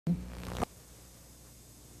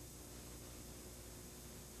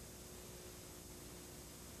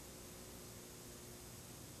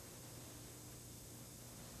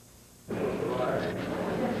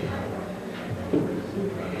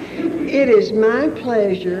It is my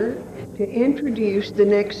pleasure to introduce the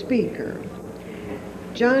next speaker.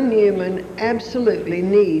 John Newman absolutely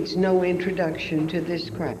needs no introduction to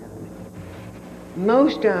this crowd.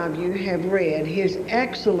 Most of you have read his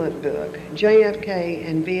excellent book, JFK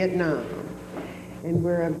and Vietnam, and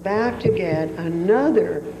we're about to get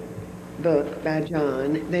another book by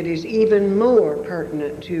John that is even more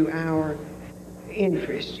pertinent to our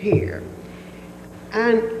interest here.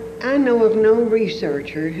 I know of no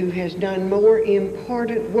researcher who has done more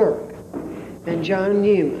important work than John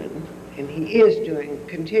Newman, and he is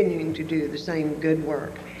continuing to do the same good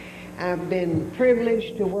work. I've been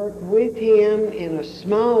privileged to work with him in a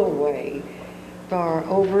small way for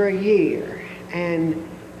over a year, and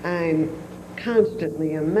I'm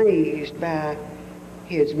constantly amazed by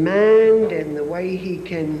his mind and the way he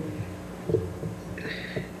can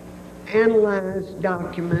analyze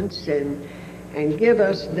documents and give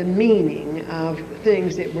us the meaning of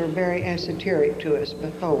things that were very esoteric to us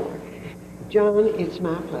before. John, it's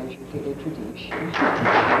my pleasure to introduce you.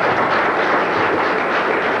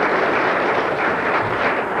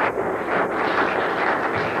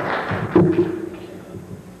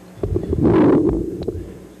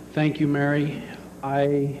 Thank you, Mary.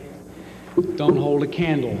 I don't hold a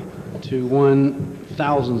candle to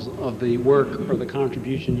 1,000th of the work or the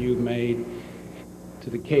contribution you've made to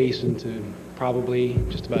the case and to probably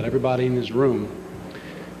just about everybody in this room.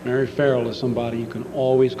 Mary Farrell is somebody you can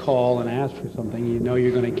always call and ask for something. You know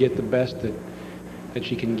you're going to get the best that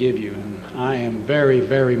she can give you. And I am very,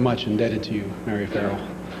 very much indebted to you, Mary Farrell,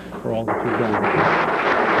 for all that you've done.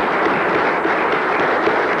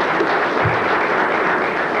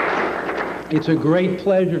 It's a great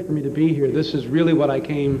pleasure for me to be here. This is really what I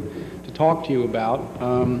came to talk to you about.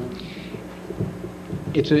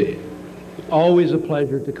 It's always a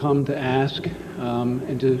pleasure to come to ask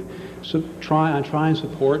and to try and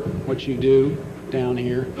support what you do down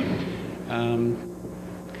here.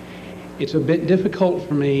 It's a bit difficult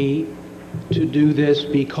for me to do this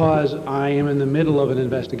because I am in the middle of an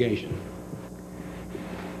investigation.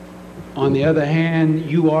 On the other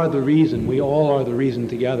hand, you are the reason, we all are the reason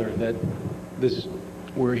together that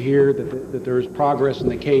we're here, that there is progress in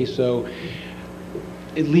the case. So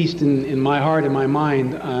at least in my heart and my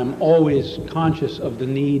mind, I'm always conscious of the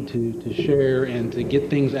need to share and to get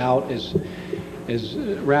things out as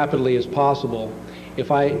rapidly as possible.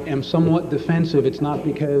 If I am somewhat defensive, it's not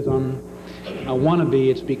because I want to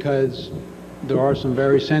be, it's because there are some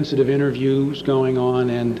very sensitive interviews going on,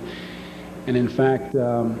 and in fact,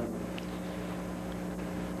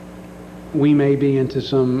 we may be into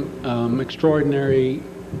some extraordinary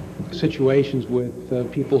situations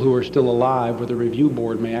with people who are still alive, where the review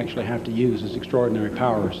board may actually have to use its extraordinary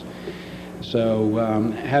powers. So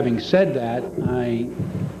having said that,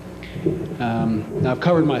 I've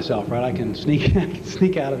covered myself, right? I can sneak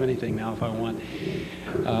out of anything now if I want.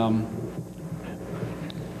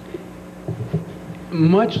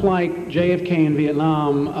 Much like JFK in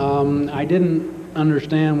Vietnam, I didn't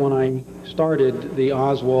understand when I started the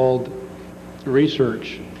Oswald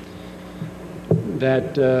research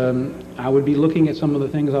that I would be looking at some of the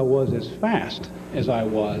things I was as fast as I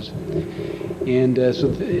was. And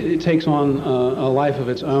so it takes on a life of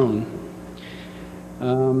its own.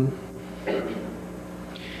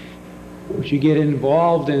 But you get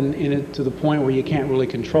involved in it to the point where you can't really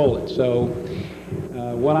control it. So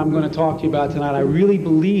what I'm going to talk to you about tonight, I really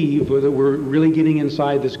believe that we're really getting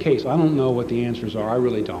inside this case. I don't know what the answers are. I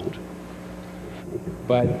really don't.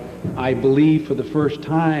 But I believe for the first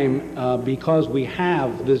time, because we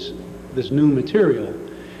have this new material,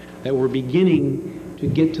 that we're beginning to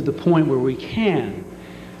get to the point where we can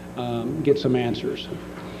get some answers.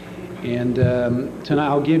 And tonight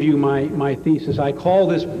I'll give you my thesis. I call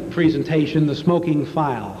this presentation the smoking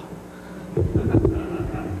file.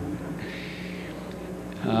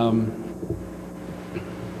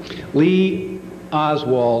 Lee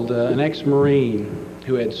Oswald, an ex-Marine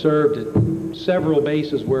who had served at several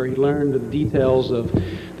bases where he learned the details of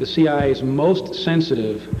the CIA's most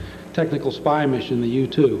sensitive technical spy mission, the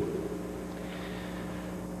U-2,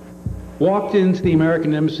 walked into the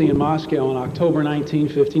American embassy in Moscow in October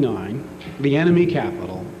 1959, the enemy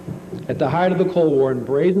capital, at the height of the Cold War, and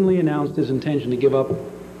brazenly announced his intention to give up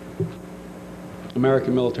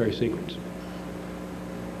American military secrets.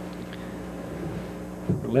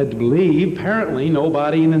 We're led to believe, apparently,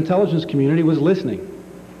 nobody in the intelligence community was listening.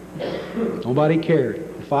 Nobody cared.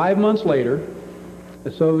 5 months later,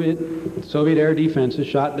 the Soviet air defenses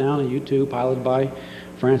shot down a U-2 piloted by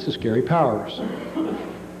Francis Gary Powers.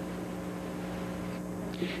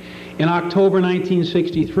 In October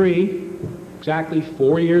 1963, exactly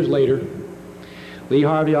 4 years later, Lee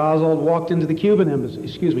Harvey Oswald walked into the Cuban embassy,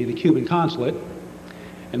 the Cuban consulate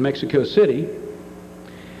in Mexico City,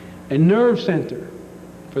 a nerve center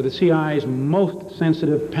for the CIA's most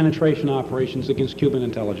sensitive penetration operations against Cuban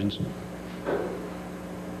intelligence,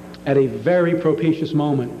 at a very propitious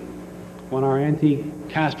moment when our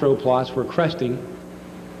anti-Castro plots were cresting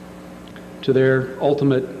to their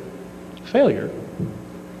ultimate failure,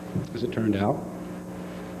 as it turned out.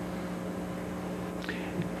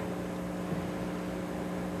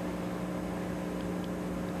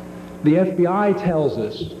 The FBI tells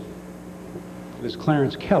us, this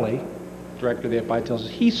Clarence Kelly, director of the FBI, tells us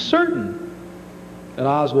he's certain that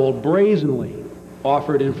Oswald brazenly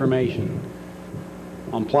offered information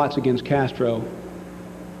on plots against Castro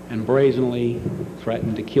and brazenly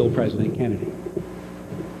threatened to kill President Kennedy.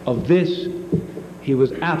 Of this, he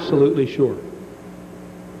was absolutely sure.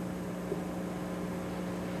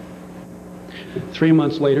 3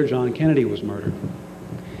 months later, John Kennedy was murdered.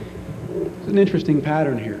 There's an interesting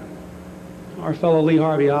pattern here. Our fellow Lee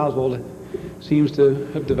Harvey Oswald seems to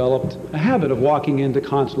have developed a habit of walking into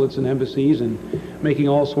consulates and embassies and making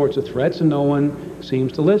all sorts of threats, and no one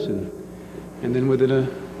seems to listen. And then within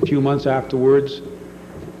a few months afterwards,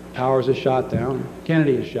 Powers is shot down,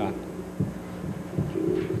 Kennedy is shot.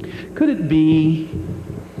 Could it be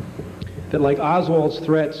that, like Oswald's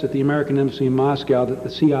threats at the American embassy in Moscow, that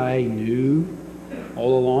the CIA knew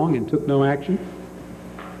all along and took no action?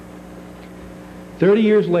 30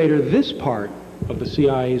 years later, this part of the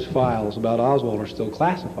CIA's files about Oswald are still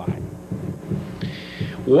classified.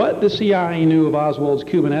 What the CIA knew of Oswald's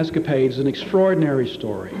Cuban escapades is an extraordinary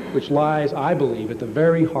story, which lies, I believe, at the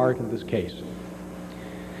very heart of this case.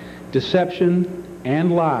 Deception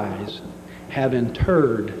and lies have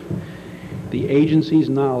interred the agency's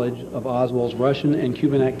knowledge of Oswald's Russian and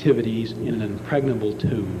Cuban activities in an impregnable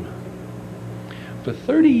tomb. For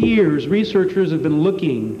 30 years, researchers have been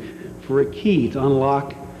looking for a key to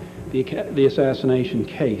unlock the assassination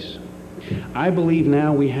case. I believe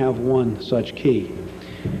now we have one such key: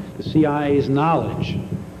 the CIA's knowledge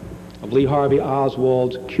of Lee Harvey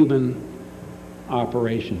Oswald's Cuban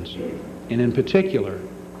operations, and in particular,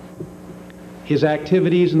 his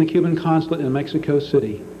activities in the Cuban consulate in Mexico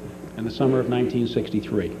City in the summer of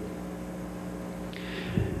 1963.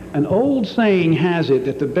 An old saying has it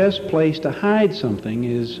that the best place to hide something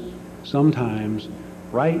is sometimes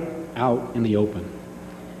right out in the open.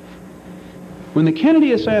 When the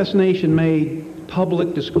Kennedy assassination made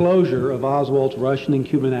public disclosure of Oswald's Russian and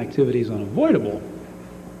Cuban activities unavoidable,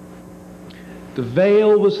 the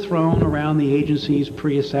veil was thrown around the agency's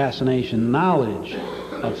pre-assassination knowledge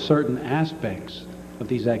of certain aspects of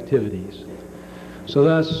these activities. So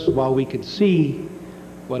thus, while we could see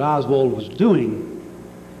what Oswald was doing,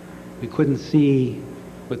 we couldn't see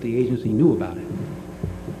what the agency knew about it.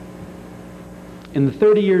 In the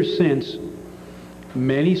 30 years since,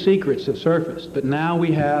 many secrets have surfaced, but now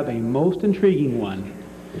we have a most intriguing one,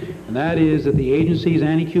 and that is that the agency's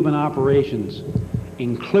anti-Cuban operations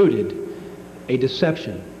included a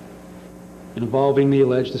deception involving the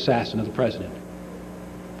alleged assassin of the president.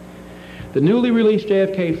 The newly released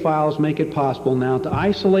JFK files make it possible now to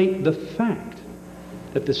isolate the fact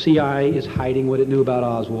that the CIA is hiding what it knew about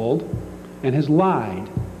Oswald and has lied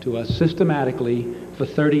to us systematically for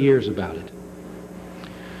 30 years about it.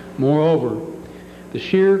 Moreover, the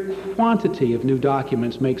sheer quantity of new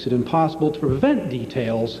documents makes it impossible to prevent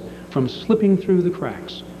details from slipping through the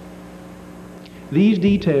cracks. These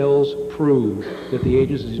details prove that the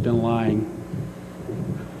agency has been lying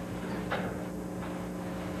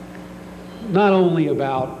not only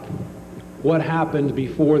about what happened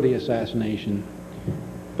before the assassination,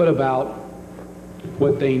 but about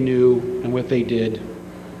what they knew and what they did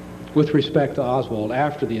with respect to Oswald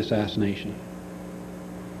after the assassination.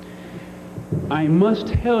 I must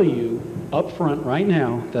tell you up front right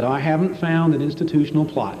now that I haven't found an institutional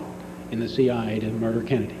plot in the CIA to murder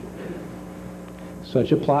Kennedy.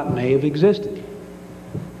 Such a plot may have existed.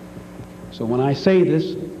 So when I say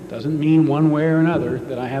this, it doesn't mean one way or another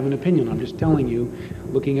that I have an opinion. I'm just telling you,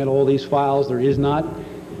 looking at all these files, there is not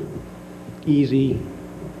easy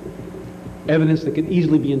evidence that could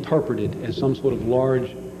easily be interpreted as some sort of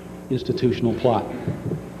large institutional plot.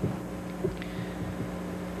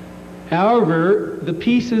 However, the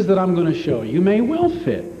pieces that I'm going to show you may well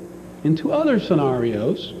fit into other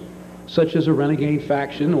scenarios, such as a renegade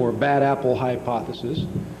faction or bad apple hypothesis.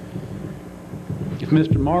 If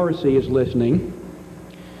Mr. Morrissey is listening,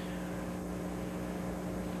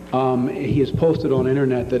 he has posted on the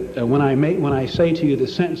internet that when I say to you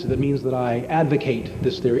this sentence that means that I advocate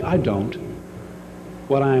this theory, I don't.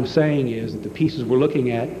 What I am saying is that the pieces we're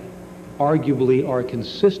looking at arguably are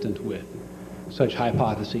consistent with such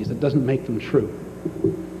hypotheses. That doesn't make them true.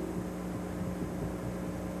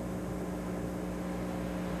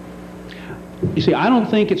 You see, I don't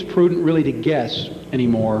think it's prudent really to guess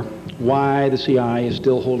anymore why the CIA is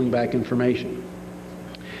still holding back information.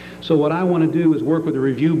 So what I want to do is work with the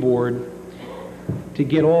review board to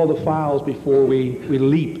get all the files before we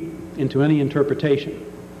leap into any interpretation.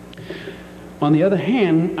 On the other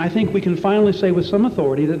hand, I think we can finally say with some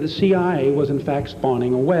authority that the CIA was in fact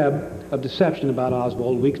spawning a web of deception about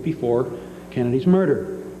Oswald weeks before Kennedy's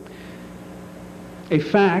murder. A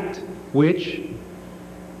fact which,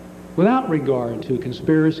 without regard to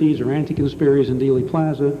conspiracies or anti-conspiracies in Dealey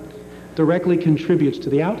Plaza, directly contributes to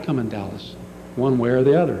the outcome in Dallas, one way or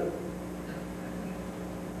the other.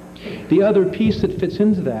 The other piece that fits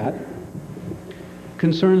into that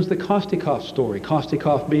concerns the Kostikov story.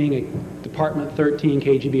 Kostikov being a Department 13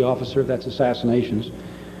 KGB officer, that's Assassinations,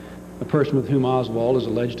 a person with whom Oswald is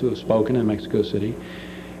alleged to have spoken in Mexico City.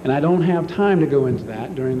 And I don't have time to go into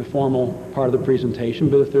that during the formal part of the presentation,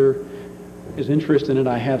 but if there is interest in it,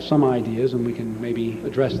 I have some ideas, and we can maybe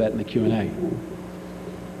address that in the Q&A.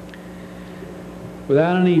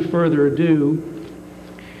 Without any further ado,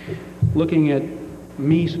 looking at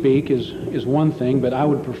me speak is one thing, but I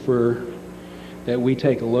would prefer that we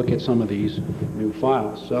take a look at some of these new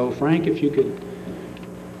files. So, Frank, if you could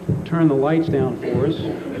turn the lights down for us.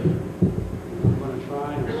 I'm going to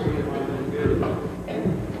try and see if I'm any good at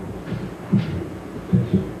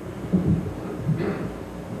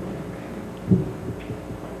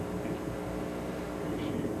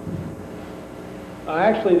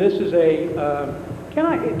actually, this is a,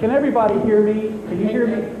 can everybody hear me? Can you hear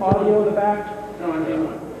me? Audio in the back? No, I'm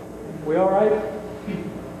hearing. We all right?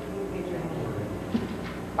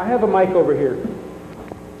 I have a mic over here.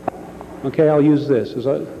 Okay, I'll use this.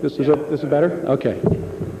 This is better? Okay.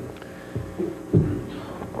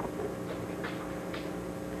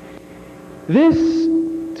 This,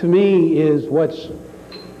 to me, is what's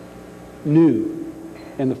new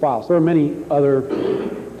in the files. There are many other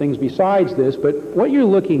things besides this, but what you're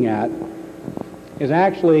looking at is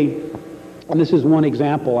actually, and this is one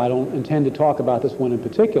example, I don't intend to talk about this one in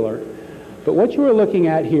particular, but what you are looking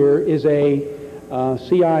at here is a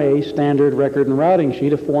CIA standard record and routing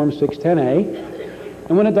sheet of Form 610A,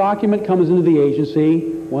 and when a document comes into the agency,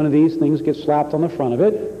 one of these things gets slapped on the front of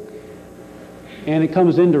it, and it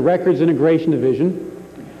comes into Records Integration Division,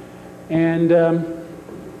 and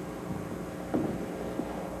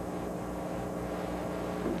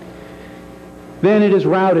then it is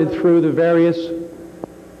routed through the various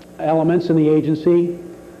elements in the agency,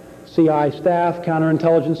 CI staff,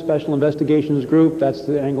 Counterintelligence Special Investigations Group, that's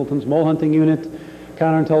the Angleton's Mole Hunting Unit,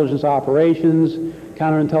 Counterintelligence Operations,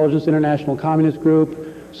 Counterintelligence International Communist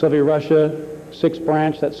Group, Soviet Russia, 6th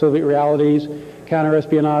Branch, that's Soviet Realities,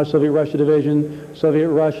 Counterespionage, Soviet Russia Division, Soviet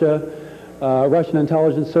Russia, Russian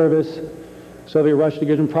Intelligence Service, Soviet Russia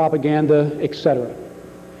Division Propaganda, etc.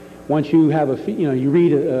 Once you have you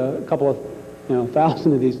read a couple of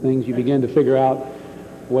thousand of these things, you begin to figure out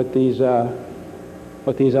what these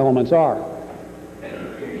elements are.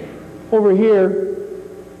 Over here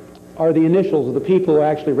are the initials of the people who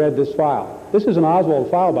actually read this file. This is an Oswald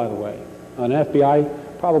file, by the way. An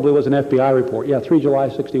FBI, probably was an FBI report. Yeah, 3 July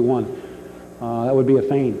 61. That would be a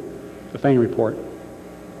Fain report.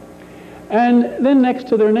 And then next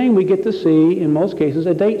to their name, we get to see, in most cases,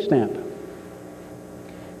 a date stamp.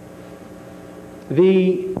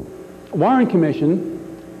 The Warren Commission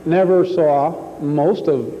never saw most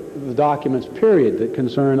of the documents, period, that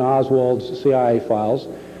concern Oswald's CIA files.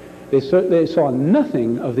 They saw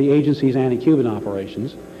nothing of the agency's anti-Cuban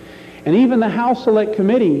operations. And even the House Select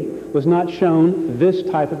Committee was not shown this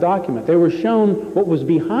type of document. They were shown what was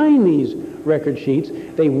behind these record sheets.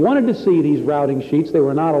 They wanted to see these routing sheets. They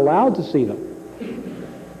were not allowed to see them.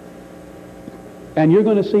 And you're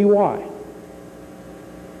going to see why.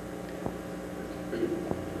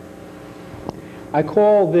 I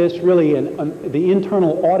call this really the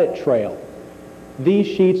internal audit trail. These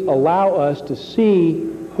sheets allow us to see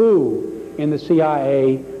who in the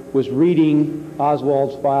CIA was reading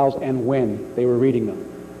Oswald's files and when they were reading them.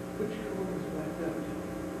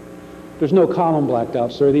 There's no column blacked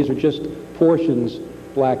out, sir. These are just portions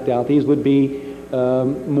blacked out. These would be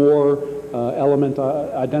more element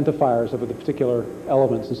identifiers of the particular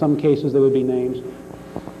elements. In some cases, there would be names.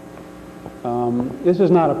 This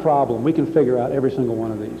is not a problem. We can figure out every single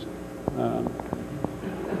one of these.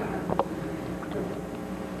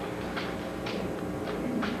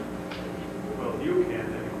 Well, you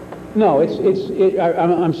can. No,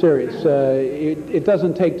 I'm serious. It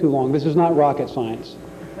doesn't take too long. This is not rocket science.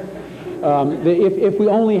 If we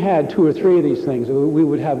only had 2 or 3 of these things, we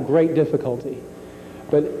would have great difficulty.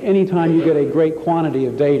 But anytime you get a great quantity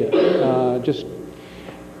of data, just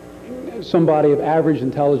somebody of average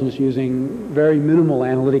intelligence using very minimal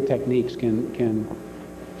analytic techniques can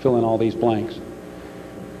fill in all these blanks.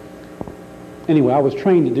 Anyway, I was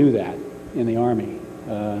trained to do that in the Army,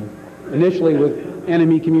 initially with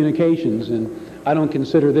enemy communications, and I don't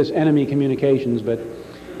consider this enemy communications, but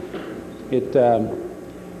it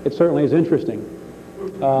certainly is interesting.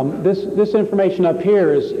 This information up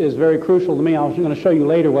here is very crucial to me. I'm going to show you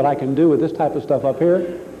later what I can do with this type of stuff up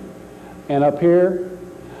here,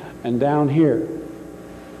 and down here.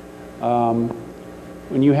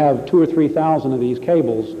 When you have 2,000 or 3,000 of these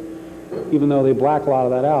cables, even though they black a lot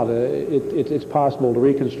of that out, it's possible to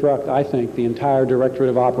reconstruct, I think, the entire Directorate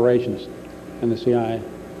of Operations in the CIA.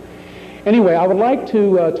 Anyway, I would like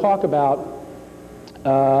to talk about 2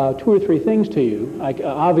 or 3 things to you. I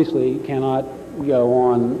obviously cannot go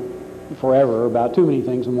on forever about too many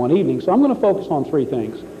things in one evening, so I'm going to focus on 3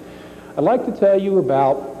 things. I'd like to tell you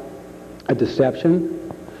about a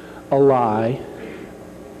deception, a lie,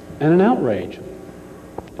 and an outrage.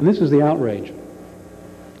 And this is the outrage.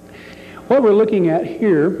 What we're looking at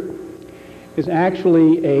here is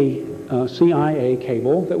actually a CIA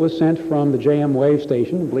cable that was sent from the JM Wave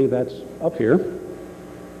Station. I believe that's up here.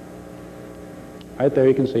 Right there,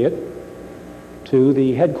 you can see it, to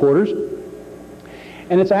the headquarters.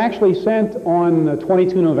 And it's actually sent on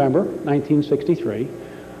 22 November 1963,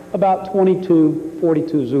 about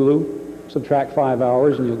 22:42 Zulu. Subtract 5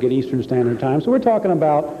 hours and you'll get Eastern Standard Time. So we're talking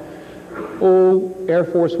about, Air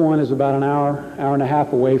Force One is about an hour and a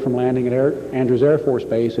half away from landing at Andrews Air Force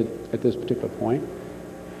Base at this particular point.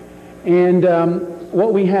 And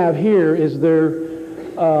what we have here is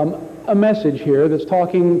a message here that's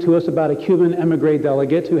talking to us about a Cuban emigre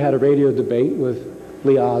delegate who had a radio debate with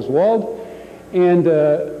Lee Oswald, and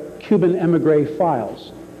Cuban emigre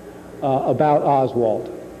files about Oswald.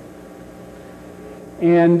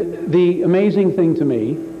 And the amazing thing to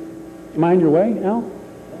me, mind your way, Al?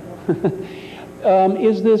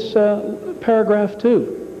 Is this paragraph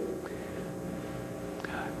 2.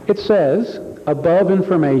 It says, above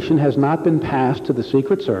information has not been passed to the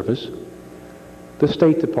Secret Service, the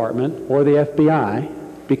State Department, or the FBI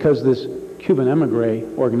because this Cuban emigre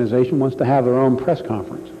organization wants to have their own press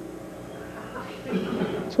conference.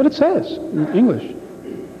 That's what it says in English.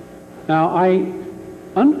 Now, I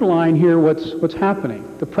underline here what's happening.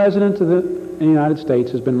 The President of the United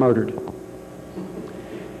States has been murdered.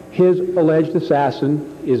 His alleged assassin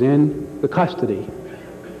is in the custody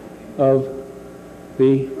of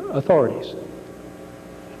the authorities.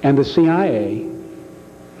 And the CIA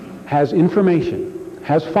has information,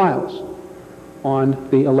 has files on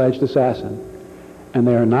the alleged assassin, and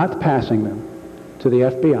they are not passing them to the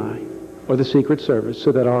FBI or the Secret Service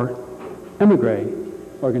so that our emigre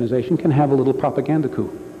organization can have a little propaganda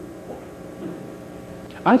coup.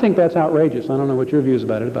 I think that's outrageous. I don't know what your views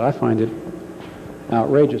about it, but I find it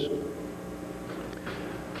outrageous.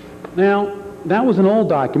 Now, that was an old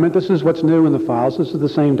document. This is what's new in the files. This is the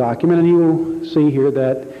same document, and you will see here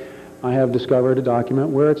that I have discovered a document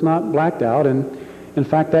where it's not blacked out, and in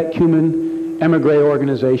fact that Cuban emigre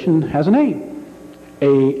organization has a name.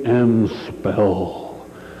 AM Spell.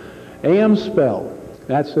 AM Spell.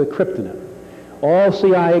 That's a cryptonym. All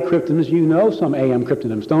CIA cryptonyms, you know some AM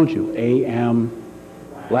cryptonyms, don't you? AM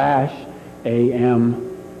Lash, AM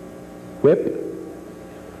Whip.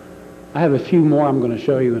 I have a few more I'm going to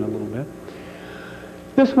show you in a little bit.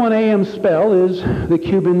 This one, AM Spell, is the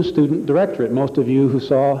Cuban Student Directorate. Most of you who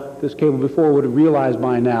saw this cable before would have realized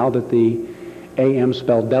by now that the AM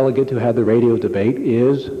Spell delegate who had the radio debate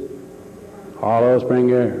is Carlos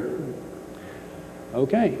Springer.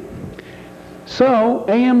 Okay. So,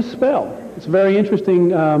 AM Spell. It's a very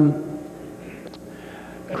interesting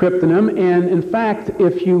cryptonym, and in fact,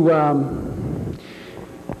 if you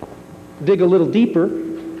dig a little deeper,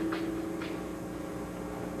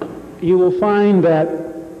 you will find that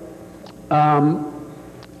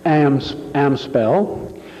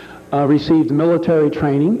Amspell received military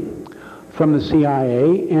training from the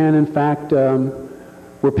CIA, and in fact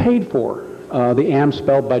were paid for. The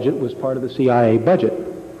Amspell budget was part of the CIA budget.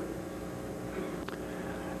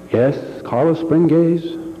 Yes, Carlos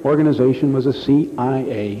Springer's organization was a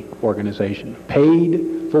CIA organization,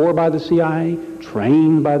 paid for by the CIA,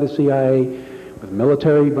 trained by the CIA, with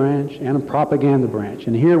military branch and a propaganda branch.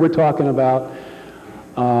 And here we're talking about,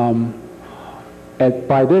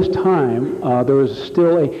 by this time, there was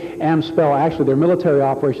still a Amspell. Actually, their military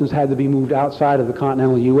operations had to be moved outside of the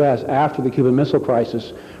continental U.S. after the Cuban Missile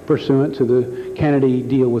Crisis, pursuant to the Kennedy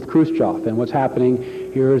deal with Khrushchev. And what's happening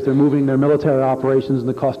here as they're moving their military operations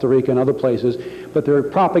into Costa Rica and other places. But their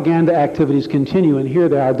propaganda activities continue, and here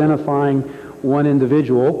they're identifying one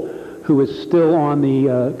individual who is still on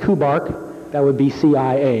the KUBARK, that would be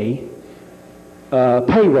CIA,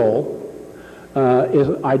 payroll, is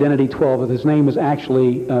identity 12. His name is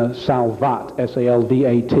actually Salvat,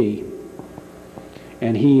 S-A-L-V-A-T.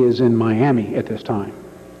 And he is in Miami at this time.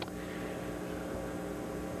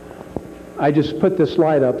 I just put this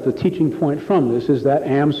slide up. The teaching point from this is that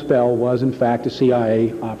AMSPEL was, in fact, a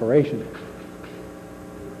CIA operation.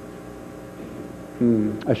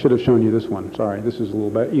 I should have shown you this one. Sorry, this is a little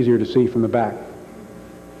bit easier to see from the back.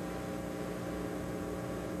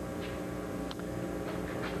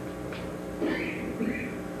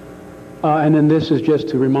 And then this is just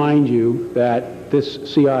to remind you that this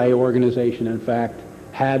CIA organization, in fact,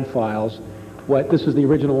 had files. This is the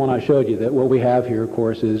original one I showed you. That what we have here, of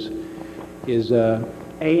course, is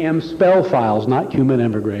AMSPEL files, not Cuban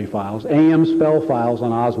Evergrey files. AMSPEL files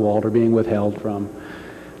on Oswald are being withheld from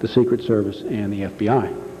the Secret Service and the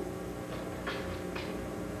FBI.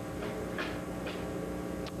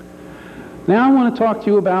 Now I want to talk to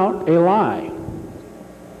you about a lie.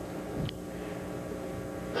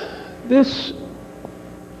 This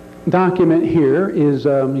document here is,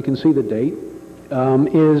 you can see the date,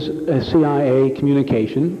 is a CIA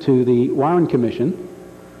communication to the Warren Commission.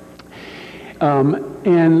 And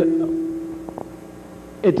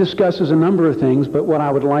it discusses a number of things, but what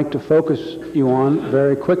I would like to focus you on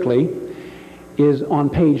very quickly is on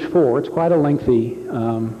page 4. It's quite a lengthy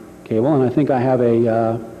cable, and I think I have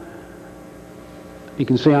a, you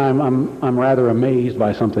can see I'm rather amazed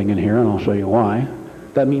by something in here, and I'll show you why.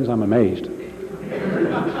 That means I'm amazed.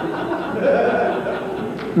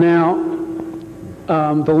 Now,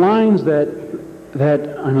 the lines that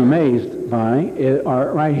I'm amazed by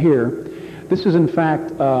are right here. This is, in fact,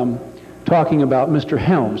 talking about Mr.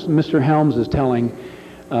 Helms. Mr. Helms is telling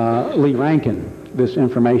Lee Rankin this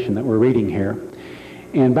information that we're reading here.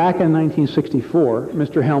 And back in 1964,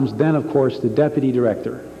 Mr. Helms, then, of course, the deputy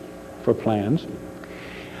director for plans,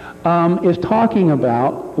 is talking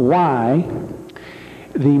about why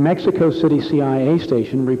the Mexico City CIA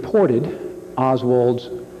station reported Oswald's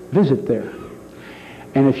visit there.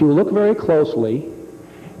 And if you look very closely,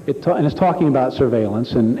 and it's talking about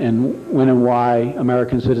surveillance and when and why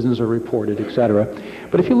American citizens are reported, etc.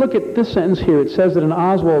 But if you look at this sentence here, it says that in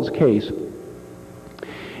Oswald's case,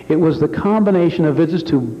 it was the combination of visits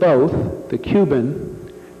to both the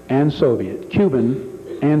Cuban and Soviet.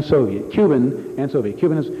 Cuban and Soviet. Cuban and Soviet.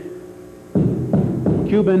 Cuban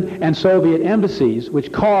and Soviet embassies,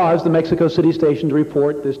 which caused the Mexico City station to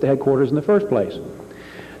report this to headquarters in the first place.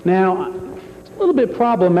 Now, it's a little bit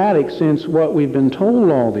problematic, since what we've been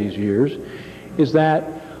told all these years is that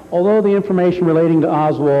although the information relating to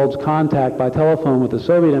Oswald's contact by telephone with the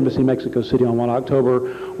Soviet embassy in Mexico City on 1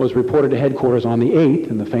 October was reported to headquarters on the 8th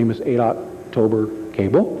in the famous 8 October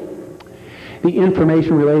cable, the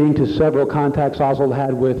information relating to several contacts Oswald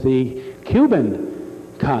had with the Cuban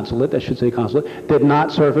consulate, I should say consulate, did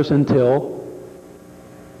not surface until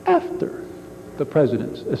after the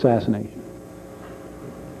president's assassination.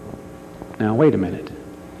 Now, wait a minute.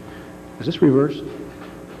 Is this reversed?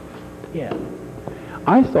 Yeah.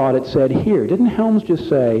 I thought it said here. Didn't Helms just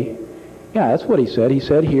say, yeah, that's what he said. He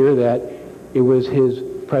said here that it was his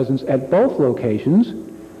presence at both locations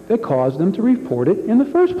that caused them to report it in the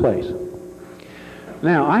first place.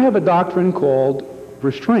 Now, I have a doctrine called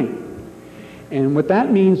restraint. And what that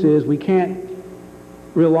means is we can't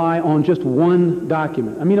rely on just one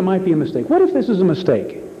document. I mean, it might be a mistake. What if this is a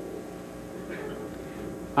mistake?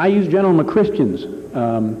 I use General McChristian's.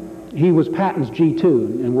 He was Patton's G2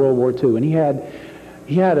 in World War II, and he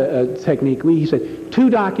had a technique. He said 2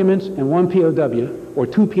 documents and 1 POW, or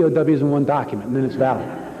 2 POWs and 1 document, and then it's valid.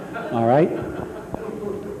 All right?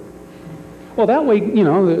 Well, that way, you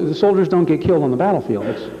know, the soldiers don't get killed on the battlefield.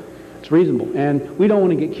 It's reasonable, and we don't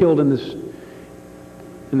want to get killed in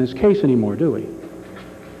this case anymore, do we?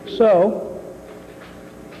 So,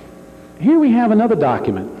 here we have another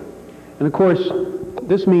document. And of course,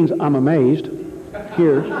 this means I'm amazed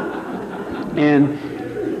here. And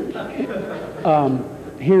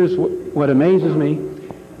here's what amazes me.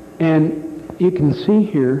 And you can see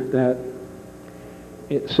here that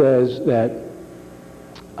it says that,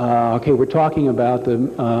 okay, we're talking about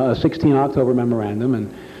the 16 October memorandum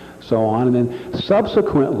and so on, and then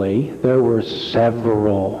subsequently there were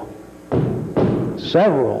several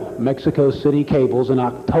Mexico City cables in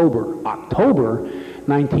October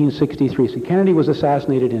 1963. So Kennedy was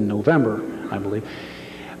assassinated in November, I believe.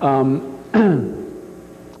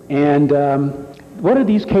 What are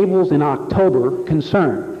these cables in October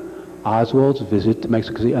concern? Oswald's visit to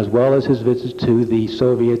Mexico City, as well as his visits to the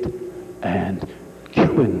Soviet and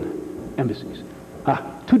Cuban embassies.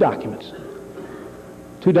 Two documents.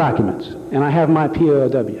 And I have my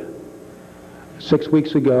POW. 6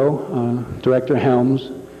 weeks ago, Director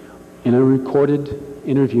Helms, in a recorded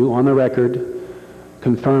interview on the record,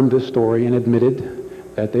 confirmed this story and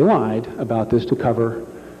admitted that they lied about this to cover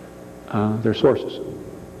their sources.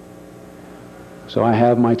 So I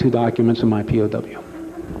have my 2 documents and my POW.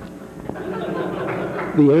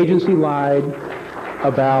 The agency lied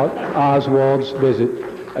about Oswald's visit.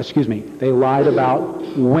 They lied about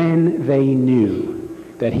when they knew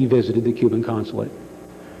that he visited the Cuban consulate.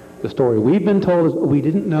 The story we've been told is we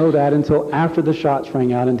didn't know that until after the shots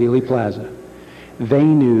rang out in Dealey Plaza. They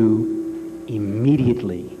knew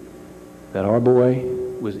immediately that our boy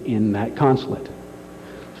was in that consulate.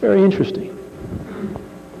 It's very interesting.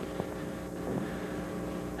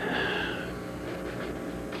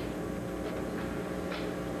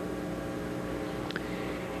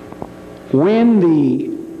 When the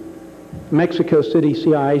Mexico City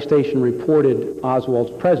CIA station reported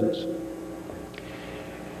Oswald's presence,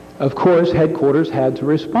 of course, headquarters had to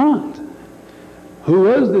respond. Who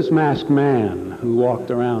was this masked man who walked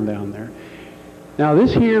around down there? Now,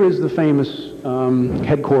 this here is the famous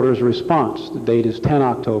headquarters response. The date is 10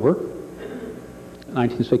 October,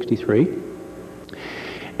 1963.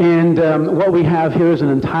 And what we have here is an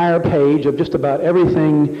entire page of just about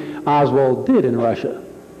everything Oswald did in Russia.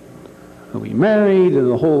 Who he married, and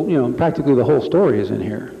the whole, practically the whole story is in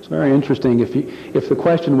here. It's very interesting if the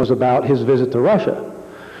question was about his visit to Russia.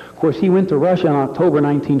 Of course, he went to Russia in October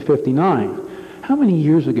 1959. How many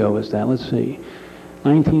years ago is that? Let's see.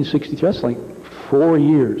 1963, that's like 4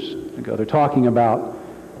 years ago. They're talking about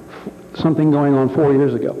something going on 4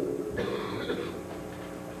 years ago.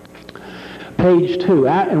 Page 2,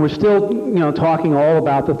 and we're still, talking all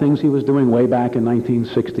about the things he was doing way back in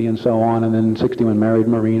 1960 and so on, and then in 61 married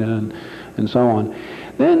Marina and so on.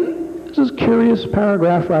 Then, this is a curious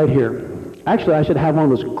paragraph right here. Actually, I should have one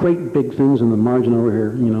of those great big things in the margin over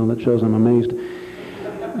here, that shows I'm amazed.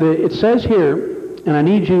 It says here, and I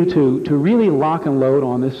need you to really lock and load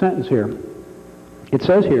on this sentence here. It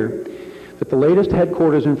says here that the latest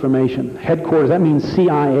headquarters information, that means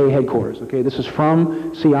CIA headquarters, okay? This is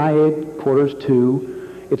from CIA headquarters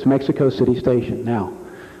to its Mexico City station. Now,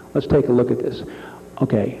 let's take a look at this.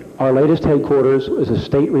 Okay, our latest headquarters is a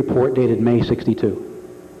state report dated May 62.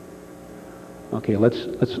 Okay, let's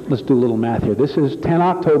do a little math here. This is 10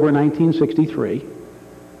 October 1963.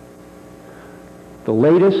 The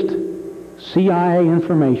latest CIA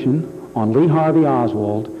information on Lee Harvey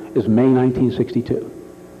Oswald is May 1962.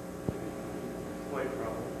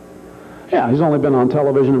 Yeah, he's only been on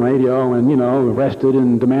television and radio and, arrested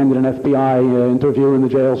and demanded an FBI interview in the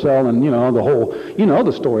jail cell and, the whole,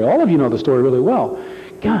 the story. All of you know the story really well.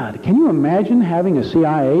 God, can you imagine having a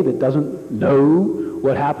CIA that doesn't know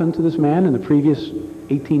what happened to this man in the previous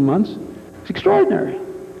 18 months? It's extraordinary.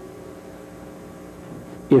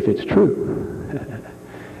 If it's true.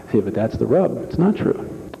 See, but that's the rub. It's not true.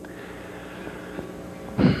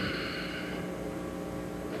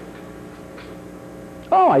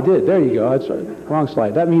 Oh, I did. There you go. That's right. Wrong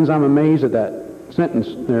slide. That means I'm amazed at that sentence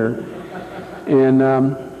there. And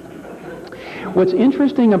what's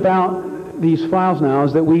interesting about these files now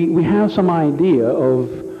is that we have some idea of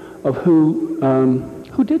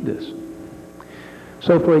who did this.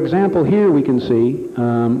 So, for example, here we can see,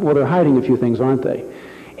 well, they're hiding a few things, aren't they?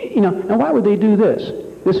 And why would they do this?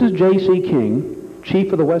 This is J.C. King,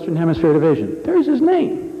 Chief of the Western Hemisphere Division. There's his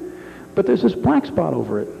name. But there's this black spot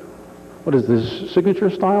over it. What is this,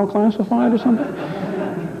 signature style classified or something?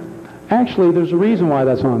 Actually, there's a reason why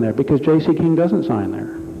that's on there, because J.C. King doesn't sign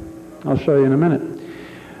there. I'll show you in a minute.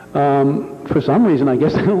 For some reason, I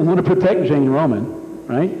guess they don't want to protect Jane Roman,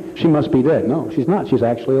 right? She must be dead. No, she's not. She's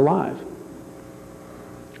actually alive.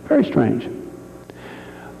 Very strange.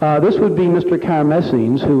 This would be Mr.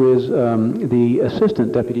 Carmesines, who is the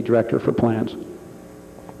Assistant Deputy Director for Plans.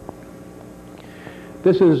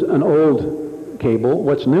 This is an old cable.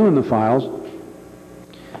 What's new in the files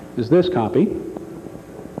is this copy.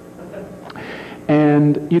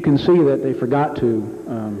 And you can see that they forgot to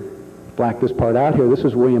black this part out here. This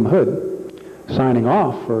is William Hood signing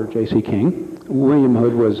off for J.C. King. William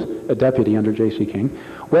Hood was a deputy under J.C. King.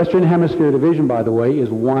 Western Hemisphere Division, by the way, is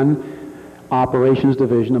one operations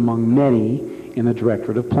division among many in the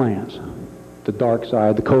Directorate of Plans, the dark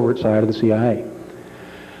side, the covert side of the CIA.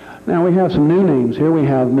 Now we have some new names here. We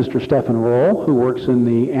have Mr. Stefan Roll, who works in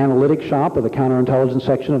the analytic shop of the counterintelligence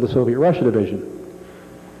section of the Soviet Russia Division.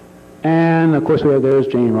 And of course there's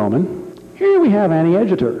Jane Roman. Here we have Annie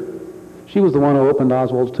Edgeter. She was the one who opened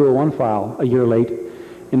Oswald's 201 file a year late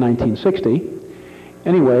in 1960.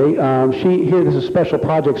 Anyway, here this is Special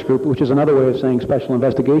Projects Group, which is another way of saying Special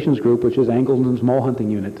Investigations Group, which is Angleton's Mole Hunting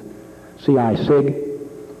Unit, CI-SIG.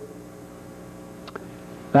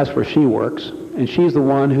 That's where she works, and she's the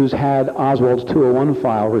one who's had Oswald's 201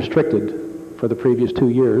 file restricted for the previous 2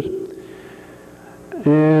 years.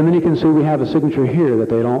 And then you can see we have a signature here that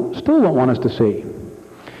they still don't want us to see.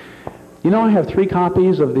 You know, I have 3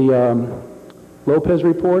 copies of the Lopez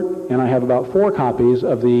report, and I have about 4 copies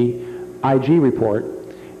of the IG report,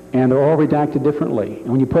 and they're all redacted differently. And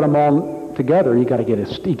when you put them all together, you get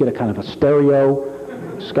a kind of a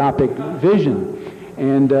stereoscopic vision.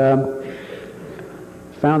 And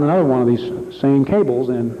found another one of these same cables,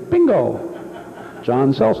 and bingo,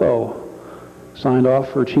 John Celso signed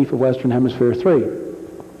off for Chief of Western Hemisphere 3.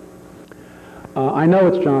 I know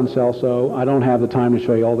it's John Celso. I don't have the time to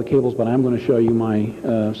show you all the cables, but I'm going to show you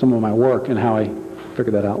some of my work and how I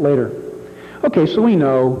figured that out later. Okay, so we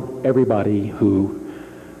know everybody who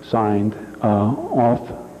signed off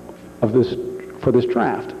of for this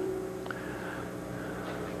draft.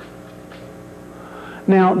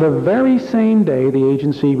 Now, the very same day the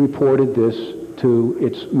agency reported this to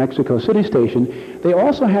its Mexico City station, they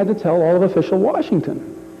also had to tell all of official Washington.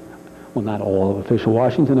 Well, not all of official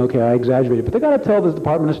Washington, okay, I exaggerated, but they got to tell the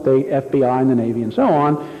Department of State, FBI, and the Navy, and so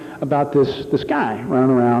on, about this guy running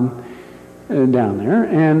around down there.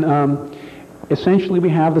 And essentially, we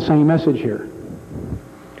have the same message here.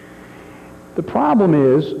 The problem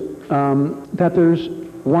is that there's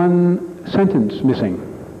one sentence missing.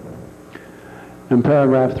 In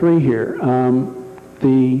paragraph 3 here,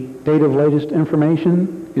 the date of latest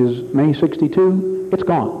information is May 62. It's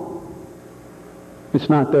gone. It's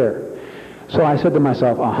not there. So I said to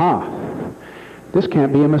myself, aha, this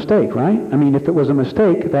can't be a mistake, right? I mean, if it was a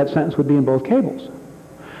mistake, that sentence would be in both cables.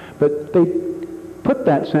 But they put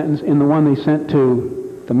that sentence in the one they sent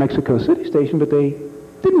to the Mexico City station, but they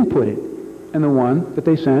didn't put it in the one that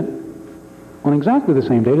they sent on exactly the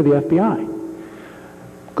same day to the FBI.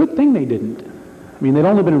 Good thing they didn't. I mean, they'd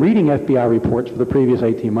only been reading FBI reports for the previous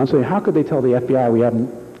 18 months, so how could they tell the FBI we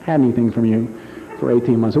haven't had anything from you for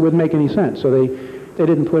 18 months? It wouldn't make any sense, so they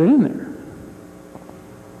didn't put it in there.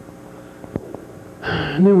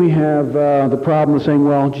 And then we have the problem of saying,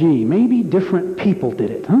 well, gee, maybe different people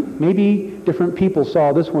did it, huh? Maybe different people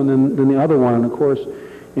saw this one than the other one, and of course,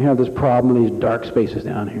 you have this problem with these dark spaces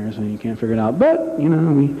down here, so you can't figure it out. But, you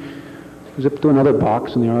know, we zip to another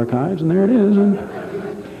box in the archives, and there it is. And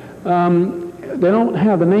they don't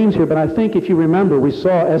have the names here, but I think if you remember, we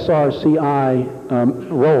saw SRCI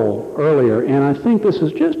Roll earlier, and I think this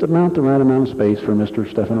is just about the right amount of space for Mr.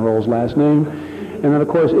 Stephen Roll's last name, and that, of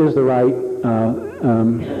course, is the right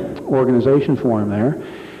organization for him there.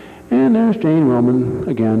 And there's Jane Roman,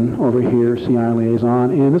 again, over here, CI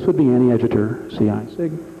Liaison, and this would be Annie Edgerton, CI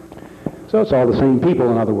SIG. So it's all the same people,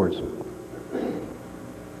 in other words.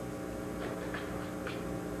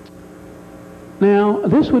 Now,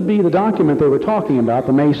 this would be the document they were talking about,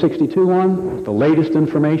 the May 62 one, the latest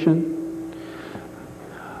information.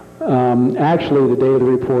 Actually, the date of the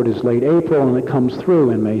report is late April, and it comes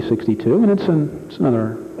through in May 62, and it's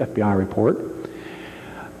another FBI report.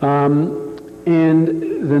 And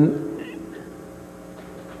then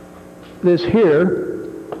this here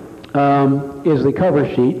is the cover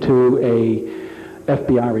sheet to a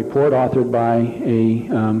FBI report authored by a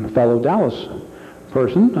fellow Dallas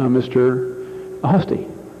person, Mr. Husty,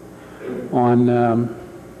 on,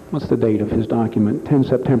 what's the date of his document? 10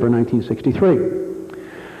 September 1963.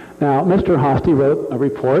 Now, Mr. Hosty wrote a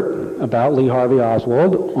report about Lee Harvey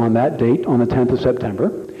Oswald on that date, on the 10th of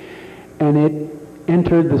September, and it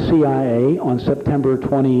entered the CIA on September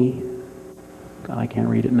 20, God, I can't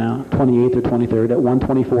read it now, 28th or 23rd at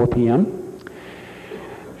 1:24 p.m.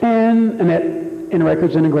 And in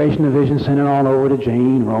Records Integration Division sent it on over to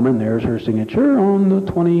Jane Roman. There's her signature on the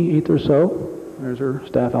 28th or so. There's her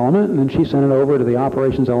staff element, and then she sent it over to the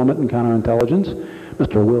operations element in counterintelligence,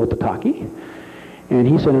 Mr. Will Pataki. And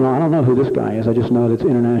he sent it on, I don't know who this guy is, I just know that it's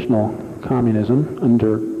international communism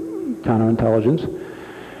under counterintelligence,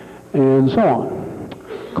 and so on.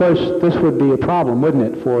 Of course, this would be a problem, wouldn't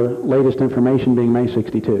it, for latest information being May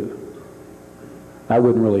 62. That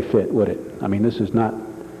wouldn't really fit, would it? I mean, this is not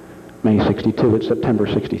May 62, it's September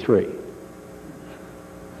 63.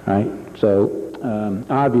 Right? So,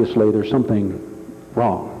 obviously, there's something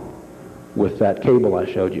wrong with that cable I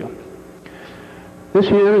showed you. This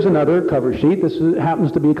here is another cover sheet. This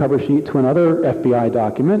happens to be a cover sheet to another FBI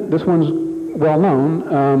document. This one's well known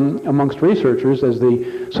amongst researchers as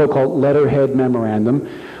the so-called letterhead memorandum.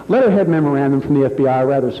 Letterhead memorandum from the FBI are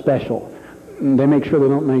rather special. they make sure they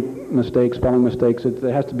don't make mistakes, spelling mistakes. It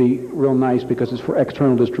has to be real nice because it's for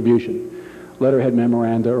external distribution. Letterhead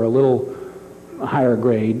memoranda are a little higher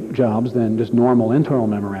grade jobs than just normal internal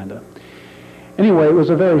memoranda. Anyway, it was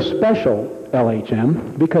a very special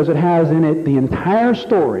LHM because it has in it the entire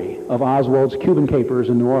story of Oswald's Cuban capers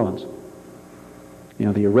in New Orleans. You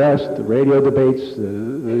know, the arrest, the radio debates,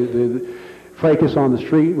 the fracas on the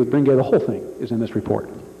street with Bringuet, the whole thing is in this report.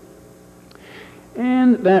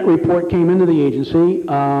 And that report came into the agency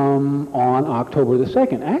on October the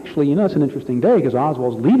 2nd. Actually, you know, it's an interesting day because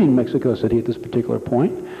Oswald's leaving Mexico City at this particular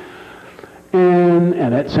point. And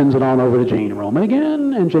it sends it on over to Jane Roman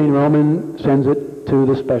again, and Jane Roman sends it to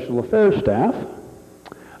the Special Affairs staff,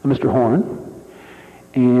 Mr. Horn,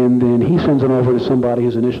 and then he sends it over to somebody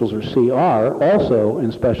whose initials are CR, also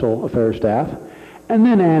in Special Affairs staff, and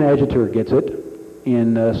then Ann Edgeter gets it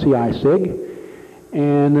in CI-SIG,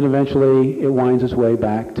 and then eventually it winds its way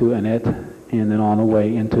back to Annette, and then on the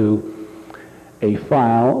way into a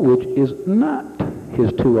file which is not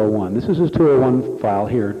his 201. This is his 201 file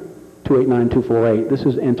here, 289248. This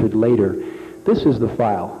is entered later. This is the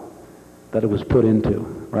file that it was put into,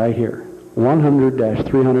 right here,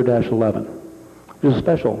 100-300-11. It's a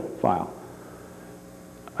special file.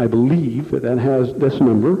 I believe that has, this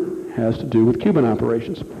number has to do with Cuban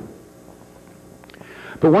operations.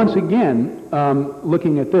 But once again,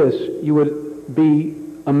 looking at this, you would be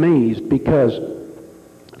amazed because,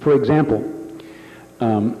 for example,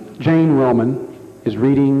 Jane Roman is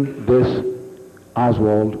reading this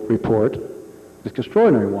Oswald report, this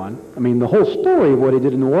extraordinary one. I mean, the whole story of what he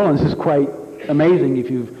did in New Orleans is quite amazing if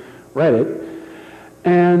you've read it.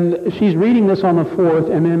 And she's reading this on the 4th,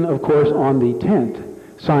 and then, of course, on the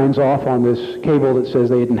 10th, signs off on this cable that says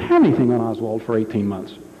they didn't have anything on Oswald for 18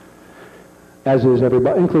 months, as is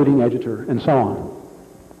everybody, including Edgeter and so on.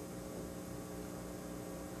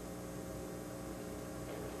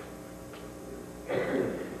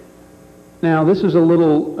 Now, this is a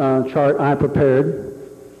little chart I prepared.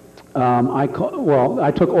 I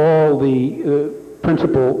took all the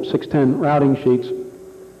principal 610 routing sheets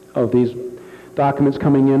of these documents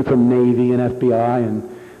coming in from Navy and FBI and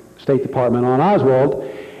State Department on Oswald,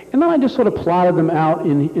 and then I just sort of plotted them out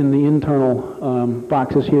in the internal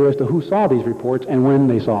boxes here as to who saw these reports and when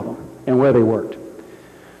they saw them and where they worked.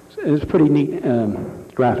 It's a pretty neat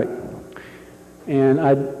graphic. And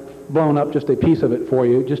I'd blown up just a piece of it for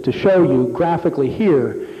you, just to show you graphically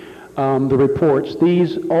here the reports.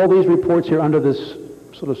 All these reports here under this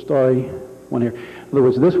sort of starry one here. In other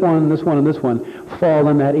words, this one, and this one fall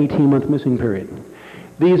in that 18-month missing period.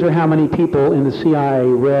 These are how many people in the CIA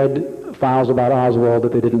read files about Oswald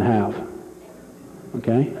that they didn't have.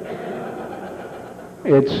 Okay?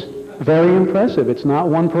 It's very impressive. It's not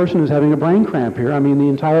one person who's having a brain cramp here. I mean, the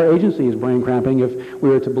entire agency is brain cramping if we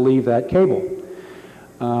were to believe that cable.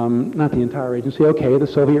 Not the entire agency, okay, the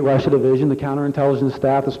Soviet Russia Division, the counterintelligence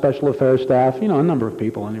staff, the special affairs staff, you know, a number of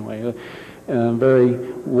people anyway, a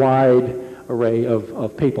very wide array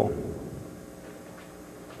of people.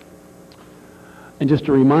 And just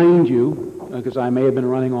to remind you, because I may have been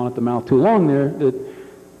running on at the mouth too long there, that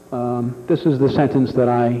this is the sentence that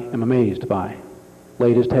I am amazed by.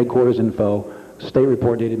 Latest headquarters info, state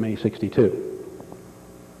report dated May 62.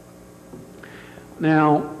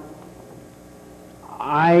 Now,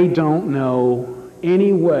 I don't know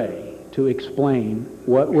any way to explain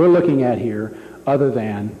what we're looking at here other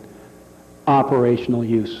than operational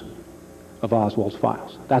use of Oswald's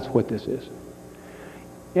files. That's what this is.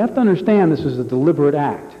 You have to understand this is a deliberate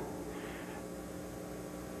act.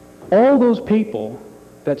 All those people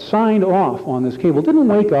that signed off on this cable didn't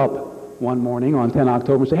wake up one morning on 10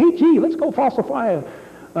 October and say, hey, gee, let's go falsify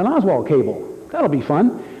an Oswald cable. That'll be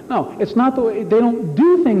fun. No, it's not the way. They don't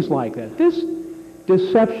do things like that. This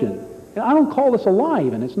deception, and I don't call this a lie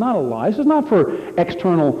even. It's not a lie. This is not for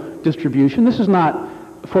external distribution. This is not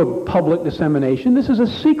for public dissemination. This is a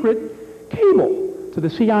secret cable to the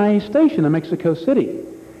CIA station in Mexico City.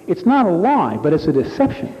 It's not a lie, but it's a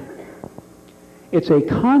deception. It's a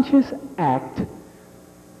conscious act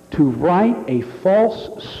to write a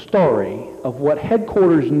false story of what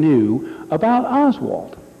headquarters knew about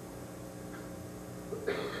Oswald.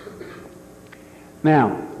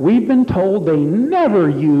 Now, we've been told they never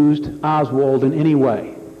used Oswald in any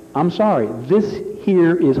way. I'm sorry, this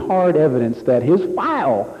here is hard evidence that his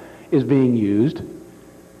file is being used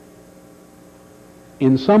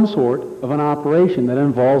in some sort of an operation that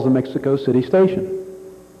involves the Mexico City station.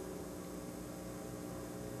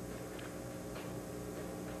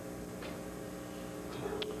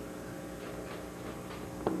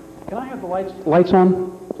 Can I have the lights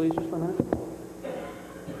on, please, just for a minute?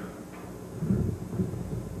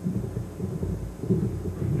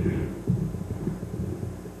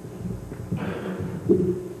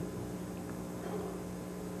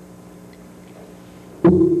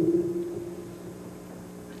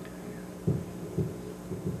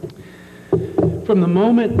 From the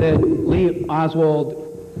moment that Lee Oswald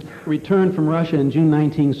returned from Russia in June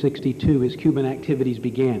 1962, his Cuban activities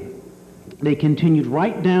began. They continued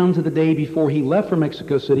right down to the day before he left for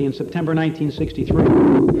Mexico City in September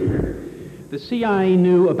 1963. The CIA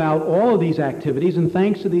knew about all of these activities, and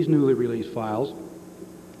thanks to these newly released files,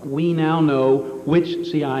 we now know which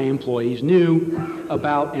CIA employees knew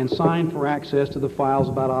about and signed for access to the files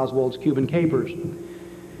about Oswald's Cuban capers.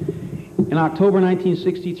 In October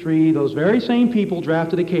 1963, those very same people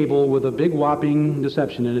drafted a cable with a big whopping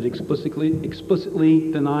deception in it,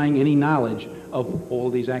 explicitly denying any knowledge of all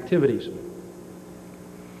of these activities.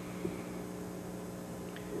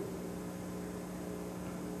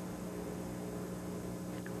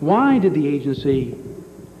 Why did the agency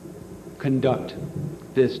conduct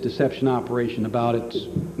this deception operation about its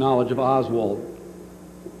knowledge of Oswald?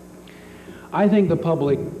 I think the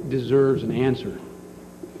public deserves an answer,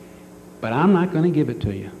 but I'm not going to give it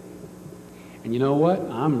to you. And you know what?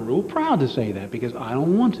 I'm real proud to say that because I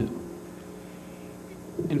don't want to.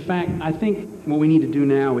 In fact, I think what we need to do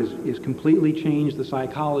now is completely change the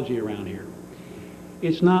psychology around here.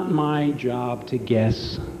 It's not my job to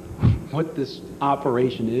guess what this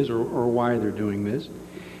operation is or why they're doing this.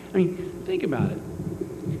 I mean, think about it.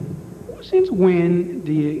 Since when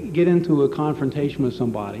do you get into a confrontation with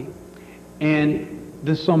somebody and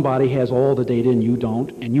this somebody has all the data and you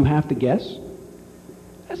don't, and you have to guess?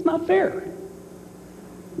 That's not fair.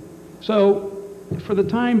 So, for the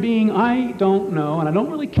time being, I don't know, and I don't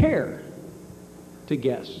really care to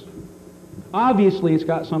guess. Obviously, it's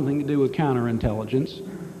got something to do with counterintelligence.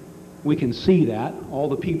 We can see that. All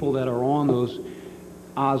the people that are on those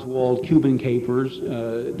Oswald Cuban capers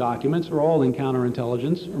documents are all in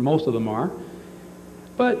counterintelligence, or most of them are.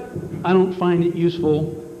 But I don't find it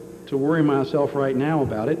useful to worry myself right now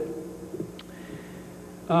about it.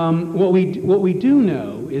 What we do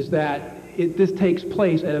know is that this takes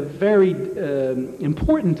place at a very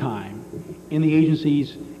important time in the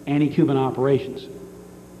agency's anti-Cuban operations.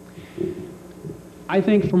 I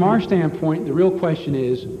think from our standpoint, the real question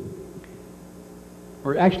is,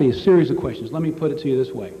 or actually a series of questions. Let me put it to you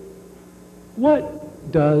this way.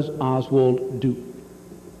 What does Oswald do?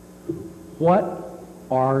 What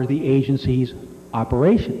are the agency's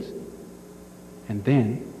operations? And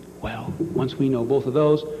then, well, once we know both of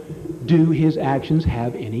those, do his actions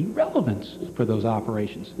have any relevance for those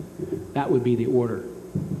operations? That would be the order.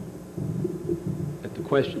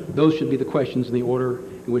 Those should be the questions in the order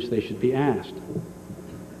in which they should be asked.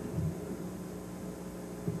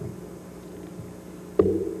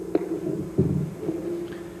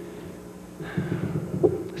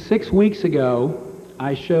 Six weeks ago,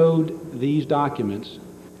 I showed these documents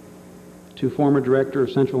to former Director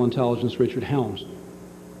of Central Intelligence Richard Helms.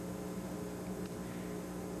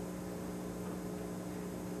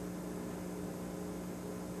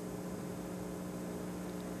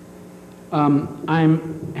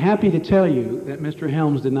 I'm happy to tell you that Mr.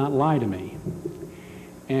 Helms did not lie to me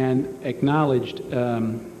and acknowledged,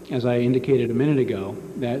 as I indicated a minute ago,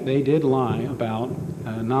 that they did lie about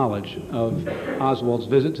knowledge of Oswald's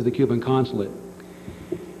visit to the Cuban consulate.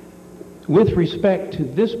 With respect to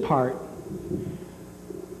this part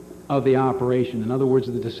of the operation, in other words,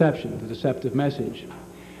 the deception, the deceptive message,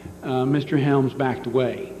 Mr. Helms backed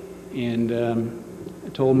away and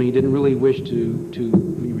told me he didn't really wish to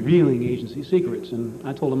be revealing agency secrets, and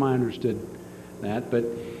I told him I understood that, but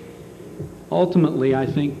ultimately I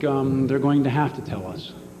think they're going to have to tell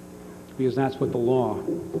us, because that's what the law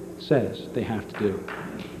says they have to do.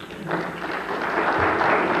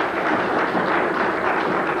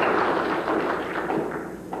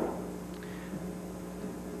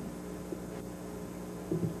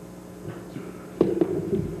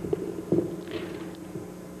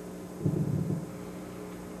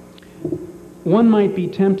 One might be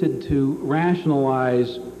tempted to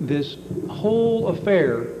rationalize this whole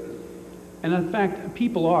affair, and in fact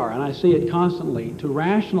people are, and I see it constantly, to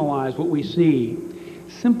rationalize what we see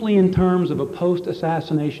simply in terms of a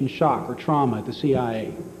post-assassination shock or trauma at the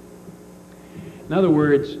CIA. In other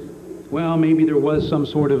words, well, maybe there was some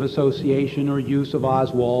sort of association or use of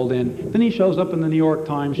Oswald, and then he shows up in the New York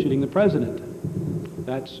Times shooting the president.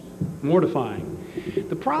 That's mortifying.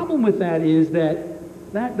 The problem with that is that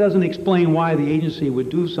that doesn't explain why the agency would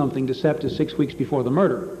do something deceptive 6 weeks before the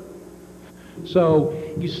murder. So,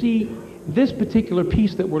 you see, this particular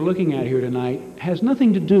piece that we're looking at here tonight has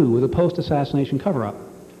nothing to do with a post-assassination cover-up.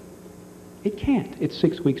 It can't. It's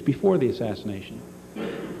 6 weeks before the assassination.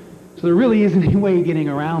 So there really isn't any way of getting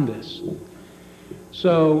around this.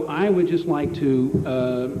 So I would just like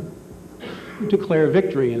to declare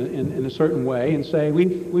victory in a certain way and say,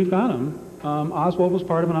 we've got him. Oswald was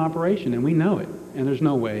part of an operation, and we know it, and there's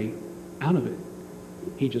no way out of it.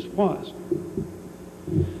 He just was.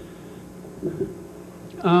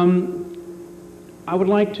 I would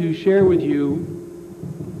like to share with you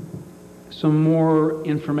some more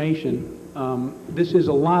information. This is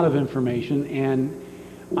a lot of information, and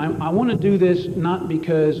I want to do this not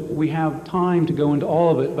because we have time to go into all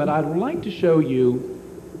of it, but I'd like to show you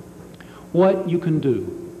what you can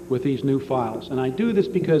do with these new files. And I do this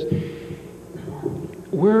because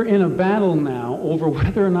we're in a battle now over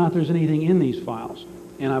whether or not there's anything in these files.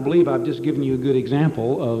 And I believe I've just given you a good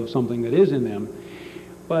example of something that is in them.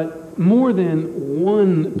 But more than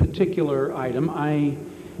one particular item, I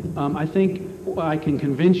think I can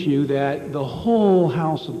convince you that the whole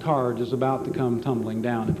house of cards is about to come tumbling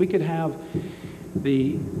down. If we could have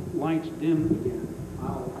the lights dimmed again,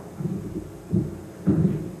 I'll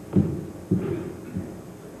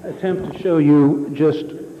attempt to show you just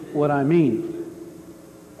what I mean.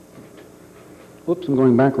 Whoops, I'm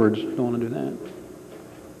going backwards. Don't want to do that.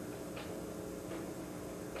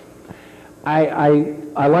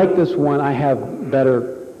 I like this one. I have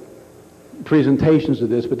better presentations of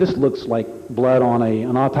this, but this looks like blood on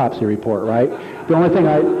an autopsy report, right? The only thing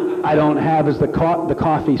I don't have is the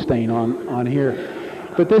coffee stain on here.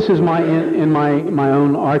 But this is my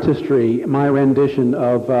own artistry, my rendition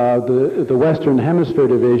of the Western Hemisphere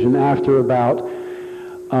Division after about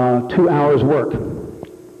 2 hours work.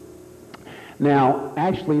 Now,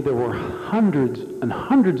 actually, there were hundreds and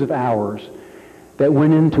hundreds of hours that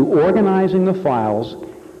went into organizing the files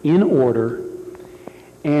in order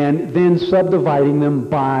and then subdividing them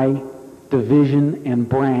by division and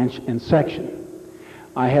branch and section.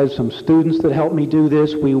 I had some students that helped me do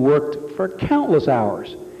this. We worked for countless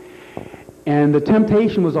hours. And the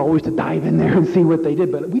temptation was always to dive in there and see what they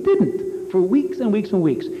did, but we didn't for weeks and weeks and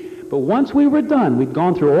weeks. But once we were done, we'd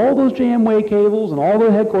gone through all those JMWay cables and all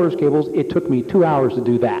the headquarters cables. It took me 2 hours to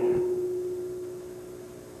do that.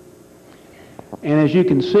 And as you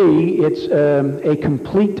can see, it's a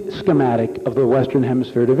complete schematic of the Western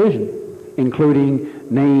Hemisphere Division, including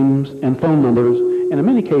names and phone numbers, and in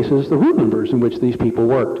many cases, the route numbers in which these people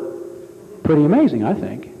worked. Pretty amazing, I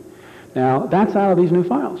think. Now, that's out of these new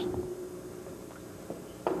files.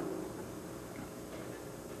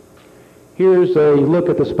 Here's a look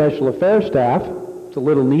at the Special Affairs staff. It's a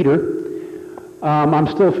little neater. I'm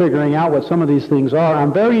still figuring out what some of these things are.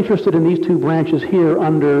 I'm very interested in these two branches here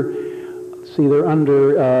under, let's see, they're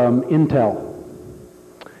under Intel.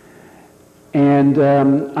 And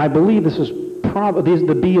I believe this is probably,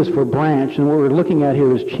 the B is for branch, and what we're looking at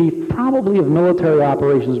here is chief, probably of military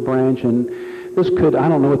operations branch, and this could, I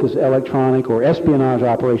don't know what this electronic or espionage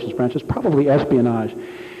operations branch is, probably espionage.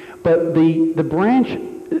 But the branch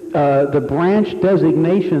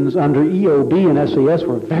designations under EOB and SAS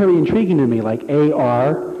were very intriguing to me, like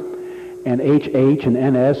AR and HH and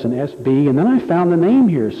NS and SB, and then I found the name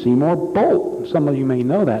here, Seymour Bolt. Some of you may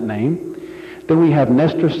know that name. Then we have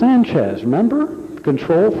Nestor Sanchez, remember?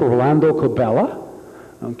 Control for Rolando Cabela.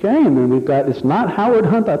 Okay, and then we've got, it's not Howard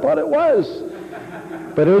Hunt, I thought it was.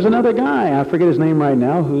 But there's another guy, I forget his name right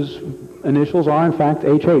now, whose initials are in fact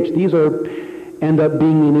HH. These end up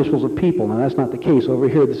being the initials of people. Now that's not the case. Over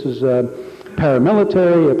here, this is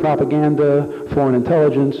paramilitary, propaganda, foreign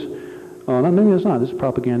intelligence. Oh, no, maybe it's not. This is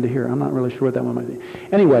propaganda here. I'm not really sure what that one might be.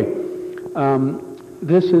 Anyway,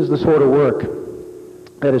 this is the sort of work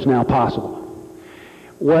that is now possible.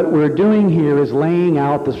 What we're doing here is laying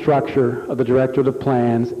out the structure of the Directorate of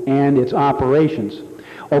Plans and its operations.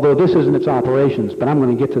 Although this isn't its operations, but I'm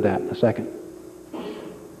going to get to that in a second.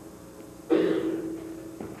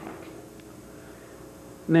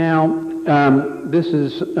 Now, this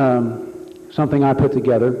is something I put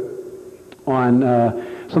together on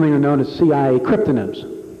something known as CIA cryptonyms.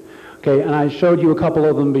 Okay, and I showed you a couple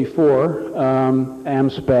of them before,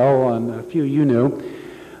 AMSPEL and a few you knew.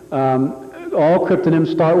 All cryptonyms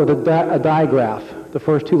start with a digraph, the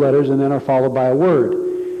first two letters, and then are followed by a word.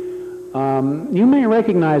 You may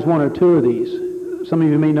recognize one or two of these. Some of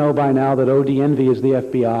you may know by now that ODNV is the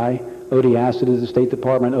FBI, OD ACID is the State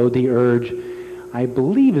Department, OD URGE, I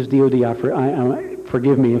believe is DOD,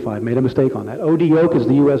 forgive me if I made a mistake on that. OD Yoke is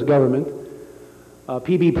the U.S. government,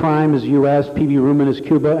 PB Prime is U.S., PB Rumen is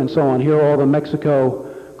Cuba, and so on. Here are all the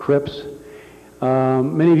Mexico Crips.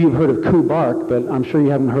 Many of you have heard of Kubark, but I'm sure you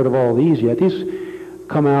haven't heard of all of these yet. These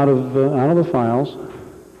come out of the files,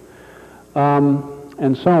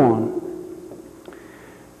 and so on.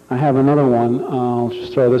 I have another one. I'll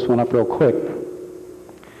just throw this one up real quick.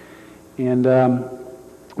 And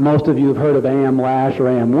most of you have heard of AM Lash or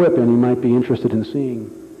AM Whip, and you might be interested in seeing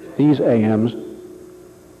these AMs,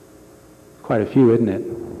 quite a few, isn't it?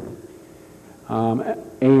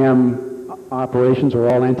 AM operations are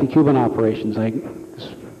all anti-Cuban operations. This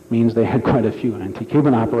means they had quite a few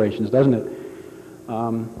anti-Cuban operations, doesn't it?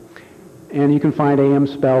 And you can find AM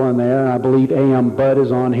spell in there. I believe AM Bud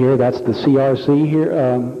is on here. That's the CRC here,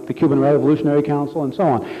 the Cuban Revolutionary Council, and so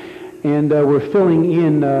on. And we're filling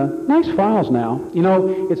in nice files now. You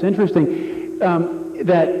know, it's interesting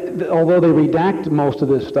that although they redact most of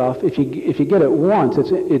this stuff, if you get it once,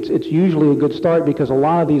 it's usually a good start, because a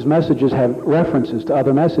lot of these messages have references to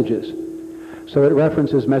other messages. So it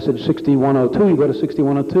references message 6102. You go to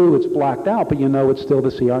 6102, it's blacked out, but you know it's still the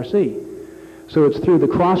CRC. So it's through the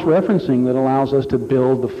cross-referencing that allows us to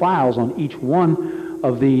build the files on each one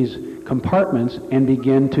of these compartments and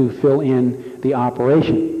begin to fill in the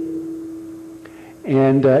operation.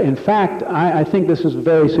 And in fact, I think this is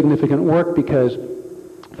very significant work, because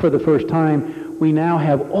for the first time, we now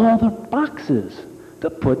have all the boxes to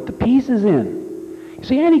put the pieces in. You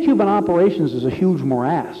see, anti-Cuban operations is a huge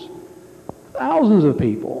morass. Thousands of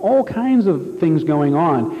people, all kinds of things going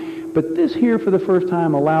on. But this here, for the first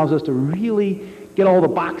time, allows us to really get all the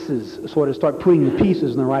boxes, sort of start putting the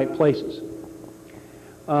pieces in the right places.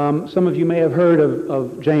 Some of you may have heard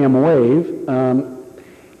of JM Wave.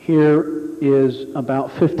 Here is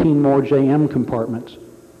about 15 more JM compartments.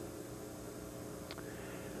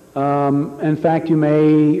 In fact, you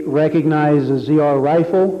may recognize a ZR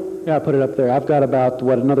rifle. Yeah, I put it up there. I've got about,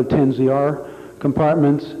 another 10 ZR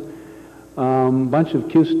compartments. Bunch of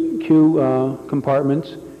Q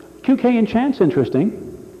compartments. QK Enchant's interesting.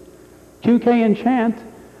 QK Enchant,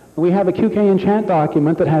 we have a QK Enchant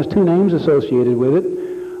document that has two names associated with it,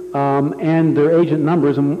 and their agent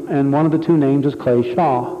numbers, and one of the two names is Clay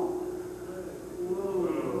Shaw.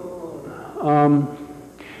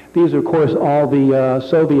 These are, of course, all the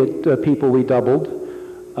Soviet people we doubled.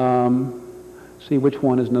 See, which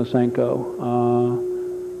one is Nosenko?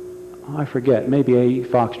 I forget, maybe a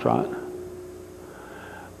Foxtrot.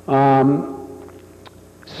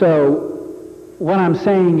 So what I'm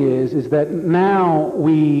saying is that now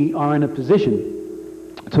we are in a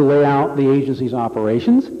position to lay out the agency's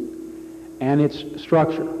operations and its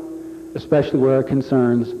structure, especially where it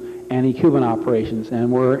concerns anti-Cuban operations.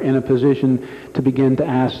 And we're in a position to begin to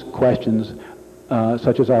ask questions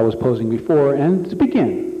such as I was posing before, and to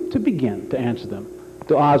begin to answer them.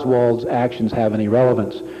 Do Oswald's actions have any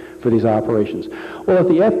relevance for these operations? Well, if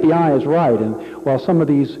the FBI is right, and while some of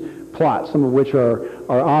these plots, some of which are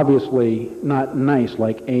obviously not nice,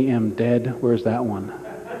 like AM Dead. Where's that one?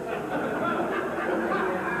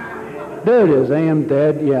 There it is, AM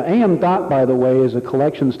Dead. Yeah, AM Dot, by the way, is a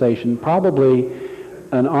collection station, probably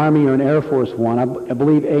an Army or an Air Force one. I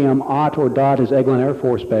believe AM Ot or Dot is Eglin Air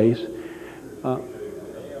Force Base.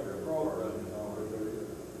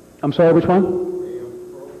 I'm sorry, which one?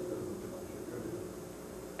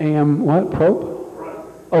 AM what? Probe?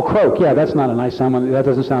 Oh, Croak, yeah, that's not a nice sound. That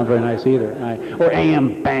doesn't sound very nice either. Or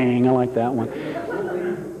AM Bang, I like that one.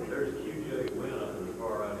 There's QJ Win up in the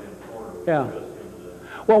far right-hand corner. Yeah.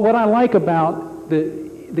 Well, what I like about the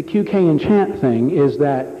QK Enchant thing is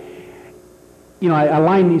that, you know, I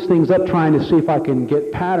line these things up trying to see if I can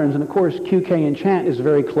get patterns, and of course QK Enchant is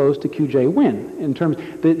very close to QJ Win in terms,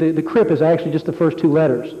 the CRIP is actually just the first two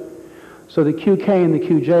letters. So the QK and the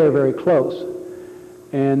QJ are very close.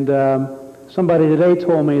 And somebody today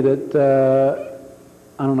told me that,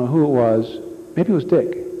 I don't know who it was, maybe it was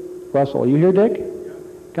Dick Russell. Are you here, Dick?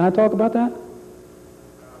 Can I talk about that?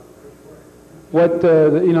 What,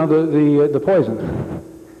 the poison?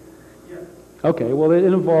 Okay, well, it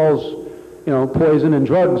involves, you know, poison and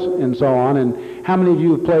drugs and so on. And how many of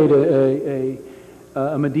you have played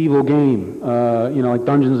a medieval game, you know, like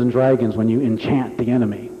Dungeons and Dragons, when you enchant the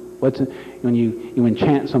enemy? When you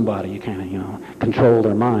enchant somebody, you kind of, you know, control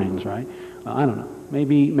their minds, right? I don't know.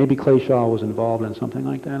 Maybe Clay Shaw was involved in something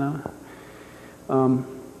like that.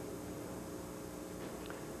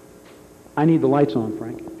 I need the lights on,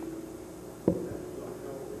 Frank.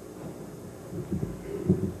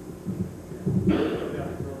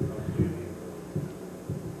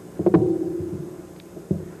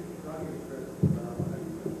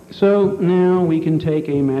 So now we can take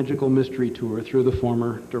a magical mystery tour through the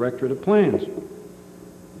former Directorate of Plans.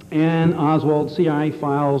 And Oswald's CIA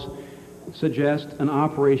files suggest an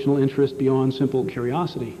operational interest beyond simple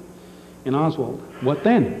curiosity. In Oswald, what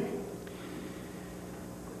then?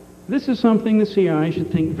 This is something the CIA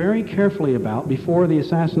should think very carefully about before the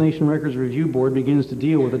Assassination Records Review Board begins to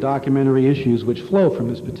deal with the documentary issues which flow from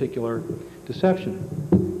this particular deception.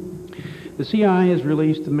 The CIA has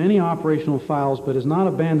released many operational files but has not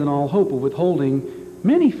abandoned all hope of withholding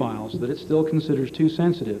many files that it still considers too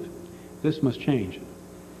sensitive. This must change.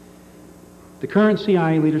 The current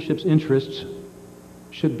CIA leadership's interests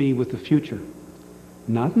should be with the future,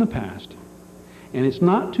 not in the past. And it's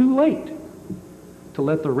not too late to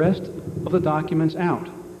let the rest of the documents out.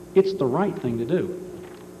 It's the right thing to do.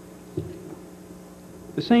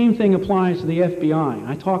 The same thing applies to the FBI.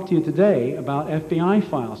 I talked to you today about FBI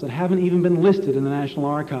files that haven't even been listed in the National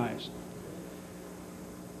Archives.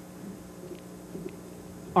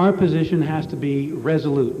 Our position has to be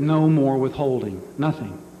resolute. No more withholding.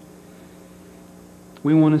 Nothing.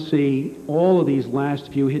 We want to see all of these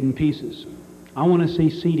last few hidden pieces. I want to see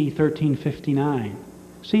CD 1359.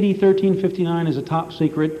 CD 1359 is a top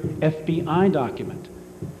secret FBI document.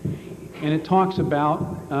 And it talks about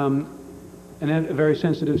a very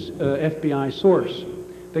sensitive FBI source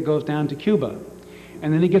that goes down to Cuba.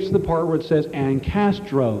 And then it gets to the part where it says, and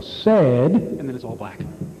Castro said, and then it's all black.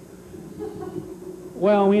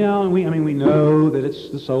 Well, we know that it's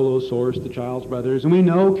the solo source, the Childs brothers, and we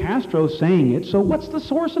know Castro's saying it, so what's the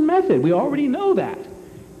source and method? We already know that.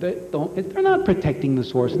 They're not protecting the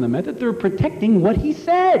source and the method, they're protecting what he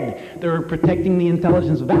said. They're protecting the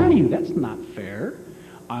intelligence value. That's not fair.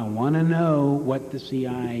 I want to know what the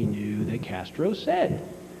CIA knew that Castro said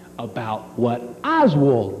about what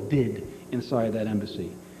Oswald did inside that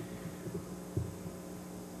embassy.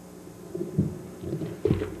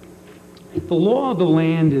 The law of the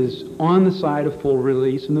land is on the side of full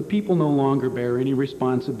release, and the people no longer bear any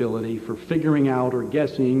responsibility for figuring out or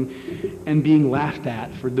guessing and being laughed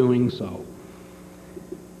at for doing so.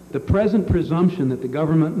 The present presumption that the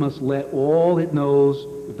government must let all it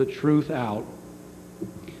knows of the truth out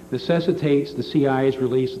necessitates the CIA's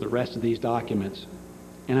release of the rest of these documents,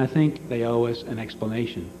 and I think they owe us an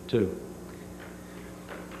explanation, too.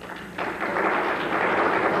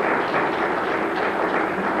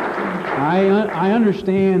 I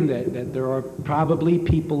understand that there are probably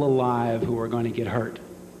people alive who are going to get hurt,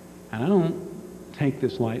 and I don't take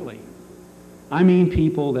this lightly. I mean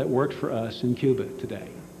people that worked for us in Cuba today.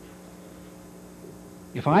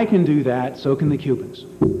 If I can do that, so can the Cubans.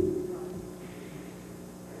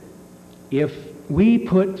 If we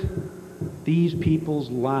put these people's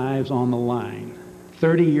lives on the line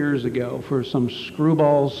 30 years ago for some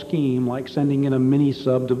screwball scheme like sending in a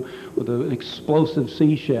mini-sub with an explosive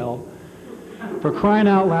seashell, for crying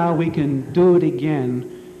out loud, we can do it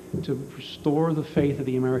again to restore the faith of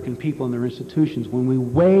the American people in their institutions. When we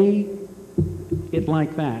weigh it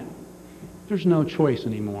like that, there's no choice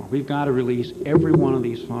anymore. We've got to release every one of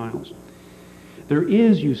these files. There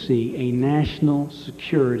is, you see, a national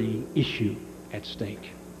security issue at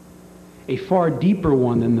stake, a far deeper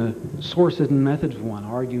one than the sources and methods one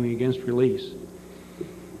arguing against release.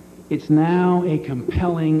 It's now a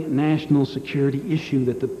compelling national security issue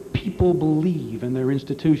that the people believe in their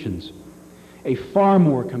institutions, a far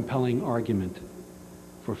more compelling argument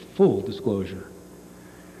for full disclosure.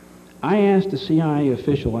 I asked a CIA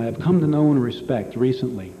official I have come to know and respect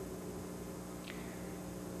recently.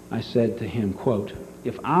 I said to him, quote,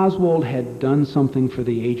 if Oswald had done something for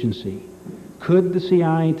the agency, could the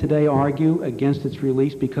CIA today argue against its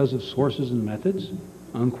release because of sources and methods?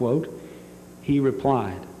 Unquote. He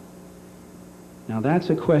replied, now that's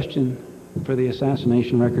a question for the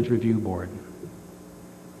Assassination Records Review Board.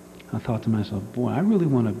 I thought to myself, boy, I really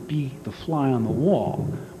want to be the fly on the wall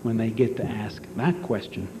when they get to ask that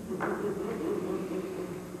question.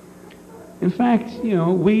 In fact, you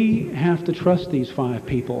know, we have to trust these 5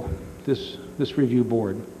 people, this review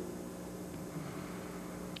board.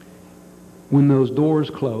 When those doors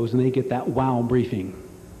close and they get that wow briefing,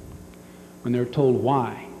 when they're told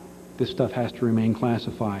why this stuff has to remain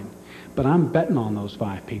classified. But I'm betting on those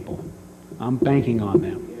 5 people. I'm banking on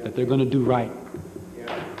them, that they're going to do right.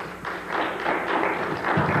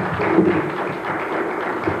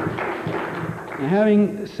 Now,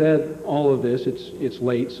 having said all of this, it's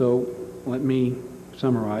late, so let me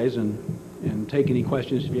summarize and take any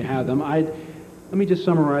questions if you have them. Let me just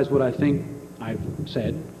summarize what I think I've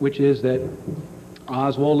said, which is that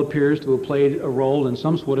Oswald appears to have played a role in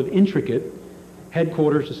some sort of intricate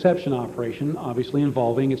headquarters deception operation, obviously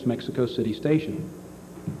involving its Mexico City station.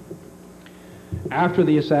 After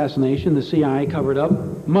the assassination, the CIA covered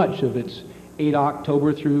up much of its 8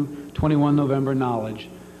 October through 21 November knowledge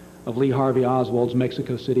of Lee Harvey Oswald's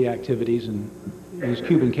Mexico City activities and his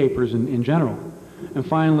Cuban capers in general. And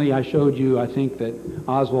finally, I showed you, I think, that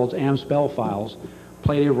Oswald's AMSPEL files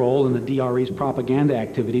played a role in the DRE's propaganda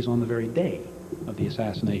activities on the very day of the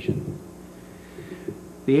assassination.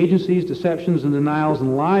 The agency's deceptions and denials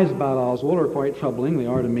and lies about Oswald are quite troubling. They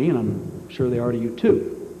are to me, and I'm sure they are to you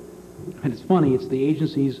too. And it's funny, it's the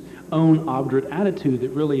agency's own obdurate attitude that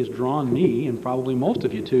really has drawn me, and probably most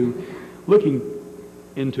of you, to looking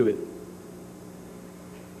into it.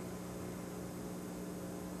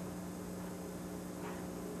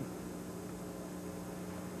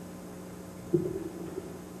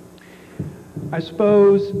 I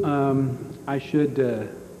suppose I should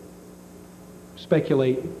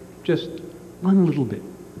speculate just one little bit.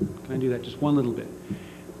 Can I do that? Just one little bit.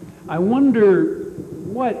 I wonder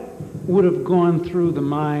what would have gone through the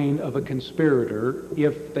mind of a conspirator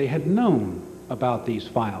if they had known about these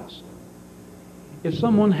files. If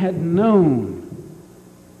someone had known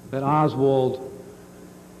that Oswald's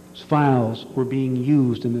files were being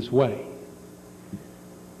used in this way.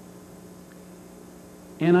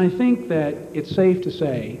 And I think that it's safe to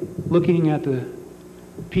say, looking at the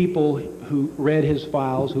people who read his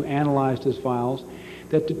files, who analyzed his files,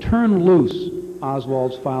 that to turn loose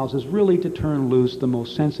Oswald's files is really to turn loose the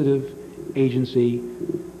most sensitive agency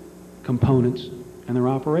components and their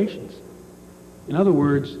operations. In other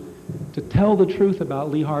words, to tell the truth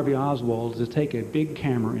about Lee Harvey Oswald is to take a big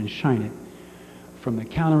camera and shine it from the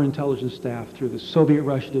counterintelligence staff through the Soviet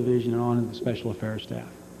Russia division and on to the special affairs staff.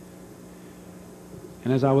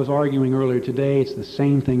 And as I was arguing earlier today, it's the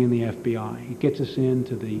same thing in the FBI. It gets us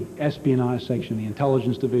into the espionage section, the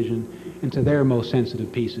intelligence division, into their most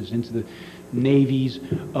sensitive pieces, into the Navy's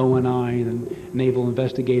O&I, the Naval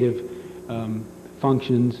Investigative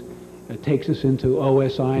Functions. It takes us into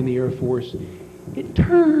OSI and the Air Force. It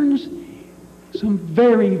turns some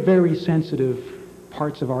very, very sensitive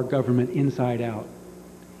parts of our government inside out.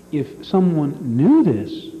 If someone knew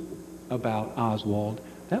this about Oswald,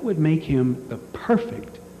 that would make him the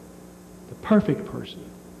perfect person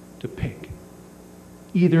to pick,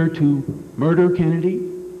 either to murder Kennedy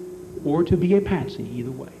or to be a patsy,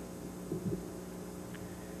 either way.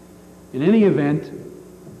 In any event,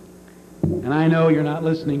 and I know you're not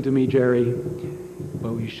listening to me, Jerry,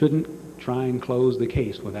 but we shouldn't try and close the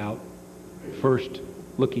case without first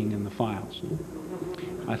looking in the files.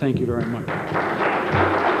 I thank you very much.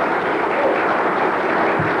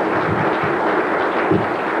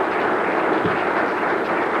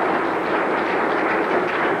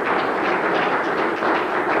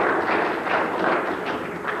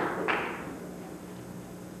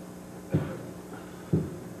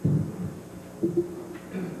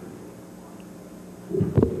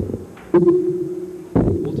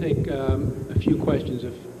 We'll take a few questions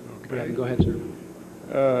if... Okay. Go ahead, sir.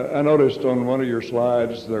 I noticed on one of your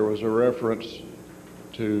slides there was a reference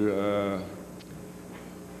to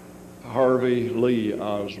Harvey Lee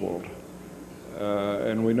Oswald.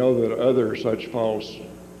 And we know that other such false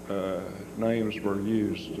names were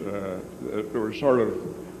used. There were sort of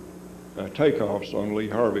takeoffs on Lee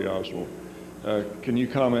Harvey Oswald. Can you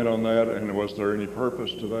comment on that, and was there any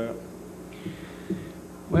purpose to that?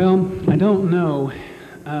 Well, I don't know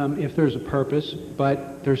if there's a purpose,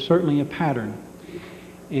 but there's certainly a pattern.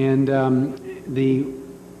 And the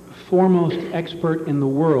foremost expert in the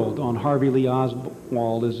world on Harvey Lee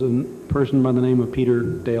Oswald is a person by the name of Peter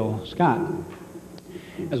Dale Scott,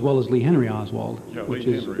 as well as Lee Henry Oswald, Yeah, which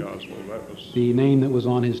Lee is Henry Oswald. That was the name that was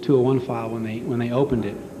on his 201 file when they opened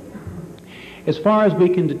it. As far as we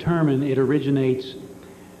can determine, it originates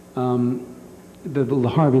the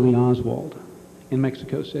Harvey Lee Oswald in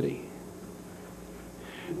Mexico City.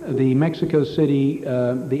 The Mexico City,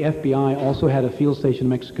 the FBI also had a field station in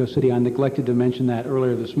Mexico City. I neglected to mention that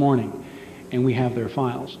earlier this morning, and we have their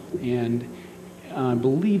files. And I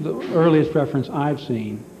believe the earliest reference I've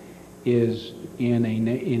seen is in an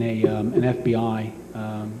FBI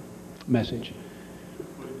message.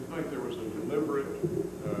 Well, do you think there was a deliberate,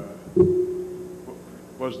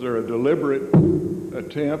 was there a deliberate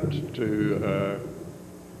attempt to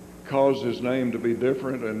cause his name to be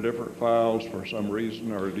different in different files for some reason,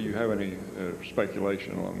 or do you have any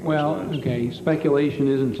speculation along those lines? Well, okay, speculation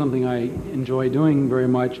isn't something I enjoy doing very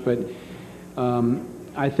much, but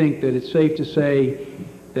I think that it's safe to say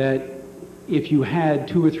that if you had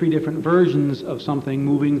 2 or 3 different versions of something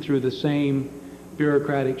moving through the same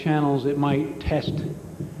bureaucratic channels, it might test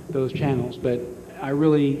those channels. But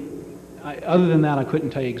other than that, I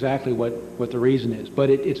couldn't tell you exactly what the reason is. But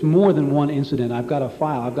it's more than one incident. I've got a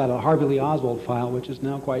file. I've got a Harvey Lee Oswald file, which is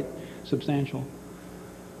now quite substantial.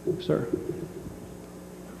 Sir.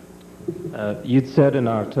 You'd said in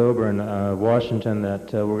October in Washington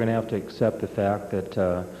that we're going to have to accept the fact that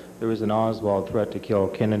there was an Oswald threat to kill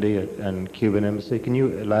Kennedy at Cuban embassy. Can you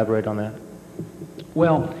elaborate on that?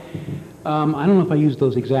 Well, I don't know if I used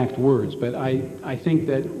those exact words, but I think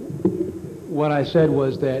that what I said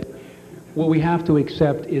was that what we have to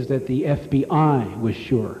accept is that the FBI was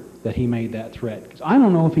sure that he made that threat. 'Cause I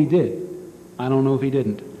don't know if he did. I don't know if he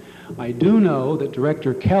didn't. I do know that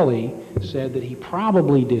Director Kelly said that he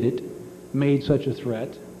probably did it, made such a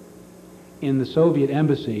threat in the Soviet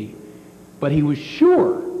embassy, but he was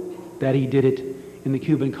sure that he did it in the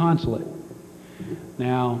Cuban consulate.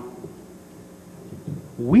 Now,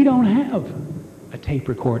 we don't have a tape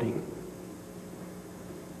recording.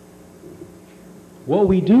 What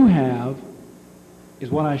we do have is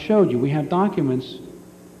what I showed you. We have documents.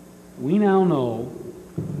 We now know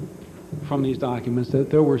from these documents that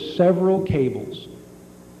there were several cables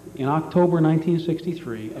in October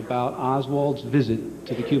 1963 about Oswald's visit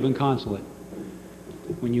to the Cuban consulate.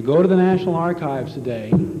 When you go to the National Archives today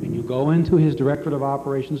and you go into his Directorate of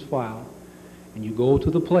Operations file and you go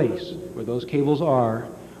to the place where those cables are,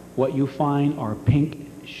 what you find are pink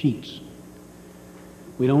sheets.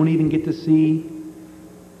 We don't even get to see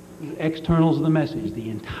the externals of the message. The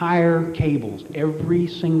entire cables, every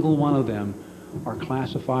single one of them, are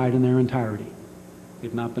classified in their entirety.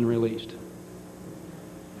 They've not been released.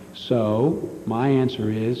 So, my answer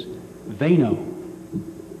is, they know.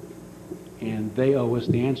 And they owe us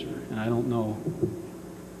the answer. And I don't know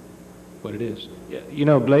what it is. Yeah, you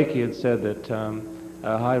know, Blakey had said that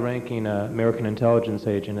a high-ranking American intelligence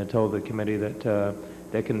agent had told the committee that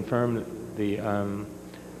they confirmed the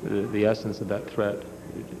essence of that threat.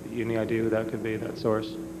 Any idea who that could be, that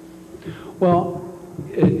source? Well,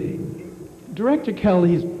 Director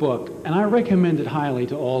Kelly's book, and I recommend it highly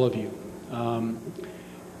to all of you.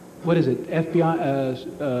 What is it?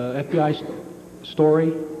 FBI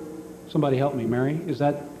story? Somebody help me, Mary. Is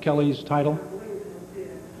that Kelly's title?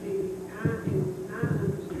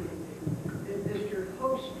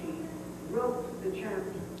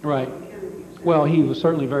 Right. Well, he was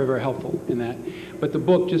certainly very, very helpful in that. But the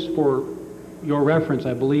book, just for your reference,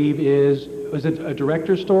 I believe was it a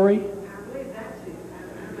director's story? I believe that's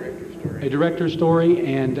it. A director's story,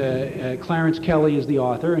 and Clarence Kelly is the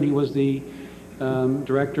author, and he was the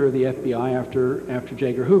director of the FBI after J.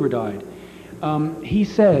 Edgar Hoover died. He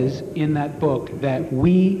says in that book that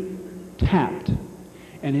we tapped,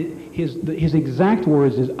 and his exact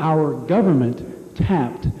words is, our government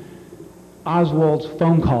tapped Oswald's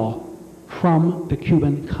phone call from the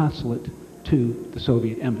Cuban consulate to the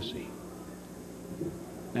Soviet embassy.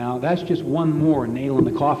 Now, that's just one more nail in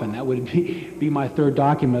the coffin. That would be my third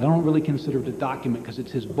document. I don't really consider it a document because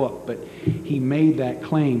it's his book, but he made that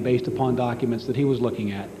claim based upon documents that he was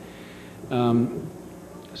looking at.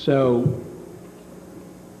 So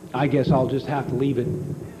I guess I'll just have to leave it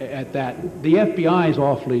at that. The FBI is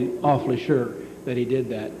awfully sure that he did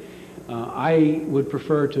that. I would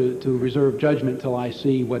prefer to reserve judgment till I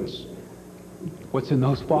see what's in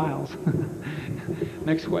those files.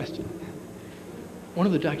 Next question. One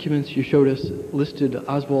of the documents you showed us listed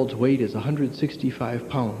Oswald's weight as 165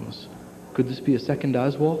 pounds. Could this be a second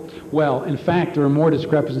Oswald? Well, in fact, there are more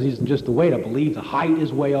discrepancies than just the weight. I believe the height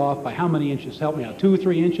is way off by how many inches? Help me out. 2 or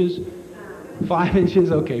 3 inches? 5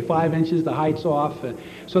 inches? Okay, 5 inches. The height's off.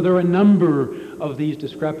 So there are a number of these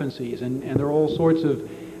discrepancies, and there are all sorts of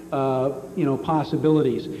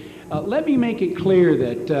possibilities. Let me make it clear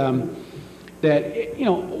that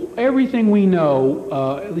everything we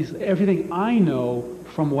know, at least everything I know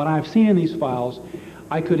from what I've seen in these files,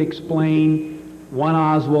 I could explain one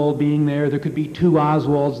Oswald being there. There could be 2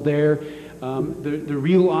 Oswalds there. The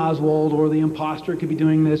real Oswald or the imposter could be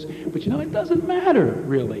doing this. But it doesn't matter,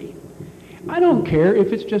 really. I don't care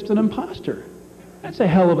if it's just an imposter. That's a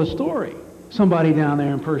hell of a story. Somebody down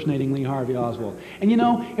there impersonating Lee Harvey Oswald. And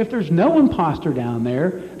if there's no imposter down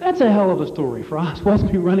there, that's a hell of a story for Oswald to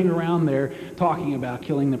be running around there talking about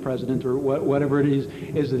killing the president or whatever it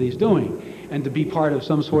is that he's doing, and to be part of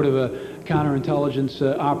some sort of a counterintelligence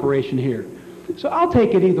operation here. So I'll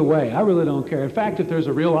take it either way. I really don't care. In fact, if there's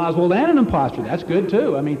a real Oswald and an imposter, that's good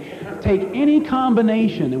too. I mean, take any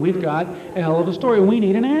combination and we've got a hell of a story, and we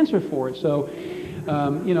need an answer for it. So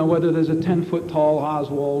whether there's a 10-foot tall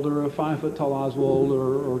Oswald or a 5-foot tall Oswald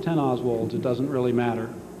or 10 Oswalds, it doesn't really matter.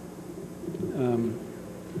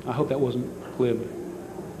 I hope that wasn't glib.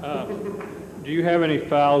 Do you have any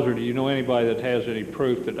files, or do you know anybody that has any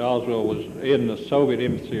proof that Oswald was in the Soviet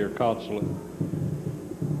embassy or consulate?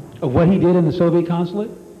 Of what he did in the Soviet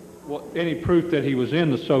consulate? Any proof that he was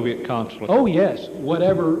in the Soviet consulate? Oh, yes.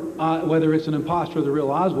 Whether it's an imposter or the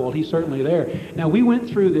real Oswald, he's certainly there. Now, we went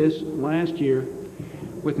through this last year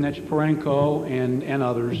with Necheporenko and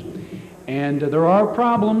others, and there are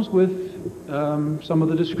problems with some of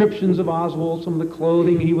the descriptions of Oswald, some of the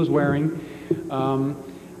clothing he was wearing,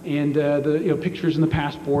 and the pictures in the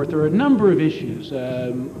passport. There are a number of issues,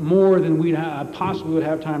 more than we possibly would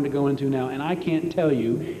have time to go into now, and I can't tell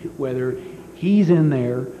you whether he's in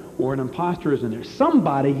there or an imposter is in there.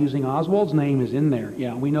 Somebody using Oswald's name is in there.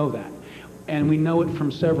 Yeah, we know that. And we know it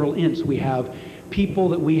from several ints. We have people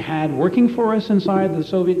that we had working for us inside the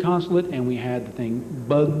Soviet consulate, and we had the thing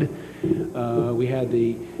bugged. We had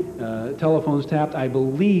the telephones tapped. I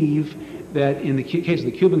believe that in the case of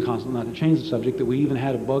the Cuban consulate, not to change the subject, that we even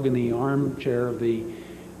had a bug in the armchair of the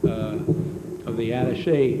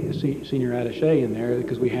attaché, senior attaché in there,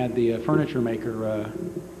 because we had the furniture maker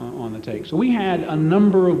on the take. So we had a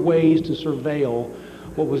number of ways to surveil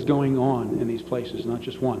what was going on in these places, not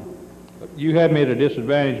just one. You had me at a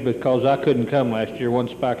disadvantage because I couldn't come last year, one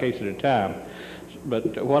spy case at a time.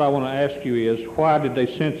 But what I want to ask you is, why did they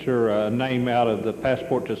censor a name out of the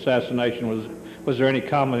Passport to Assassination? Was there any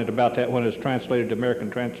comment about that when it was translated to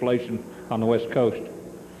American translation on the West Coast?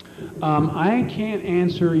 I can't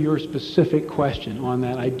answer your specific question on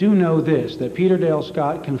that. I do know this, that Peter Dale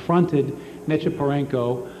Scott confronted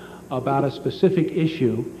Nechepurenko about a specific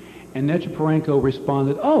issue, and Nechepurenko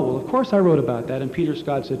responded, oh, well, of course I wrote about that. And Peter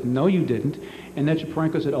Scott said, no, you didn't. And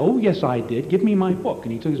Nechepurenko said, oh, yes, I did. Give me my book.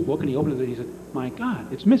 And he took his book and he opened it and he said, my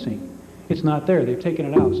God, it's missing. It's not there. They've taken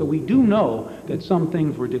it out. So we do know that some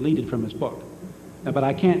things were deleted from his book. But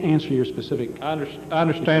I can't answer your specific... I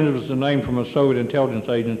understand it was the name from a Soviet intelligence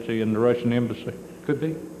agency in the Russian embassy. Could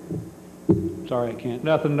be. Sorry, I can't.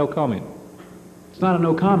 Nothing, no comment. It's not a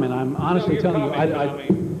no comment. I'm honestly telling you, I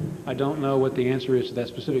I don't know what the answer is to that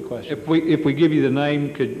specific question. If we give you the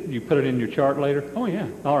name, could you put it in your chart later? Oh, yeah.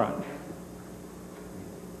 All right.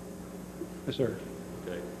 Yes, sir.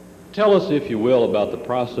 Okay. Tell us, if you will, about the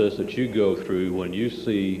process that you go through when you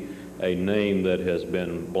see a name that has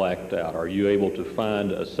been blacked out. Are you able to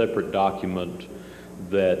find a separate document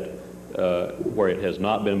that where it has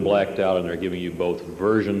not been blacked out and they're giving you both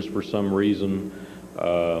versions for some reason?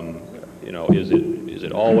 You know, is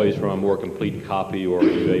it always from a more complete copy, or are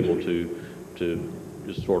you able to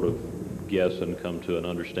just sort of guess and come to an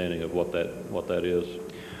understanding of what that is?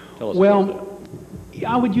 Tell us about that.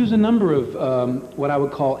 I would use a number of what I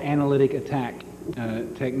would call analytic attack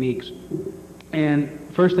techniques. And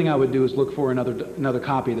first thing I would do is look for another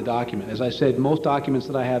copy of the document. As I said, most documents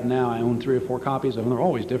that I have now, I own 3 or 4 copies of them. They're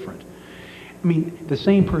always different. I mean, the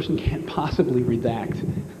same person can't possibly redact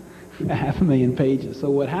 500,000 pages. So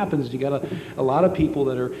what happens is you got a lot of people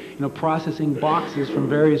that are, processing boxes from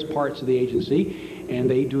various parts of the agency, and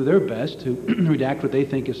they do their best to redact what they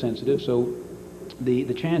think is sensitive. So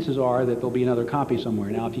the chances are that there'll be another copy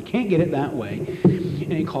somewhere. Now, if you can't get it that way,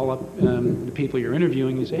 and you call up the people you're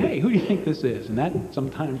interviewing, and you say, hey, who do you think this is? And that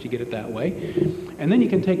sometimes you get it that way. And then you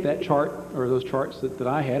can take that chart, or those charts that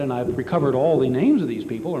I had, and I've recovered all the names of these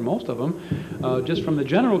people, or most of them, just from the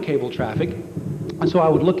general cable traffic. And so I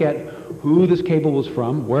would look at who this cable was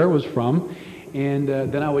from, where it was from, and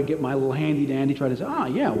then I would get my little handy-dandy, try to say,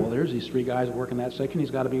 yeah, well, there's these 3 guys working that section.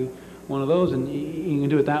 He's got to be one of those, and you can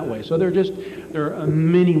do it that way. So there are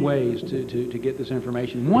many ways to get this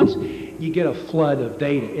information. Once you get a flood of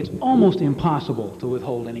data, it's almost impossible to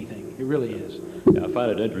withhold anything. It really is. Yeah, I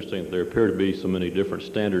find it interesting that there appear to be so many different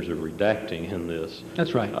standards of redacting in this.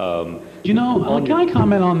 That's right. Can I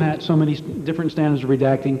comment on that, so many different standards of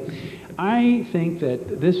redacting? I think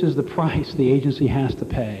that this is the price the agency has to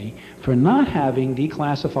pay for not having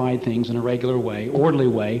declassified things in a regular way, orderly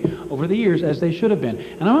way, over the years as they should have been.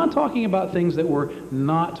 And I'm not talking about things that were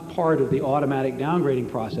not part of the automatic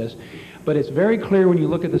downgrading process, but it's very clear when you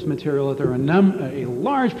look at this material that there are a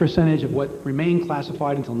large percentage of what remained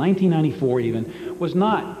classified until 1994 even was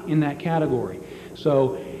not in that category.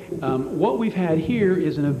 So what we've had here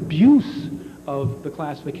is an abuse of the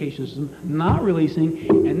classification system, not releasing,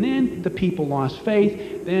 and then the people lost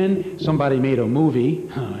faith. Then somebody made a movie,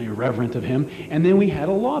 irreverent of him, and then we had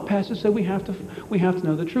a law passed that said we have to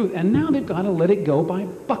know the truth. And now they've got to let it go by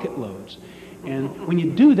bucket loads. And when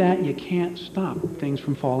you do that, you can't stop things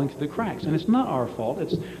from falling through the cracks. And it's not our fault.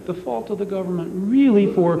 It's the fault of the government,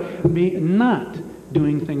 really, for not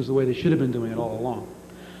doing things the way they should have been doing it all along.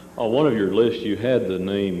 On one of your lists, you had the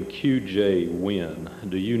name Q.J. Wynn.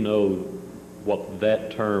 Do you know what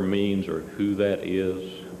that term means or who that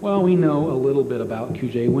is? Well, we know a little bit about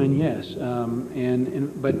Q.J. Wynn, yes,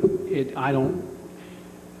 but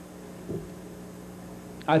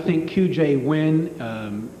I think Q.J.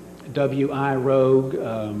 Wynn, W.I. Rogue,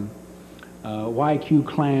 Y.Q.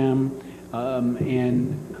 Clam,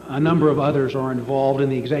 and a number of others are involved in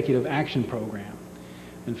the Executive Action Program.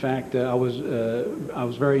 In fact, I was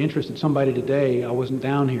very interested. Somebody today, I wasn't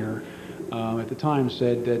down here at the time,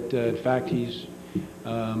 said that in fact he's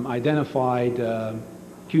identified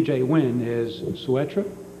Q.J. Wynn as Suetra.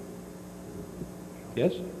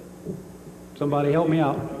 Yes? Somebody help me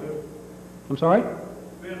out. I'm sorry?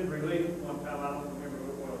 Been released one time, I don't remember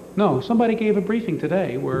who it was. No, somebody gave a briefing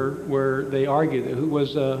today where they argued, who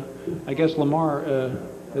was, I guess Lamar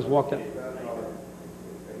has walked out.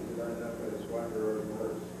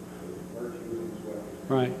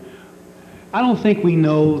 Right. I don't think we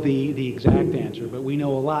know the exact answer, but we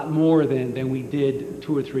know a lot more than we did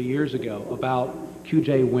 2 or 3 years ago about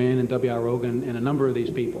Q.J. Wynn and W.I. Rogan and a number of these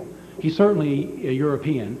people. He's certainly a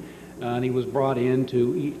European, and he was brought in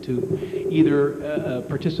to either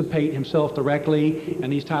participate himself directly in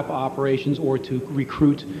these type of operations or to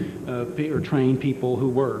recruit or train people who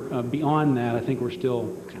were. Beyond that, I think we're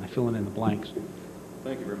still kind of filling in the blanks.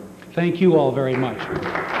 Thank you very much. Thank you all very much.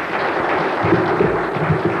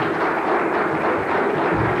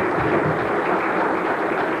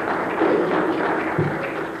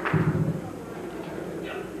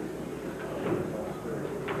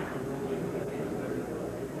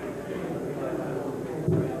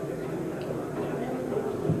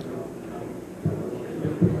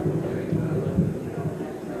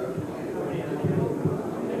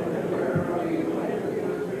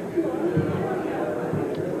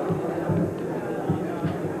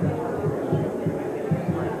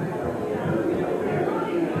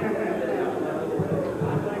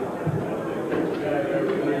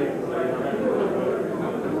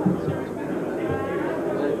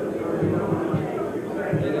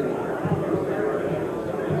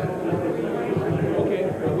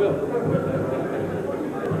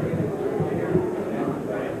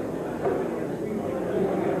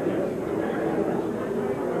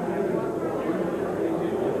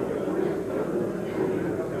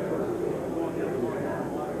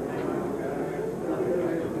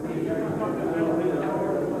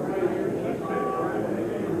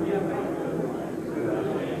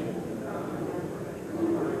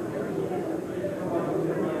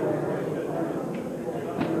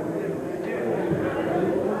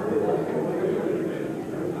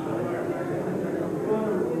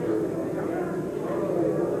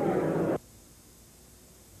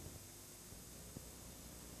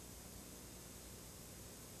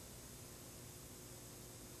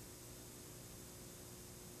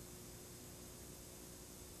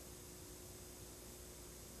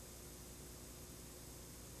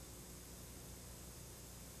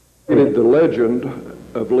 The legend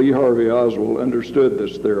of Lee Harvey Oswald understood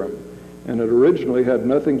this theorem, and it originally had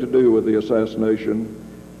nothing to do with the assassination,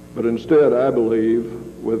 but instead, I believe,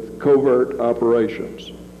 with covert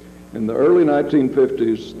operations. In the early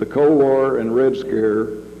 1950s, the Cold War and Red Scare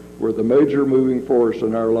were the major moving force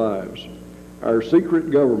in our lives. Our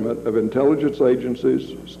secret government of intelligence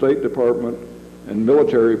agencies, State Department, and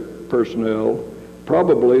military personnel,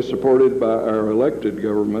 probably supported by our elected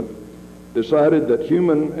government, decided that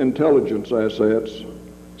human intelligence assets,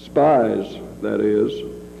 spies that is,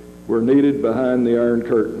 were needed behind the Iron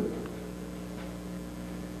Curtain.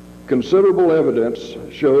 Considerable evidence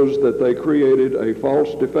shows that they created a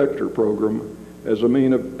false defector program as a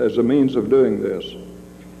means of doing this.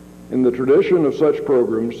 In the tradition of such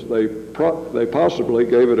programs, they possibly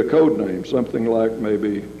gave it a code name, something like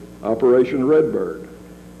maybe Operation Redbird,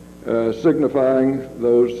 signifying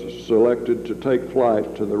those selected to take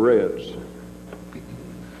flight to the Reds.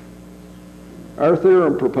 Our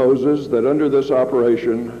theorem proposes that under this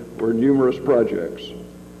operation were numerous projects.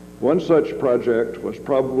 One such project was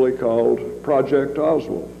probably called Project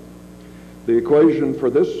Oswald. The equation for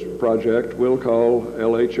this project we'll call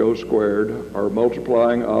LHO squared, or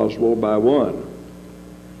multiplying Oswald by 1.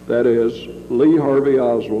 That is, Lee Harvey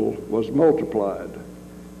Oswald was multiplied,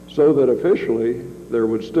 so that officially there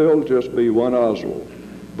would still just be one Oswald,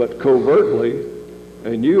 but covertly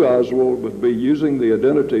a new Oswald would be using the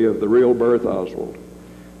identity of the real birth Oswald.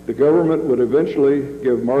 The government would eventually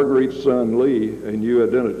give Marguerite's son Lee a new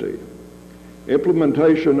identity.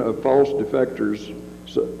 Implementation of false defectors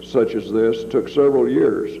such as this took several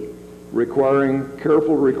years, requiring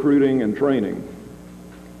careful recruiting and training.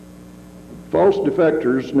 False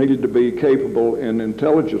defectors needed to be capable in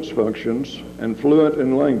intelligence functions and fluent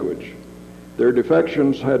in language. Their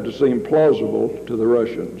defections had to seem plausible to the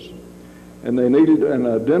Russians, and they needed an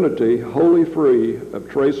identity wholly free of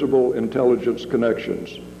traceable intelligence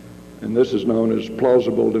connections, and this is known as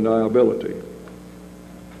plausible deniability.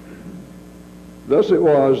 Thus it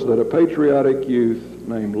was that a patriotic youth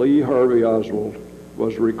named Lee Harvey Oswald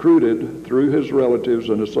was recruited through his relatives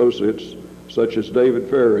and associates, such as David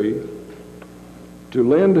Ferry, to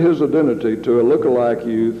lend his identity to a look-alike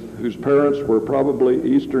youth whose parents were probably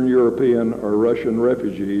Eastern European or Russian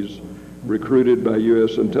refugees recruited by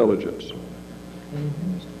U.S. intelligence.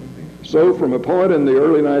 So from a point in the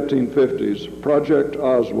early 1950s, Project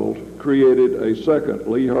Oswald created a second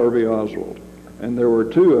Lee Harvey Oswald, and there were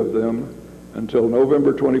two of them until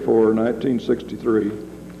November 24, 1963,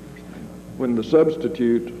 when the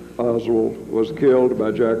substitute Oswald was killed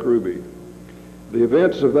by Jack Ruby. The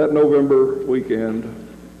events of that November weekend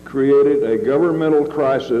created a governmental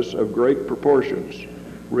crisis of great proportions,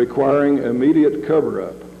 requiring immediate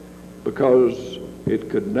cover-up, because it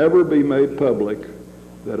could never be made public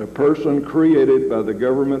that a person created by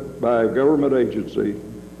a government agency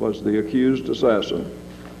was the accused assassin.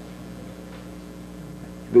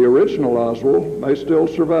 The original Oswald may still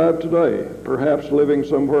survive today, perhaps living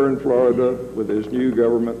somewhere in Florida with his new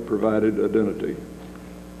government-provided identity.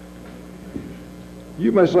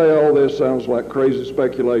 You may say all this sounds like crazy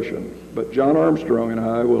speculation, but John Armstrong and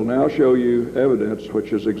I will now show you evidence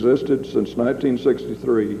which has existed since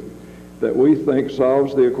 1963 that we think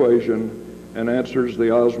solves the equation and answers the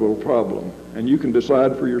Oswald problem, and you can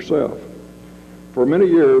decide for yourself. For many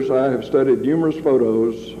years, I have studied numerous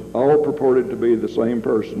photos, all purported to be the same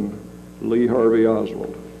person, Lee Harvey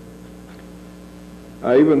Oswald.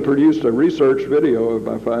 I even produced a research video of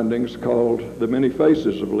my findings called The Many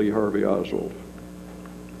Faces of Lee Harvey Oswald.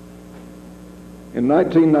 In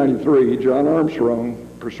 1993, John Armstrong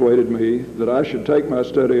persuaded me that I should take my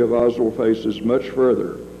study of Oswald faces much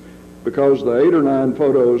further, because the 8 or 9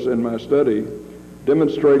 photos in my study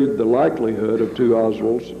demonstrated the likelihood of 2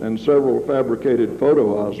 Oswalds and several fabricated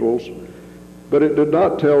photo Oswalds, but it did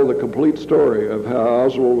not tell the complete story of how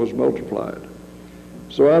Oswald was multiplied.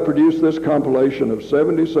 So I produced this compilation of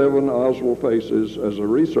 77 Oswald faces as a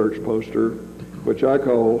research poster, which I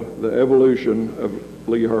call The Evolution of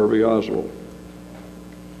Lee Harvey Oswald.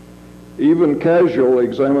 Even casual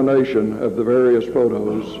examination of the various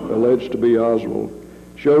photos alleged to be Oswald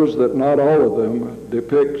shows that not all of them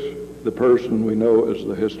depict the person we know as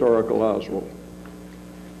the historical Oswald.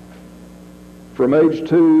 From age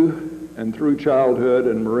 2 and through childhood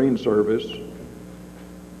and Marine service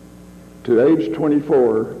to age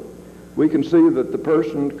 24, we can see that the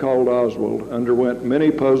person called Oswald underwent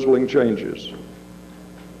many puzzling changes.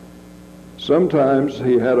 Sometimes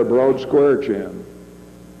he had a broad square chin.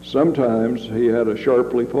 Sometimes he had a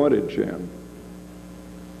sharply pointed chin.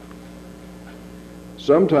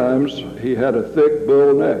 Sometimes he had a thick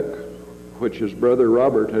bull neck, which his brother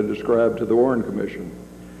Robert had described to the Warren Commission.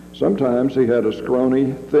 Sometimes he had a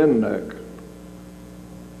scrawny, thin neck.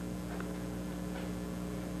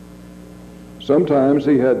 Sometimes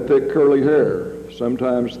he had thick curly hair,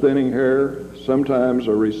 sometimes thinning hair, sometimes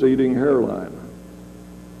a receding hairline.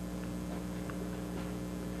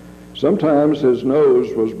 Sometimes his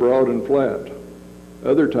nose was broad and flat,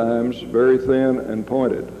 other times very thin and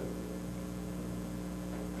pointed.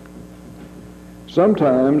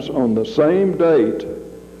 Sometimes on the same date,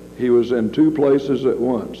 he was in 2 places at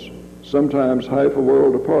once, sometimes half a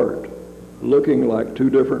world apart, looking like 2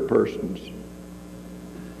 different persons.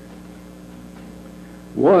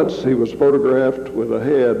 Once he was photographed with a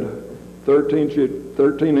head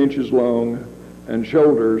 13 inches long and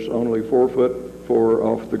shoulders only 4'4"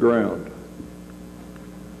 off the ground.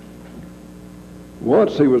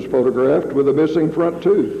 Once he was photographed with a missing front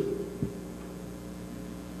tooth.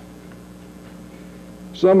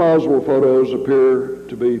 Some Oswald photos appear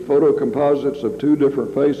to be photo composites of 2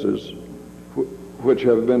 different faces which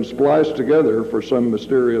have been spliced together for some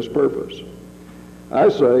mysterious purpose. I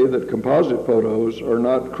say that composite photos are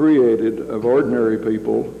not created of ordinary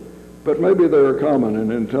people, but maybe they are common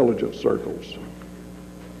in intelligence circles.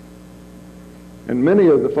 And many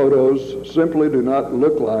of the photos simply do not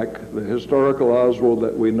look like the historical Oswald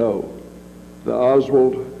that we know, the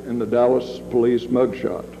Oswald in the Dallas police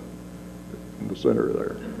mugshot in the center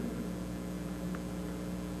there.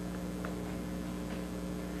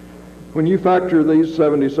 When you factor these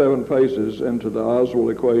 77 faces into the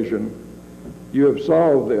Oswald equation, you have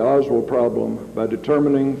solved the Oswald problem by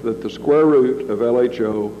determining that the square root of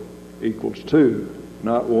LHO equals 2,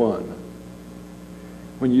 not 1.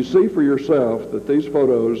 When you see for yourself that these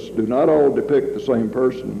photos do not all depict the same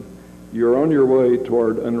person, you're on your way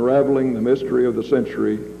toward unraveling the mystery of the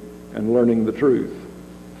century and learning the truth.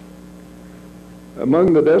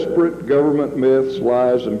 Among the desperate government myths,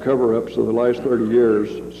 lies, and cover-ups of the last 30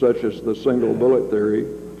 years, such as the single bullet theory,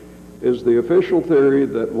 is the official theory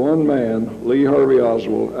that one man, Lee Harvey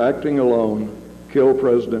Oswald, acting alone, killed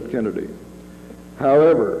President Kennedy.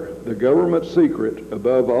 However, the government secret,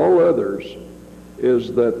 above all others,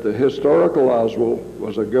 is that the historical Oswald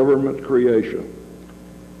was a government creation.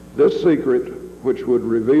 This secret, which would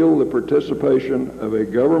reveal the participation of a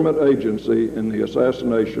government agency in the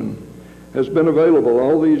assassination, has been available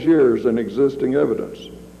all these years in existing evidence.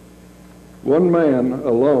 One man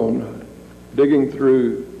alone, digging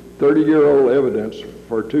through 30-year-old evidence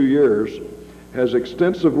for 2 years, has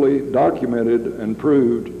extensively documented and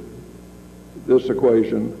proved this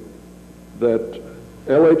equation that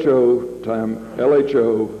LHO times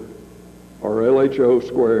LHO or LHO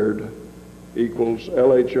squared equals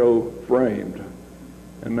LHO framed.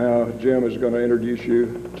 And now Jim is going to introduce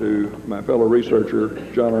you to my fellow researcher,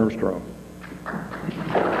 John Armstrong.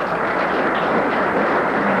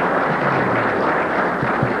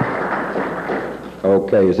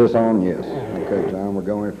 Okay, is this on? Yes. Okay, John, we're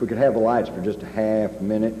going. If we could have the lights for just a half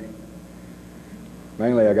minute.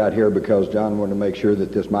 Mainly I got here because John wanted to make sure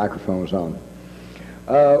that this microphone was on.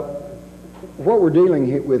 What we're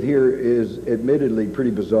dealing with here is admittedly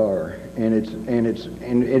pretty bizarre, and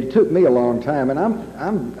it took me a long time, and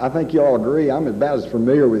I think you all agree I'm about as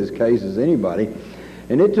familiar with this case as anybody,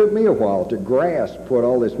 and it took me a while to grasp what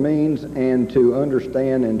all this means and to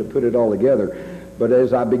understand and to put it all together. But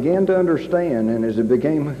as I began to understand, and as it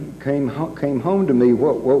came home to me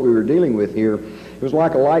what we were dealing with here, it was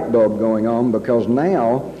like a light bulb going on, because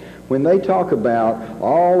now, when they talk about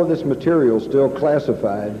all of this material still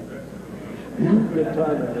classified, Good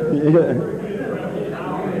time.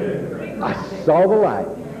 I saw the light.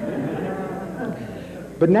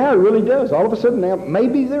 But now it really does. All of a sudden now,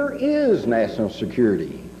 maybe there is national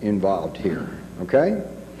security involved here, okay?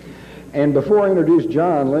 And before I introduce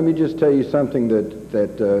John, let me just tell you something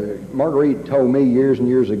that Marguerite told me years and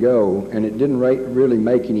years ago, and it didn't really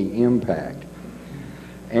make any impact.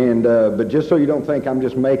 And but just so you don't think I'm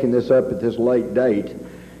just making this up at this late date,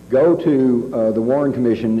 go to the Warren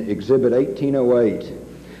Commission, Exhibit 1808,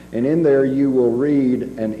 and in there you will read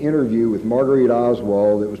an interview with Marguerite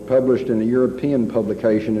Oswald that was published in a European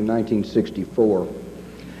publication in 1964.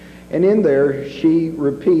 And in there, she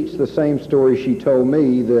repeats the same story she told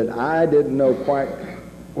me, that I didn't know quite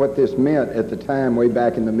what this meant at the time, way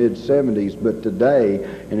back in the mid-70s, but today,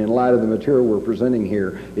 and in light of the material we're presenting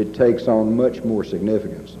here, it takes on much more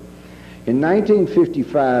significance. In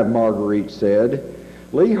 1955, Marguerite said,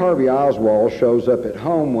 Lee Harvey Oswald shows up at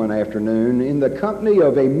home one afternoon in the company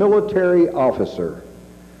of a military officer.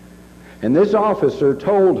 And this officer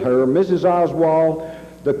told her, Mrs. Oswald,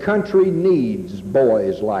 the country needs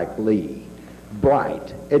boys like Lee,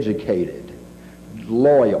 bright, educated,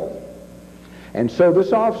 loyal. And so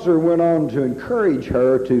this officer went on to encourage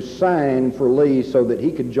her to sign for Lee so that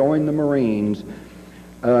he could join the Marines,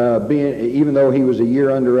 even though he was a year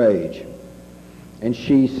underage. And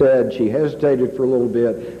she said she hesitated for a little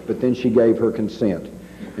bit, but then she gave her consent.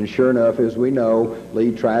 And sure enough, as we know,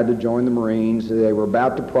 Lee tried to join the Marines. They were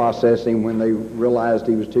about to process him when they realized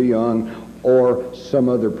he was too young, or some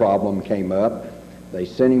other problem came up. They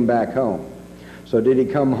sent him back home. So did he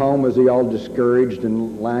come home? Was he all discouraged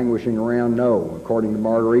and languishing around? No. According to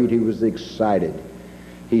Marguerite, he was excited.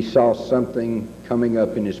 He saw something coming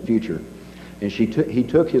up in his future. And he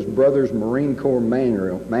took his brother's Marine Corps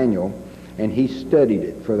manual, and he studied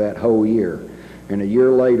it for that whole year. And a year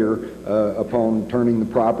later, upon turning the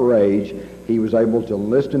proper age, he was able to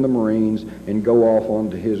enlist in the Marines and go off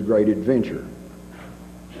onto his great adventure.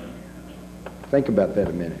 Think about that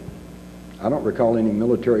a minute. I don't recall any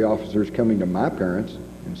military officers coming to my parents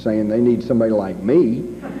and saying they need somebody like me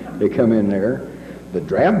to come in there. The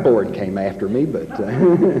draft board came after me, but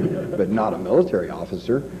but not a military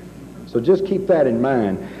officer. So just keep that in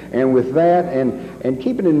mind. And with that, and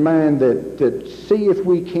keep it in mind that see if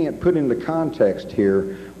we can't put into context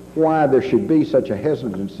here why there should be such a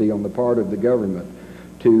hesitancy on the part of the government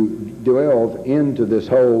to delve into this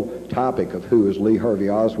whole topic of who is Lee Harvey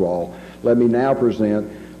Oswald. Let me now present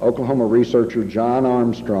Oklahoma researcher John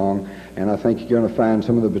Armstrong, and I think you're going to find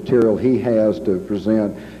some of the material he has to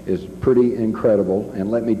present is pretty incredible.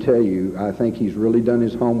 And let me tell you, I think he's really done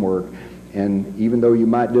his homework, and even though you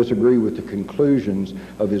might disagree with the conclusions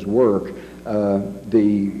of his work,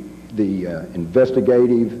 the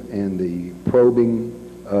investigative and the probing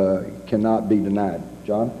cannot be denied.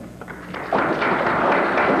 John?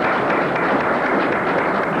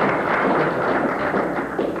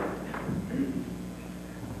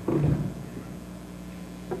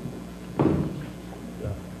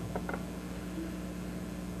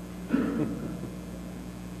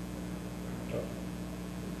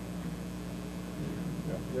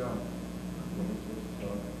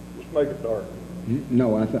 Just make it dark.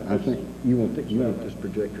 No, I think you want this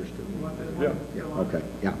projector still. Yeah. Yeah. Okay.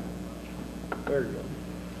 Yeah. There you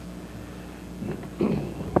go.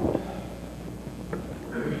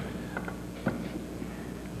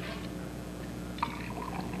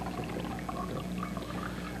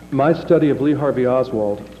 My study of Lee Harvey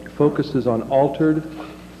Oswald focuses on altered,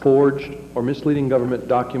 forged, or misleading government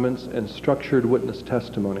documents and structured witness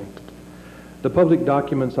testimony. The public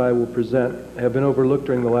documents I will present have been overlooked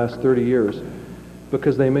during the last 30 years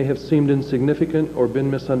because they may have seemed insignificant or been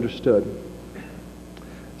misunderstood.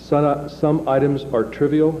 Some items are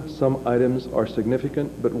trivial, some items are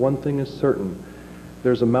significant, but one thing is certain.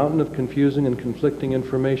 There's a mountain of confusing and conflicting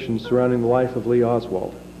information surrounding the life of Lee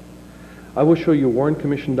Oswald. I will show you Warren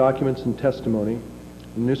Commission documents and testimony,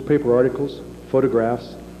 newspaper articles,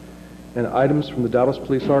 photographs, and items from the Dallas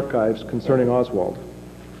Police Archives concerning Oswald.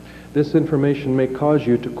 This information may cause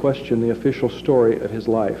you to question the official story of his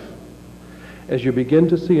life. As you begin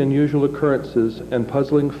to see unusual occurrences and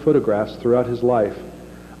puzzling photographs throughout his life,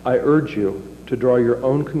 I urge you to draw your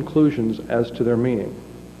own conclusions as to their meaning.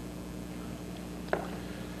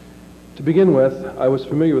 To begin with, I was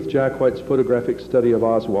familiar with Jack White's photographic study of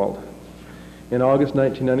Oswald. In August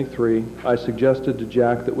 1993, I suggested to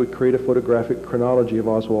Jack that we create a photographic chronology of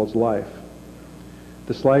Oswald's life.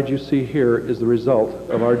 The slide you see here is the result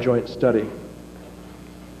of our joint study.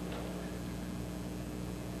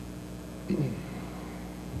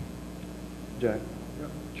 Jack,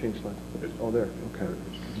 change slide. Oh, there, okay.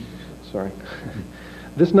 Sorry.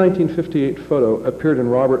 This 1958 photo appeared in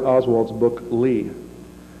Robert Oswald's book, Lee.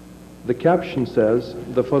 The caption says,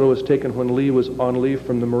 the photo was taken when Lee was on leave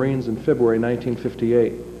from the Marines in February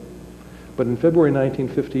 1958. But in February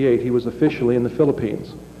 1958, he was officially in the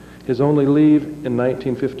Philippines. His only leave in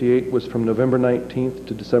 1958 was from November 19th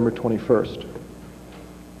to December 21st.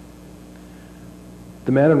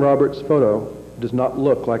 The man in Robert's photo does not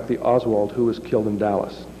look like the Oswald who was killed in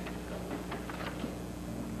Dallas.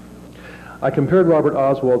 I compared Robert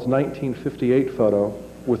Oswald's 1958 photo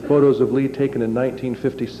with photos of Lee taken in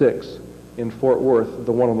 1956 in Fort Worth,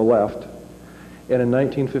 the one on the left, and in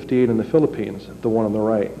 1958 in the Philippines, the one on the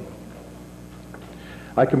right.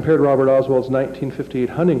 I compared Robert Oswald's 1958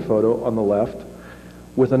 hunting photo on the left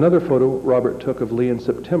with another photo Robert took of Lee in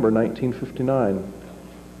September 1959.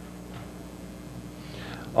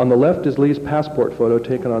 On the left is Lee's passport photo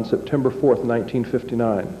taken on September 4th,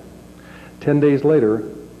 1959. 10 days later,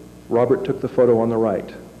 Robert took the photo on the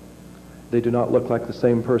right. They do not look like the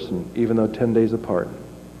same person, even though 10 days apart.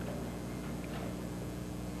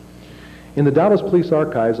 In the Dallas Police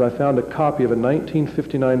Archives, I found a copy of a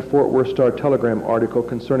 1959 Fort Worth Star-Telegram article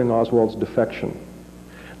concerning Oswald's defection.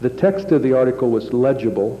 The text of the article was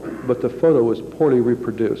legible, but the photo was poorly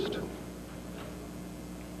reproduced.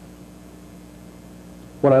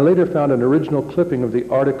 When I later found an original clipping of the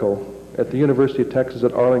article at the University of Texas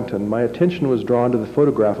at Arlington, my attention was drawn to the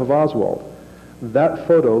photograph of Oswald. That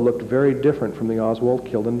photo looked very different from the Oswald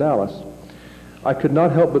killed in Dallas. I could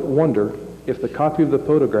not help but wonder if the copy of the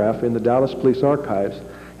photograph in the Dallas Police Archives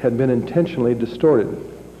had been intentionally distorted.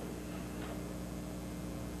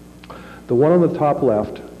 The one on the top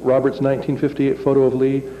left, Robert's 1958 photo of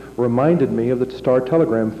Lee, reminded me of the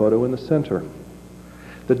Star-Telegram photo in the center.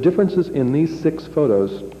 The differences in these 6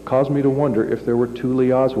 photos caused me to wonder if there were 2 Lee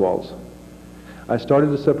Oswalds. I started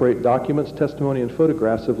to separate documents, testimony, and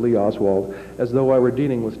photographs of Lee Oswald as though I were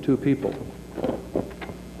dealing with 2 people.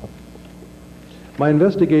 My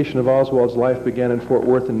investigation of Oswald's life began in Fort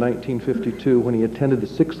Worth in 1952 when he attended the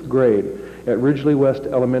 6th grade at Ridgely West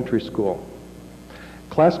Elementary School.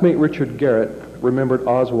 Classmate Richard Garrett remembered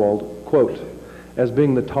Oswald, quote, as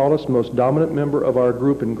being the tallest, most dominant member of our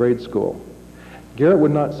group in grade school. Garrett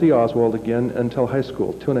would not see Oswald again until high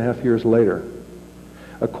school, 2.5 years later.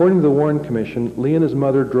 According to the Warren Commission, Lee and his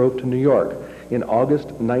mother drove to New York in August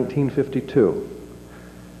 1952.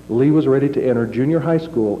 Lee was ready to enter junior high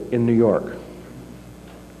school in New York.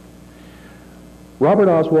 Robert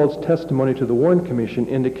Oswald's testimony to the Warren Commission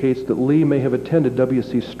indicates that Lee may have attended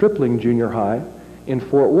W.C. Stripling Junior High in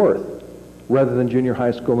Fort Worth rather than junior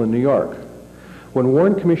high school in New York. When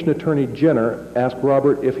Warren Commission Attorney Jenner asked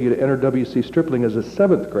Robert if he had entered W.C. Stripling as a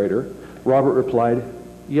 7th grader, Robert replied,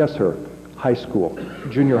 "Yes, sir, high school,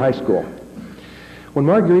 junior high school." When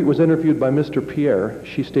Marguerite was interviewed by Mr. Pierre,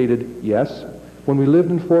 she stated, "Yes, when we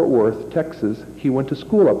lived in Fort Worth, Texas, he went to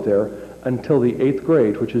school up there until the 8th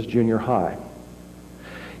grade, which is junior high."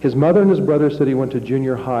 His mother and his brother said he went to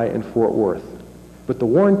junior high in Fort Worth. But the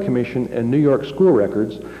Warren Commission and New York school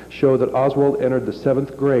records show that Oswald entered the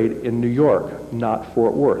 7th grade in New York, not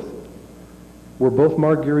Fort Worth. Were both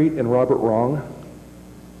Marguerite and Robert wrong?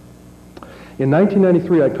 In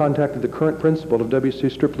 1993, I contacted the current principal of W.C.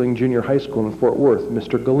 Stripling Junior High School in Fort Worth,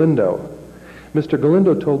 Mr. Galindo. Mr.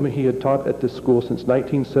 Galindo told me he had taught at this school since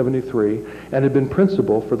 1973 and had been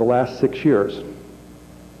principal for the last 6 years.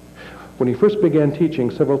 When he first began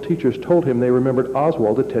teaching, several teachers told him they remembered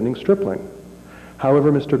Oswald attending Stripling.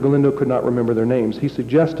 However, Mr. Galindo could not remember their names. He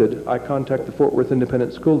suggested I contact the Fort Worth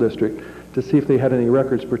Independent School District to see if they had any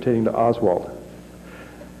records pertaining to Oswald.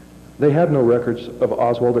 They had no records of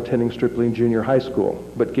Oswald attending Stripling Junior High School,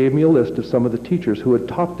 but gave me a list of some of the teachers who had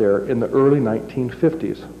taught there in the early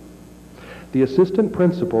 1950s. The assistant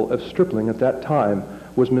principal of Stripling at that time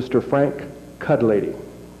was Mr. Frank Cudlady.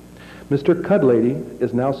 Mr. Cudlady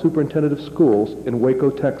is now superintendent of schools in Waco,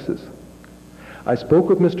 Texas. I spoke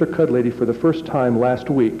with Mr. Cudlady for the first time last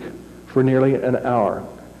week for nearly an hour.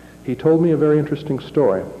 He told me a very interesting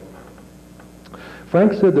story.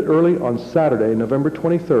 Frank said that early on Saturday, November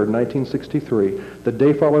 23rd, 1963, the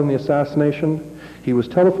day following the assassination, he was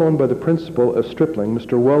telephoned by the principal of Stripling,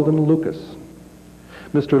 Mr. Weldon Lucas.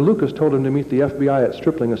 Mr. Lucas told him to meet the FBI at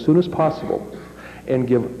Stripling as soon as possible and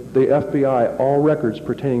give the FBI all records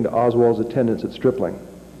pertaining to Oswald's attendance at Stripling.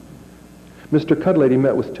 Mr. Cudlady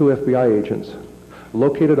met with 2 FBI agents,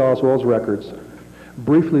 located Oswald's records,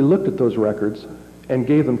 briefly looked at those records, and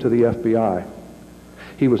gave them to the FBI.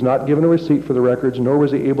 He was not given a receipt for the records, nor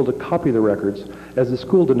was he able to copy the records, as the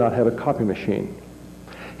school did not have a copy machine.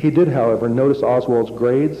 He did, however, notice Oswald's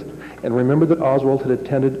grades and remembered that Oswald had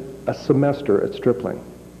attended a semester at Stripling.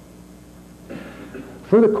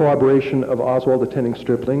 Further corroboration of Oswald attending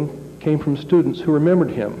Stripling came from students who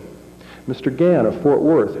remembered him. Mr. Gann of Fort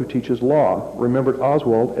Worth, who teaches law, remembered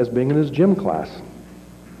Oswald as being in his gym class.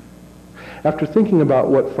 After thinking about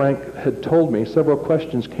what Frank had told me, several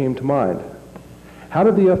questions came to mind. How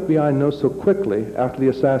did the FBI know so quickly after the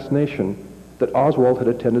assassination that Oswald had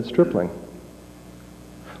attended Stripling?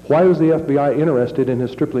 Why was the FBI interested in his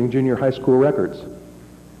Stripling Junior High School records?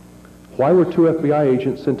 Why were 2 FBI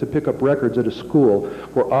agents sent to pick up records at a school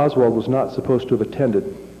where Oswald was not supposed to have attended?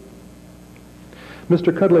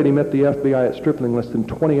 Mr. Cudlady met the FBI at Stripling less than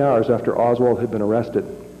 20 hours after Oswald had been arrested.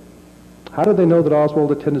 How did they know that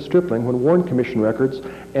Oswald attended Stripling when Warren Commission records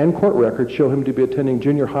and court records show him to be attending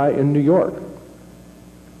junior high in New York?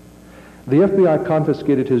 The FBI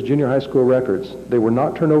confiscated his junior high school records. They were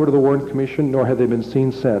not turned over to the Warren Commission, nor have they been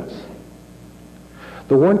seen since.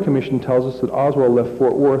 The Warren Commission tells us that Oswald left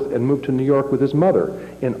Fort Worth and moved to New York with his mother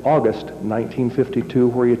in August 1952,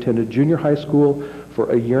 where he attended junior high school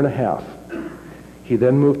for a year and a half. He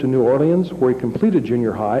then moved to New Orleans, where he completed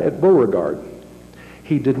junior high at Beauregard.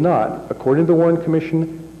 He did not, according to the Warren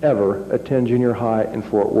Commission, ever attend junior high in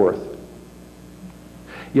Fort Worth.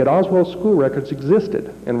 Yet Oswald's school records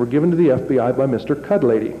existed and were given to the FBI by Mr.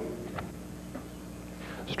 Cudlady.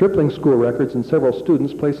 Stripling school records and several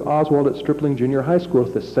students place Oswald at Stripling Junior High School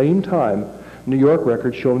at the same time New York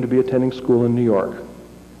records show him to be attending school in New York.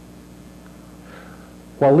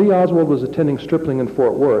 While Lee Oswald was attending Stripling in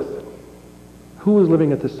Fort Worth, who was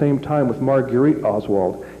living at the same time with Marguerite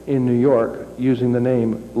Oswald in New York using the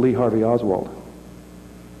name Lee Harvey Oswald?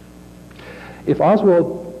 If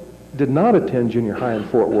Oswald did not attend junior high in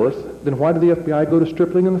Fort Worth, then why did the FBI go to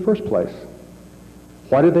Stripling in the first place?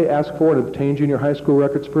 Why did they ask for and obtain junior high school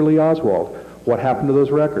records for Lee Oswald? What happened to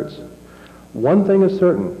those records? One thing is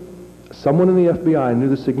certain. Someone in the FBI knew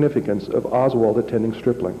the significance of Oswald attending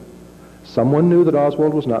Stripling. Someone knew that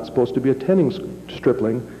Oswald was not supposed to be attending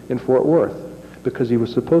Stripling in Fort Worth because he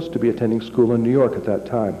was supposed to be attending school in New York at that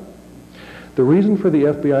time. The reason for the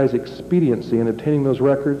FBI's expediency in obtaining those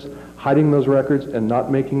records, hiding those records, and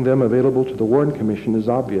not making them available to the Warren Commission is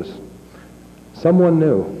obvious. Someone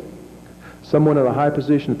knew. Someone in a high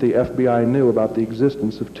position at the FBI knew about the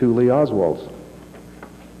existence of 2 Lee Oswalds.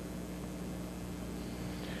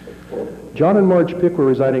 John and Marge Pick were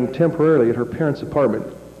residing temporarily at her parents' apartment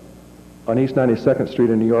on East 92nd Street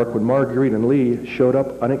in New York when Marguerite and Lee showed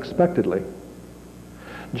up unexpectedly.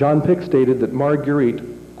 John Pick stated that Marguerite,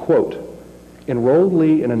 quote, enrolled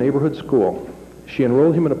Lee in a neighborhood school. She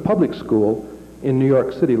enrolled him in a public school in New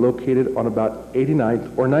York City located on about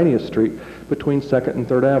 89th or 90th Street between 2nd and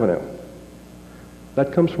 3rd Avenue.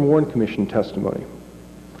 That comes from Warren Commission testimony.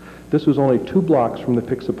 This was only 2 blocks from the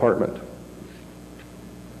Pick's apartment.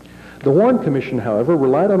 The Warren Commission, however,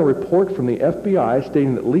 relied on a report from the FBI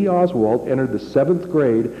stating that Lee Oswald entered the 7th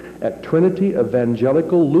grade at Trinity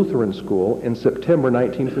Evangelical Lutheran School in September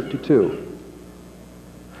 1952.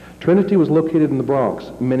 Trinity was located in the Bronx,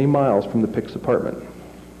 many miles from the Pick's apartment.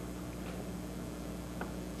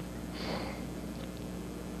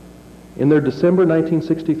 In their December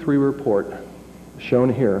 1963 report,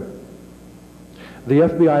 shown here, the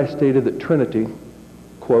FBI stated that Trinity,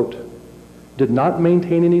 quote, did not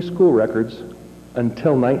maintain any school records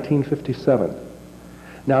until 1957.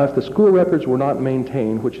 Now, if the school records were not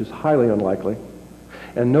maintained, which is highly unlikely,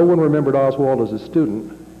 and no one remembered Oswald as a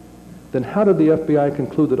student, then how did the FBI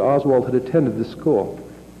conclude that Oswald had attended this school?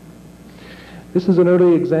 This is an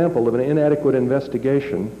early example of an inadequate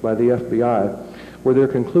investigation by the FBI where their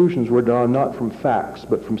conclusions were drawn not from facts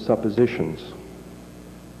but from suppositions.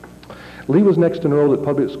 Lee was next enrolled at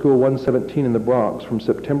Public School 117 in the Bronx from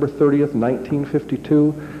September 30th,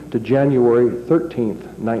 1952 to January 13th,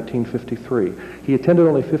 1953. He attended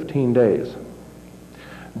only 15 days.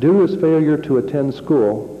 Due to his failure to attend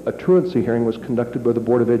school, a truancy hearing was conducted by the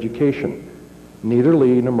Board of Education. Neither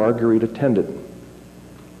Lee nor Marguerite attended.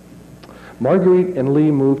 Marguerite and Lee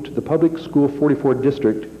moved to the Public School 44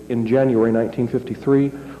 district in January 1953,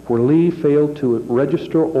 where Lee failed to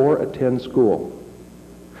register or attend school.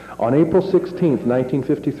 On April 16,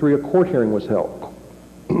 1953, a court hearing was held.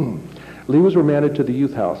 Lee was remanded to the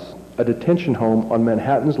Youth House, a detention home on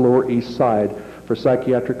Manhattan's Lower East Side, for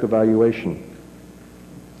psychiatric evaluation.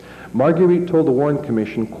 Marguerite told the Warren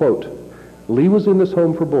Commission, quote, "Lee was in this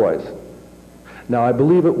home for boys. Now, I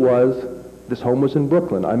believe this home was in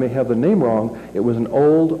Brooklyn. I may have the name wrong. It was an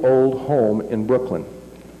old home in Brooklyn."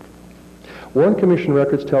 Warren Commission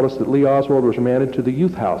records tell us that Lee Oswald was remanded to the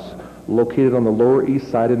Youth House, located on the Lower East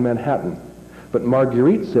Side in Manhattan. But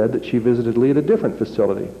Marguerite said that she visited Lee at a different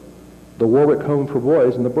facility, the Warwick Home for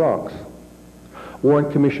Boys in the Bronx.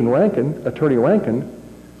 Warren Commission Attorney Rankin,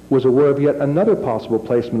 was aware of yet another possible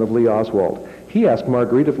placement of Lee Oswald. He asked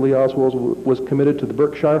Marguerite if Lee Oswald was committed to the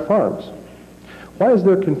Berkshire Farms. Why is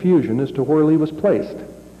there confusion as to where Lee was placed?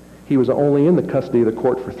 He was only in the custody of the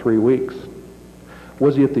court for 3 weeks.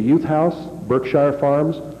 Was he at the Youth House, Berkshire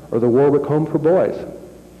Farms, or the Warwick Home for Boys?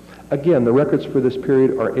 Again, the records for this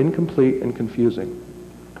period are incomplete and confusing.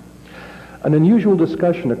 An unusual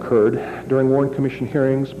discussion occurred during Warren Commission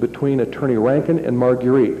hearings between Attorney Rankin and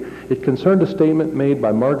Marguerite. It concerned a statement made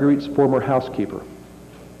by Marguerite's former housekeeper.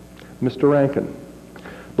 "Mr. Rankin,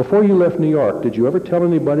 before you left New York, did you ever tell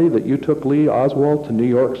anybody that you took Lee Oswald to New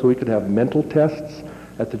York so he could have mental tests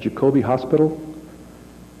at the Jacoby Hospital?"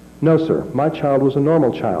 "No, sir. My child was a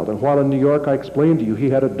normal child, and while in New York, I explained to you he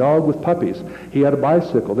had a dog with puppies. He had a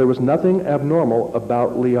bicycle. There was nothing abnormal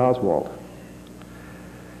about Lee Oswald."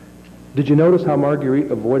 Did you notice how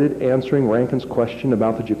Marguerite avoided answering Rankin's question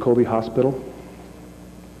about the Jacoby Hospital?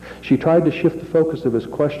 She tried to shift the focus of his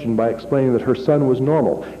question by explaining that her son was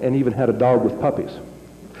normal and even had a dog with puppies.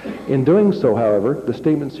 In doing so, however, the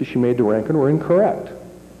statements she made to Rankin were incorrect.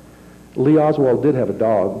 Lee Oswald did have a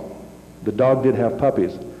dog. The dog did have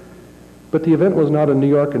puppies. But the event was not in New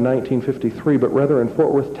York in 1953, but rather in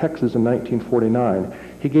Fort Worth, Texas in 1949.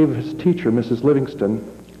 He gave his teacher, Mrs. Livingstone,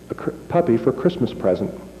 a puppy for a Christmas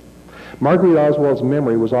present. Marguerite Oswald's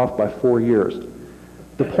memory was off by 4 years.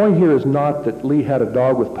 The point here is not that Lee had a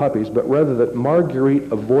dog with puppies, but rather that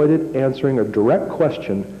Marguerite avoided answering a direct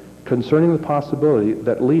question concerning the possibility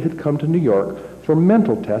that Lee had come to New York for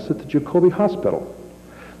mental tests at the Jacoby Hospital.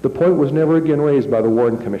 The point was never again raised by the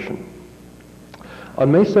Warren Commission.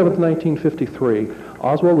 On May 7, 1953,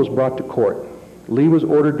 Oswald was brought to court. Lee was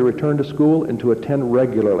ordered to return to school and to attend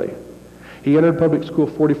regularly. He entered Public School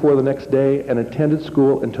 44 the next day and attended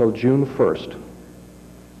school until June 1st.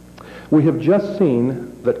 We have just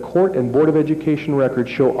seen that court and Board of Education records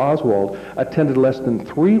show Oswald attended less than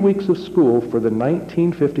 3 weeks of school for the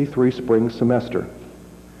 1953 spring semester.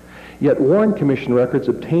 Yet Warren Commission records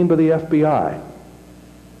obtained by the FBI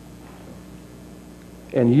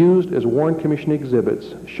and used as Warren Commission exhibits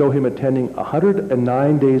show him attending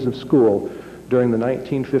 109 days of school during the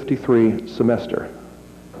 1953 semester.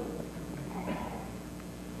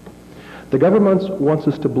 The government wants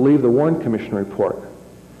us to believe the Warren Commission report,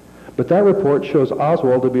 but that report shows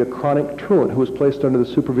Oswald to be a chronic truant who was placed under the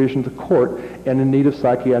supervision of the court and in need of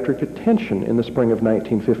psychiatric attention in the spring of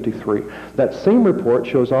 1953. That same report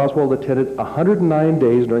shows Oswald attended 109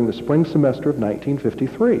 days during the spring semester of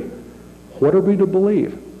 1953. What are we to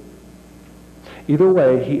believe? Either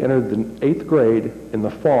way, he entered the 8th grade in the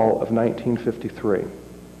fall of 1953.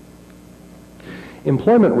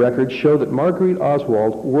 Employment records show that Marguerite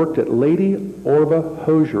Oswald worked at Lady Orva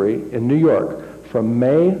Hosiery in New York from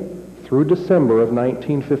May through December of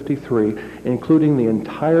 1953, including the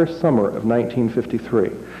entire summer of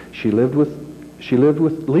 1953. Lee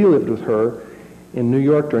lived with her in New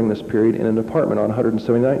York during this period in an apartment on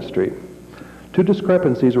 179th Street. Two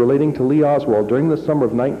discrepancies relating to Lee Oswald during the summer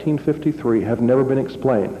of 1953 have never been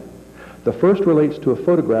explained. The first relates to a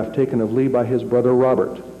photograph taken of Lee by his brother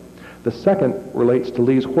Robert. The second relates to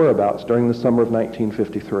Lee's whereabouts during the summer of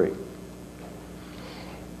 1953.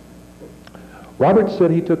 Robert said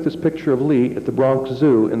he took this picture of Lee at the Bronx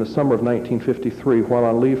Zoo in the summer of 1953 while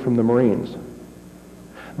on leave from the Marines.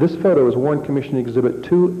 This photo is Warren Commission Exhibit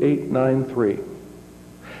 2893.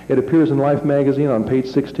 It appears in Life magazine on page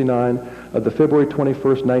 69 of the February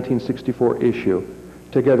 21st, 1964 issue,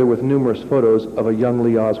 together with numerous photos of a young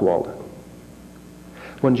Lee Oswald.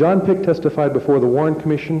 When John Pick testified before the Warren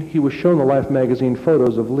Commission, he was shown the Life magazine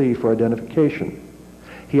photos of Lee for identification.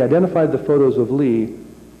 He identified the photos of Lee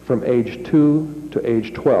from age 2 to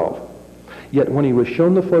age 12. Yet when he was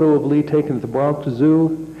shown the photo of Lee taken at the Bronx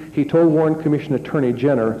Zoo, he told Warren Commission Attorney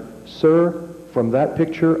Jenner, "Sir, from that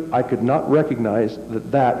picture, I could not recognize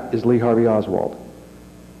that that is Lee Harvey Oswald."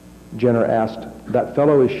 Jenner asked, "That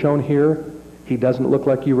fellow is shown here. He doesn't look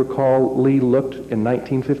like you recall Lee looked in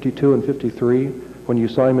 1952 and 53 when you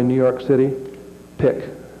saw him in New York City?" Pick,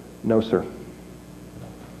 "No, sir."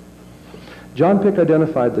 John Pick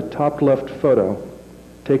identified the top left photo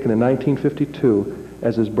taken in 1952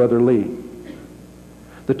 as his brother Lee.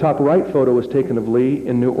 The top right photo was taken of Lee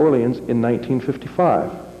in New Orleans in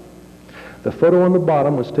 1955. The photo on the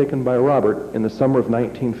bottom was taken by Robert in the summer of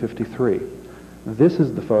 1953. This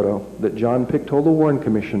is the photo that John Pick told the Warren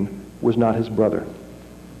Commission was not his brother.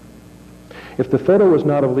 If the photo was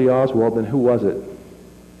not of Lee Oswald, then who was it?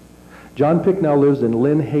 John Pick now lives in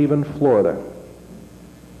Lynn Haven, Florida.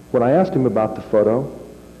 When I asked him about the photo,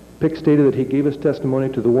 Pick stated that he gave his testimony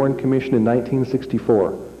to the Warren Commission in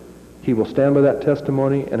 1964. He will stand by that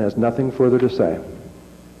testimony and has nothing further to say.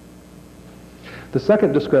 The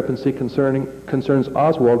second discrepancy concerns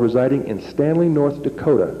Oswald residing in Stanley, North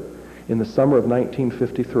Dakota in the summer of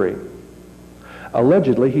 1953.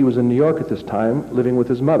 Allegedly, he was in New York at this time, living with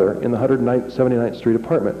his mother in the 179th Street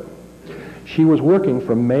apartment. She was working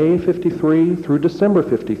from May 53 through December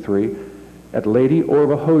 53 at Lady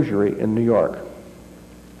Orva Hosiery in New York.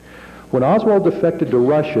 When Oswald defected to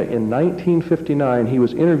Russia in 1959, he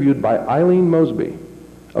was interviewed by Eileen Mosby,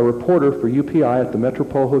 a reporter for UPI at the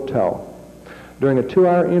Metropole Hotel. During a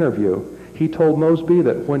 2-hour interview, he told Mosby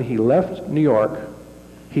that when he left New York,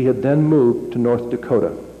 he had then moved to North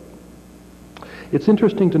Dakota. It's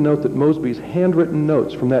interesting to note that Mosby's handwritten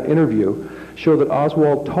notes from that interview show that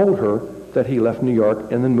Oswald told her that he left New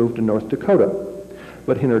York and then moved to North Dakota.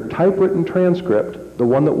 But in her typewritten transcript, the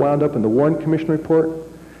one that wound up in the Warren Commission report,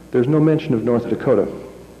 there's no mention of North Dakota.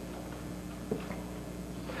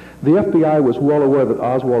 The FBI was well aware that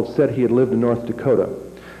Oswald said he had lived in North Dakota.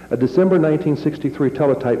 A December 1963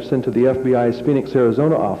 teletype sent to the FBI's Phoenix,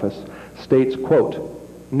 Arizona office states, quote,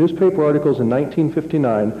 "Newspaper articles in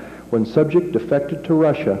 1959 when subject defected to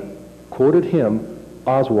Russia quoted him,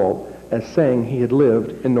 Oswald, as saying he had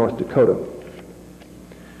lived in North Dakota."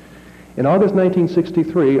 In August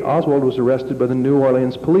 1963, Oswald was arrested by the New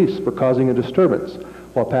Orleans police for causing a disturbance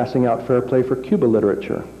while passing out fair play for Cuba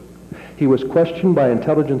literature. He was questioned by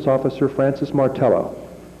intelligence officer Francis Martello.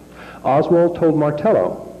 Oswald told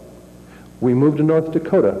Martello, "We moved to North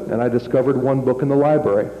Dakota and I discovered one book in the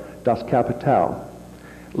library, Das Kapital."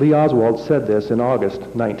 Lee Oswald said this in August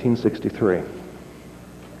 1963.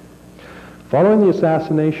 Following the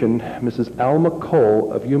assassination, Mrs. Alma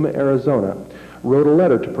Cole of Yuma, Arizona, wrote a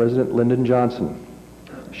letter to President Lyndon Johnson.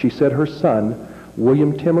 She said her son,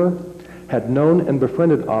 William Timmer, had known and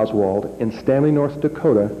befriended Oswald in Stanley, North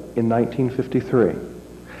Dakota in 1953.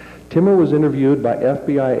 Timmer was interviewed by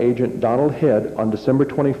FBI agent Donald Head on December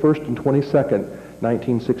 21st and 22nd,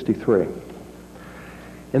 1963.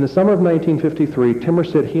 In the summer of 1953, Timmer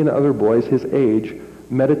said he and other boys his age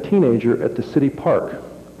met a teenager at the city park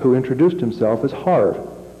who introduced himself as Harv,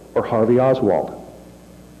 or Harvey Oswald.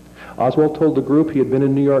 Oswald told the group he had been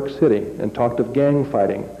in New York City and talked of gang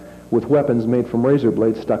fighting with weapons made from razor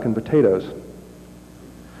blades stuck in potatoes.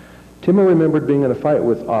 Timmer remembered being in a fight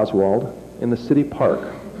with Oswald in the city park.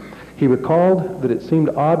 He recalled that it seemed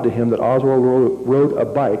odd to him that Oswald rode a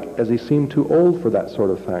bike as he seemed too old for that sort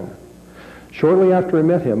of thing. Shortly after he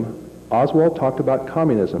met him, Oswald talked about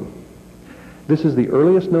communism. This is the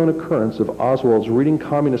earliest known occurrence of Oswald's reading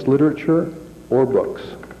communist literature or books.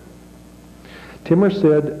 Timmer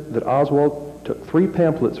said that Oswald took 3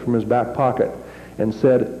 pamphlets from his back pocket and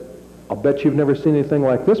said, "I'll bet you've never seen anything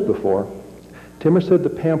like this before." Timmer said the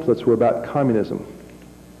pamphlets were about communism.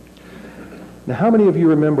 Now, how many of you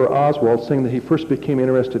remember Oswald saying that he first became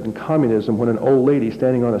interested in communism when an old lady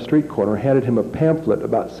standing on a street corner handed him a pamphlet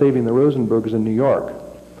about saving the Rosenbergs in New York?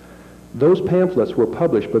 Those pamphlets were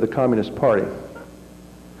published by the Communist Party.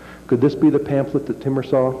 Could this be the pamphlet that Timmer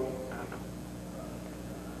saw?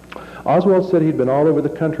 Oswald said he'd been all over the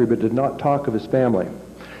country but did not talk of his family.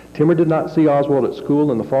 Timmer did not see Oswald at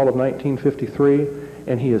school in the fall of 1953,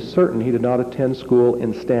 and he is certain he did not attend school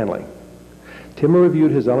in Stanley. Timmer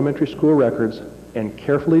reviewed his elementary school records and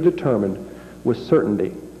carefully determined with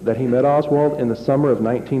certainty that he met Oswald in the summer of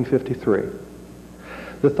 1953.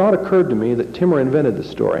 The thought occurred to me that Timmer invented the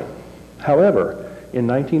story. However, in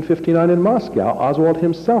 1959 in Moscow, Oswald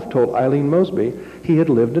himself told Eileen Mosby he had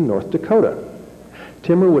lived in North Dakota.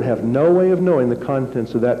 Timmer would have no way of knowing the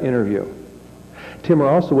contents of that interview. Timmer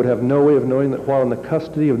also would have no way of knowing that while in the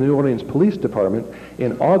custody of the New Orleans Police Department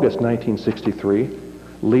in August 1963,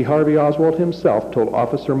 Lee Harvey Oswald himself told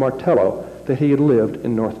Officer Martello that he had lived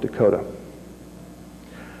in North Dakota.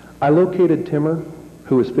 I located Timmer,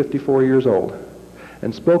 who is 54 years old,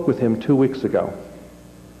 and spoke with him 2 weeks ago.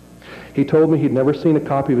 He told me he'd never seen a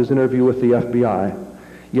copy of his interview with the FBI,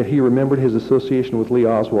 yet he remembered his association with Lee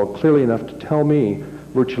Oswald clearly enough to tell me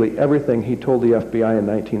virtually everything he told the FBI in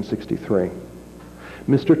 1963.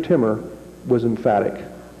 Mr. Timmer was emphatic.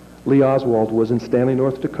 Lee Oswald was in Stanley,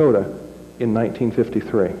 North Dakota in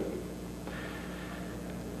 1953.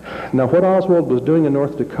 Now, what Oswald was doing in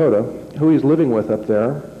North Dakota, who he's living with up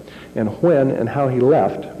there, and when and how he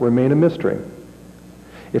left remain a mystery.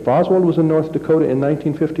 If Oswald was in North Dakota in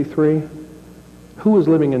 1953, who was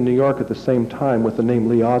living in New York at the same time with the name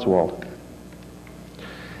Lee Oswald?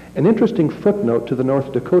 An interesting footnote to the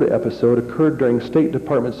North Dakota episode occurred during State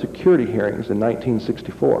Department security hearings in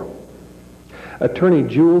 1964. Attorney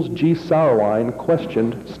Jules G. Sauerwein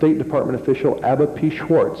questioned State Department official Abba P.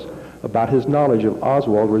 Schwartz about his knowledge of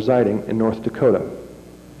Oswald residing in North Dakota.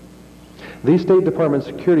 These State Department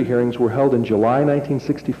security hearings were held in July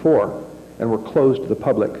 1964 and were closed to the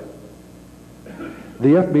public.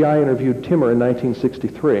 The FBI interviewed Timmer in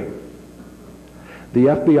 1963. The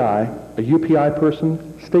FBI, a UPI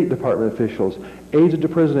person, State Department officials, aides to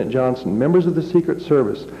President Johnson, members of the Secret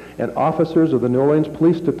Service, and officers of the New Orleans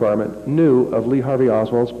Police Department knew of Lee Harvey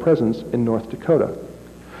Oswald's presence in North Dakota.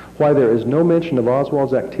 Why there is no mention of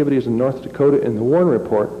Oswald's activities in North Dakota in the Warren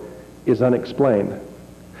Report is unexplained.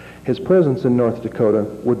 His presence in North Dakota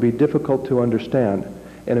would be difficult to understand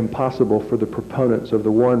and impossible for the proponents of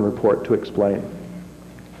the Warren Report to explain.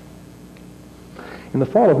 In the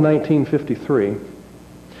fall of 1953,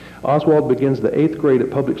 Oswald begins the 8th grade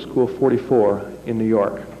at Public School 44 in New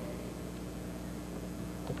York.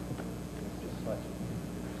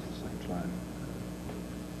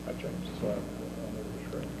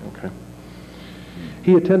 Okay.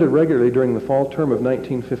 He attended regularly during the fall term of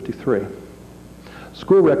 1953.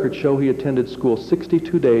 School records show he attended school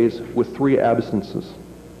 62 days with 3 absences.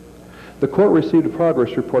 The court received a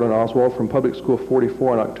progress report on Oswald from Public School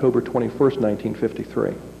 44 on October 21st,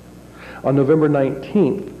 1953. On November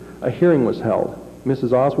 19th, a hearing was held.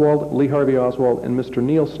 Mrs. Oswald, Lee Harvey Oswald, and Mr.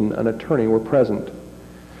 Nielsen, an attorney, were present.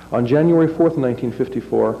 On January 4th,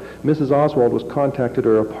 1954, Mrs. Oswald was contacted at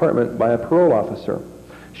her apartment by a parole officer.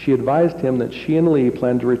 She advised him that she and Lee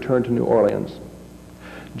planned to return to New Orleans.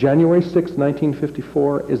 January 6,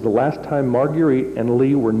 1954 is the last time Marguerite and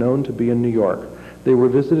Lee were known to be in New York. They were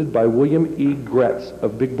visited by William E. Gretz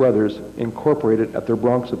of Big Brothers Incorporated at their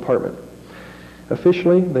Bronx apartment.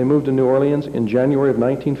 Officially, they moved to New Orleans in January of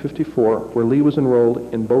 1954, where Lee was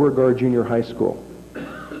enrolled in Beauregard Junior High School.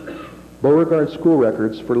 Beauregard school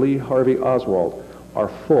records for Lee Harvey Oswald are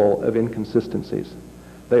full of inconsistencies.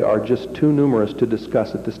 They are just too numerous to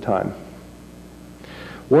discuss at this time.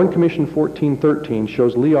 Warren Commission 1413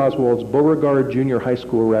 shows Lee Oswald's Beauregard Junior High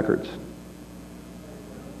School records.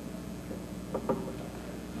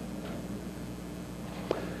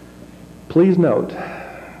 Please note,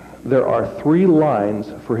 there are 3 lines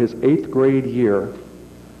for his 8th grade year.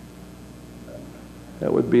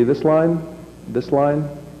 That would be this line,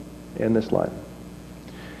 and this line.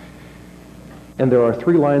 And there are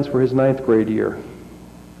 3 lines for his 9th grade year.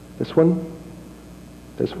 This one,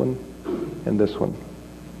 and this one.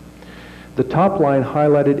 The top line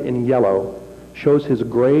highlighted in yellow shows his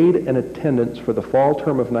grade and attendance for the fall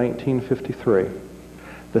term of 1953.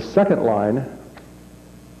 The second line,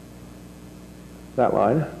 that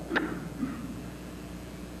line,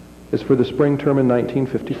 is for the spring term in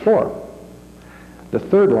 1954. The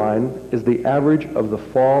third line is the average of the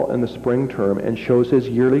fall and the spring term and shows his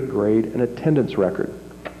yearly grade and attendance record.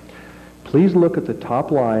 Please look at the top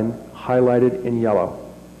line highlighted in yellow,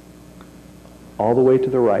 all the way to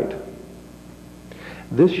the right.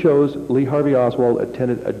 This shows Lee Harvey Oswald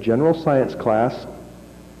attended a general science class.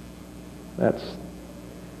 That's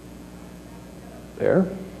there.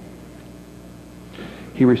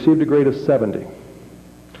 He received a grade of 70.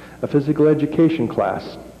 A physical education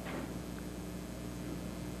class.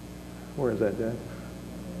 Where is that, Dad?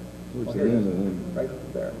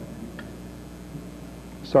 Right there.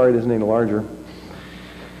 Sorry, it isn't any larger.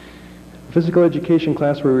 A physical education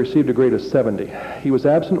class where he received a grade of 70. He was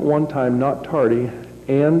absent one time, not tardy,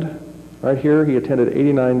 and right here he attended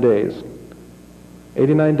 89 days.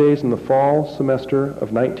 89 days in the fall semester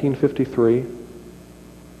of 1953.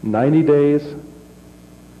 90 days,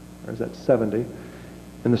 or is that 70?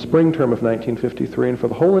 In the spring term of 1953, and for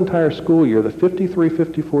the whole entire school year, the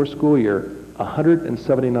 53-54 school year,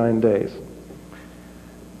 179 days.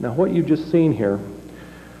 Now what you've just seen here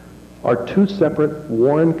are 2 separate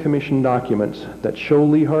Warren Commission documents that show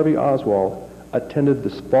Lee Harvey Oswald attended the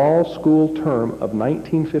fall school term of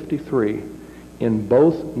 1953 in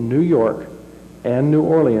both New York and New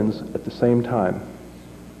Orleans at the same time.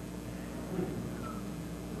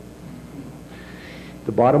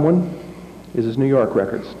 The bottom one is his New York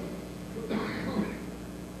records.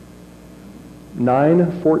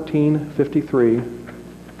 9/14/53,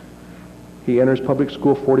 he enters public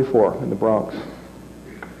school 44 in the Bronx.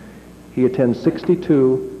 He attends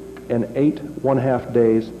 62 and 8 1/2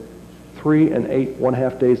 days, 3 and 8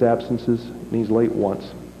 1/2 days absences, and he's late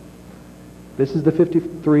once. This is the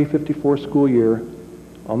 53-54 school year.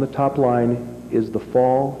 On the top line is the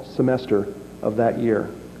fall semester of that year,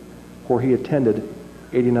 where he attended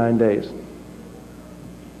 89 days.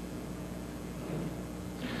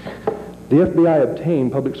 The FBI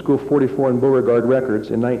obtained Public School 44 and Beauregard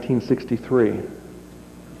records in 1963.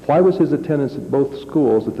 Why was his attendance at both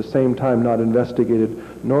schools at the same time not investigated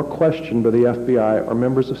nor questioned by the FBI or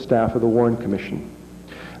members of staff of the Warren Commission?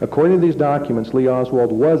 According to these documents, Lee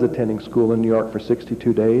Oswald was attending school in New York for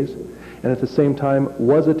 62 days, and at the same time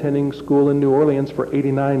was attending school in New Orleans for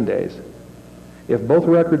 89 days. If both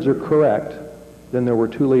records are correct, then there were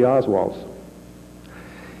two Lee Oswalds.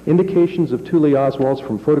 Indications of two Lee Oswalds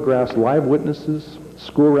from photographs, live witnesses,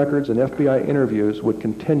 school records, and FBI interviews would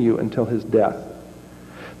continue until his death.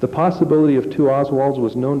 The possibility of two Oswalds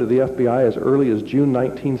was known to the FBI as early as June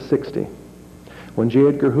 1960, when J.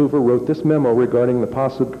 Edgar Hoover wrote this memo regarding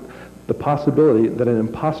the possibility that an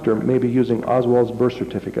imposter may be using Oswald's birth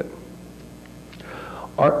certificate.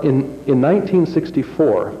 In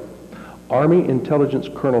 1964, Army Intelligence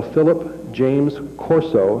Colonel Philip James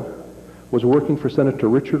Corso was working for Senator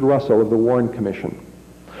Richard Russell of the Warren Commission.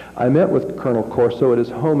 I met with Colonel Corso at his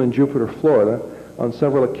home in Jupiter, Florida, on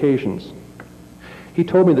several occasions. He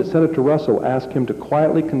told me that Senator Russell asked him to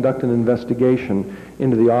quietly conduct an investigation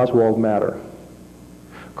into the Oswald matter.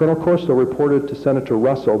 Colonel Corso reported to Senator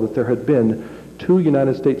Russell that there had been 2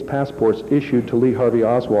 United States passports issued to Lee Harvey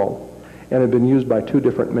Oswald and had been used by 2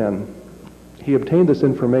 different men. He obtained this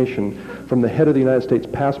information from the head of the United States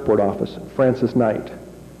Passport Office, Francis Knight.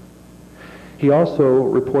 He also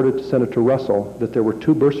reported to Senator Russell that there were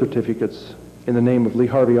 2 birth certificates in the name of Lee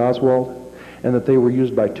Harvey Oswald and that they were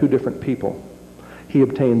used by 2 different people. He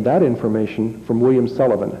obtained that information from William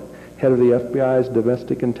Sullivan, head of the FBI's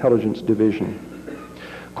Domestic Intelligence Division.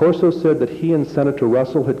 Corso said that he and Senator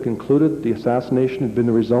Russell had concluded the assassination had been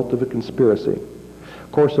the result of a conspiracy.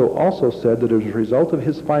 Corso also said that as a result of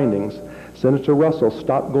his findings, Senator Russell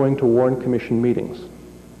stopped going to Warren Commission meetings.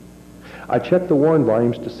 I checked the Warren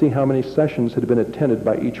volumes to see how many sessions had been attended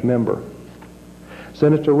by each member.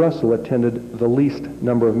 Senator Russell attended the least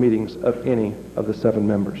number of meetings of any of the 7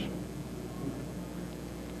 members.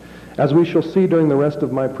 As we shall see during the rest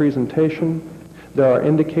of my presentation, there are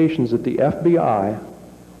indications that the FBI,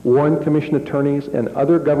 Warren Commission attorneys, and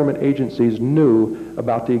other government agencies knew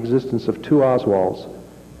about the existence of 2 Oswalds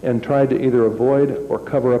and tried to either avoid or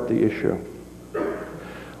cover up the issue.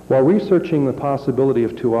 While researching the possibility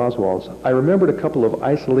of 2 Oswalds, I remembered a couple of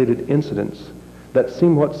isolated incidents that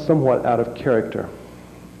seemed somewhat out of character.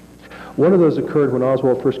 One of those occurred when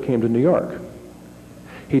Oswald first came to New York.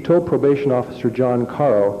 He told probation officer John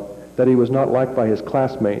Caro that he was not liked by his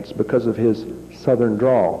classmates because of his southern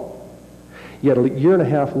drawl. Yet a year and a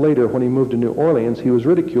half later, when he moved to New Orleans, he was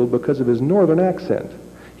ridiculed because of his northern accent.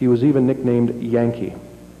 He was even nicknamed Yankee.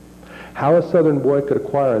 How a southern boy could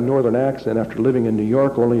acquire a northern accent after living in New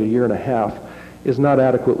York only a year and a half is not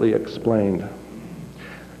adequately explained.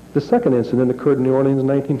 The second incident occurred in New Orleans in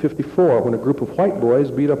 1954 when a group of white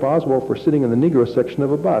boys beat up Oswald for sitting in the Negro section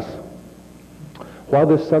of a bus. While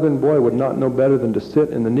this southern boy would not know better than to sit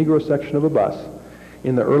in the Negro section of a bus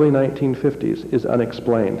in the early 1950s is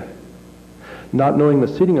unexplained. Not knowing the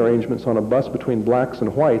seating arrangements on a bus between blacks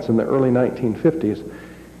and whites in the early 1950s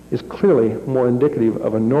is clearly more indicative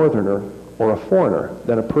of a northerner or a foreigner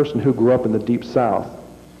than a person who grew up in the Deep South.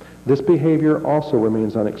 This behavior also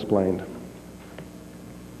remains unexplained.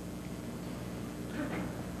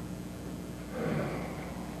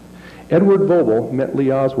 Edward Vogel met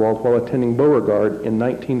Lee Oswald while attending Beauregard in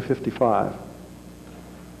 1955.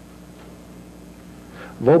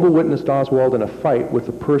 Vogel witnessed Oswald in a fight with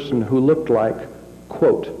a person who looked like,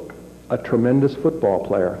 quote, a tremendous football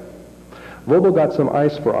player. Vogel got some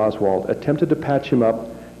ice for Oswald, attempted to patch him up,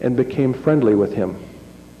 and became friendly with him.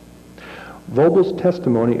 Vogel's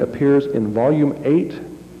testimony appears in Volume 8,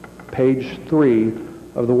 page 3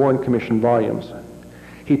 of the Warren Commission volumes.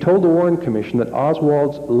 He told the Warren Commission that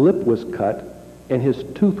Oswald's lip was cut and his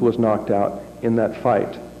tooth was knocked out in that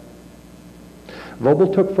fight.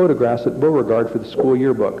 Vogel took photographs at Beauregard for the school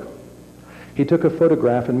yearbook. He took a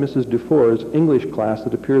photograph in Mrs. Dufour's English class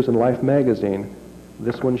that appears in Life magazine,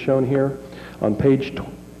 this one shown here, on page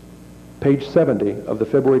 70 of the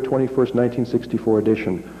February 21st, 1964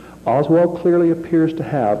 edition. Oswald clearly appears to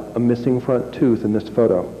have a missing front tooth in this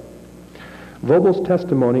photo. Vogel's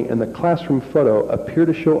testimony and the classroom photo appear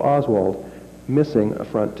to show Oswald missing a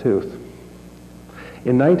front tooth.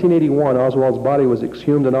 In 1981, Oswald's body was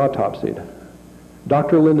exhumed and autopsied.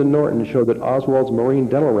 Dr. Linda Norton showed that Oswald's marine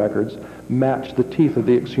dental records matched the teeth of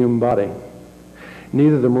the exhumed body.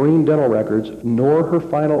 Neither the marine dental records nor her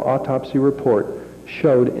final autopsy report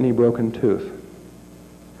showed any broken tooth.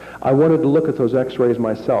 I wanted to look at those x-rays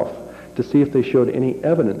myself to see if they showed any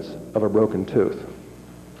evidence of a broken tooth.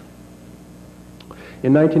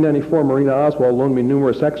 In 1994, Marina Oswald loaned me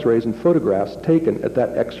numerous x-rays and photographs taken at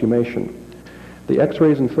that exhumation. The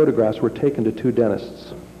x-rays and photographs were taken to two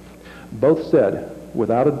dentists. Both said,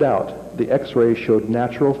 without a doubt, the x-rays showed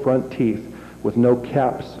natural front teeth with no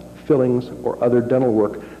caps, fillings, or other dental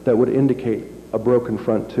work that would indicate a broken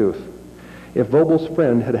front tooth. If Vogel's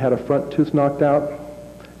friend had had a front tooth knocked out,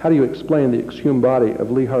 how do you explain the exhumed body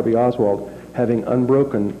of Lee Harvey Oswald having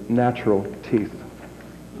unbroken natural teeth?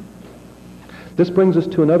 This brings us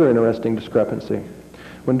to another interesting discrepancy.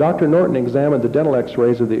 When Dr. Norton examined the dental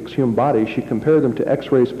x-rays of the exhumed body, she compared them to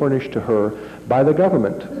x-rays furnished to her by the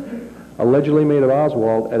government, allegedly made of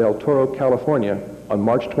Oswald at El Toro, California, on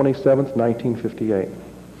March 27, 1958.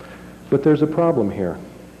 But there's a problem here.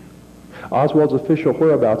 Oswald's official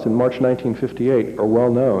whereabouts in March 1958 are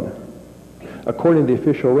well known. According to the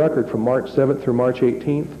official record from March 7th through March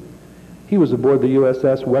 18th, he was aboard the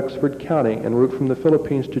USS Wexford County en route from the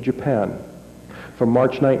Philippines to Japan. From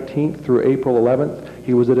March 19th through April 11th,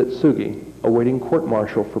 he was at Atsugi, awaiting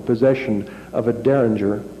court-martial for possession of a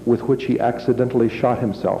derringer with which he accidentally shot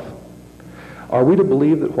himself. Are we to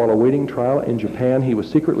believe that while awaiting trial in Japan, he was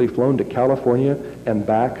secretly flown to California and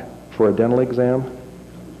back for a dental exam?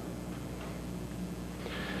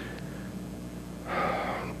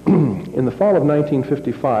 In the fall of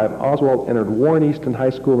 1955, Oswald entered Warren Easton High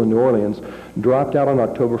School in New Orleans, dropped out on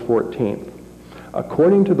October 14th.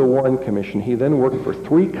 According to the Warren Commission, he then worked for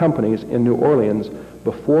 3 companies in New Orleans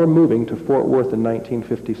before moving to Fort Worth in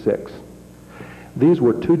 1956. These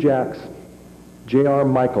were Two Jacks, J.R.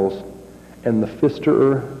 Michaels, and the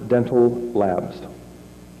Pfisterer Dental Labs.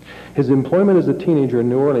 His employment as a teenager in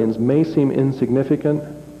New Orleans may seem insignificant,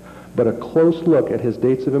 but a close look at his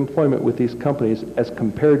dates of employment with these companies as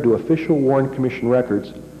compared to official Warren Commission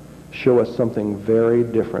records show us something very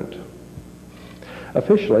different.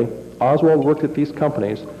 Officially, Oswald worked at these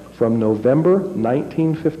companies from November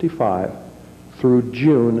 1955 through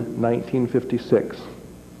June 1956,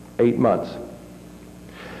 8 months.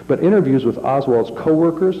 But interviews with Oswald's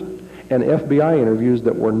co-workers and FBI interviews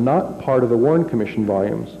that were not part of the Warren Commission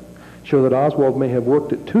volumes show that Oswald may have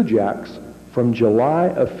worked at Two Jacks from July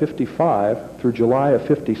of 55 through July of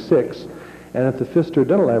 56, and at the Pfister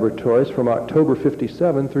Dental Laboratories from October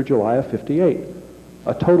 57 through July of 58,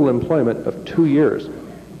 a total employment of 2 years.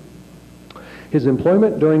 His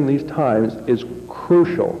employment during these times is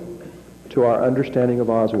crucial to our understanding of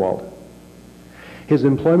Oswald. His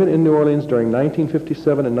employment in New Orleans during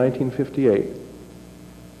 1957 and 1958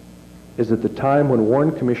 is at the time when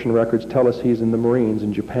Warren Commission records tell us he's in the Marines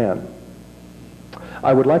in Japan.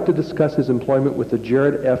 I would like to discuss his employment with the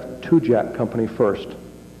Jared F. Two-Jack Company first.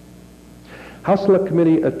 House Select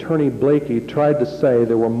Committee Attorney Blakey tried to say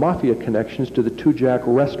there were mafia connections to the Two-Jack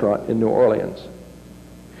restaurant in New Orleans.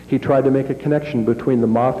 He tried to make a connection between the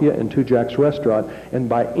mafia and Two-Jack's restaurant, and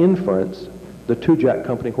by inference, the Two-Jack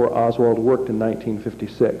Company where Oswald worked in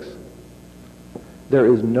 1956. There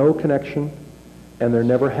is no connection, and there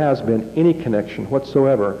never has been any connection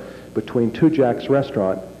whatsoever between Two-Jack's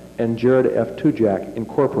restaurant and Jared F. Two-Jack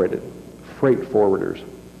Incorporated, freight forwarders.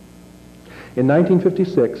 In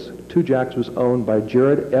 1956, Two-Jack's was owned by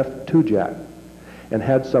Jared F. Two-Jack and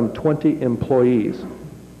had some 20 employees.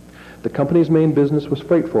 The company's main business was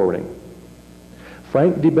freight forwarding.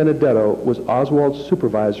 Frank DiBenedetto was Oswald's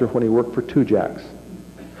supervisor when he worked for Two-Jack's.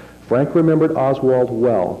 Frank remembered Oswald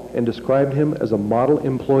well and described him as a model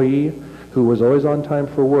employee who was always on time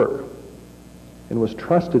for work and was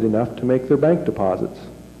trusted enough to make their bank deposits.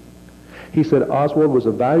 He said Oswald was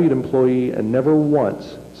a valued employee and never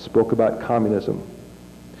once spoke about communism.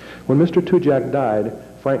 When Mr. Two-Jack died,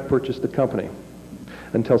 Frank purchased the company.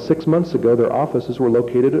 Until 6 months ago, their offices were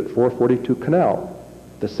located at 442 Canal,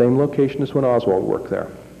 the same location as when Oswald worked there.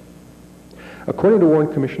 According to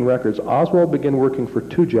Warren Commission records, Oswald began working for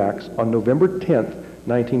Two-Jack's on November 10th,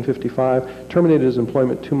 1955, terminated his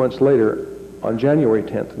employment 2 months later on January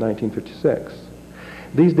 10th, 1956.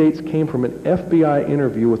 These dates came from an FBI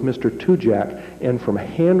interview with Mr. Tujak and from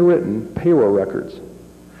handwritten payroll records.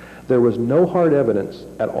 There was no hard evidence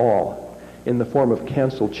at all in the form of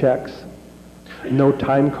canceled checks, no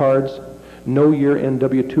time cards, no year-end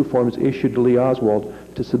W-2 forms issued to Lee Oswald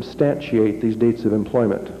to substantiate these dates of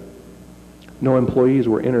employment. No employees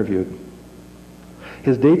were interviewed.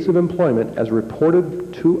 His dates of employment, as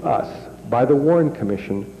reported to us by the Warren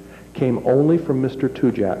Commission, came only from Mr.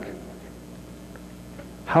 Tujak.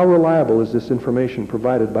 How reliable is this information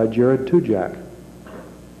provided by Jared Tujak?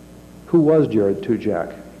 Who was Jared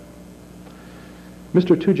Tujak?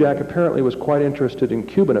 Mr. Tujak apparently was quite interested in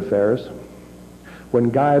Cuban affairs. When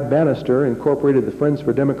Guy Bannister incorporated the Friends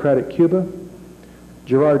for Democratic Cuba,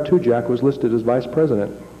 Gerard Tujak was listed as vice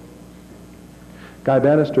president. Guy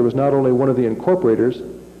Bannister was not only one of the incorporators,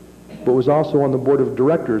 but was also on the board of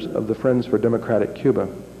directors of the Friends for Democratic Cuba.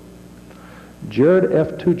 Jared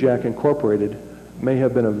F. Tujak Incorporated may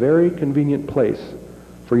have been a very convenient place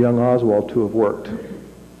for young Oswald to have worked.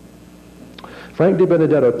 Frank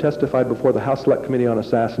DiBenedetto testified before the House Select Committee on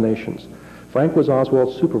Assassinations. Frank was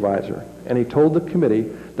Oswald's supervisor, and he told the committee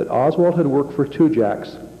that Oswald had worked for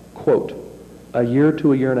Tujak's, quote, a year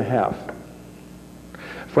to a year and a half.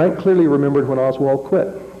 Frank clearly remembered when Oswald quit.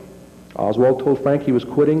 Oswald told Frank he was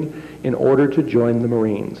quitting in order to join the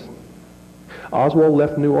Marines. Oswald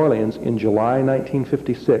left New Orleans in July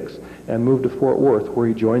 1956 and moved to Fort Worth, where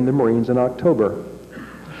he joined the Marines in October.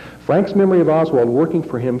 Frank's memory of Oswald working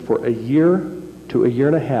for him for a year to a year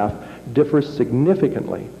and a half differs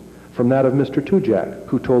significantly from that of Mr. Tujak,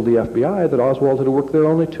 who told the FBI that Oswald had worked there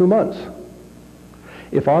only 2 months.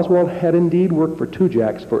 If Oswald had indeed worked for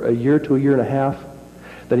Tujak's for a year to a year and a half,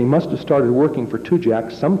 then he must have started working for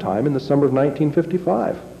Tujak sometime in the summer of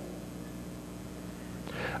 1955.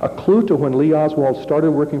 A clue to when Lee Oswald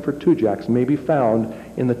started working for Tujak's may be found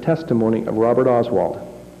in the testimony of Robert Oswald.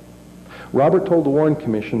 Robert told the Warren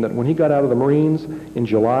Commission that when he got out of the Marines in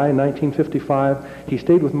July 1955, he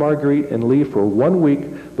stayed with Marguerite and Lee for 1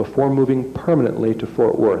 week before moving permanently to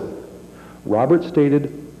Fort Worth. Robert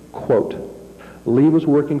stated, quote, Lee was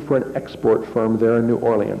working for an export firm there in New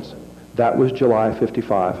Orleans. That was July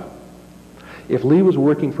 55. If Lee was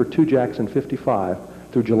working for Tujak's in 55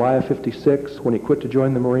 through July of 56 when he quit to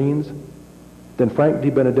join the Marines, then Frank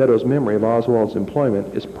DiBenedetto's memory of Oswald's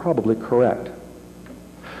employment is probably correct.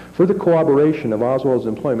 Further corroboration of Oswald's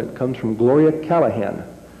employment comes from Gloria Callahan,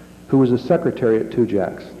 who was a secretary at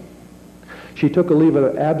Tujak's. She took a leave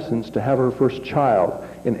of absence to have her first child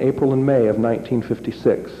in April and May of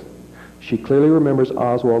 1956. She clearly remembers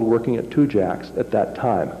Oswald working at Tujak's at that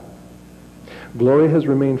time. Gloria has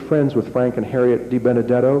remained friends with Frank and Harriet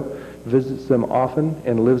DiBenedetto, visits them often,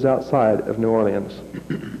 and lives outside of New Orleans.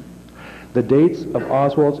 The dates of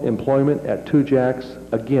Oswald's employment at Tujak's,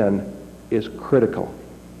 again, is critical.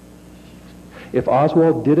 If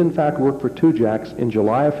Oswald did in fact work for Tujak's in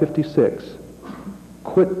July of 56,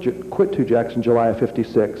 quit Tujak's in July of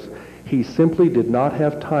 56, he simply did not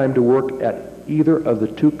have time to work at either of the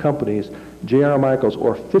two companies, J.R. Michaels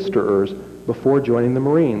or Pfisterers, before joining the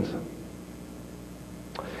Marines.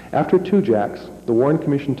 After Tujak's, the Warren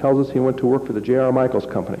Commission tells us he went to work for the J.R. Michaels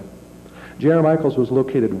Company. J.R. Michaels was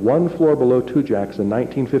located 1 floor below Tujak's in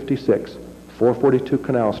 1956, 442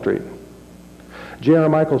 Canal Street. J.R.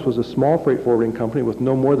 Michaels was a small freight forwarding company with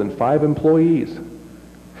no more than 5 employees.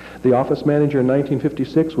 The office manager in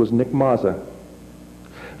 1956 was Nick Mazza.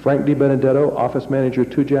 Frank DiBenedetto, office manager at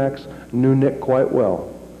Tujak's, knew Nick quite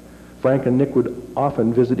well. Frank and Nick would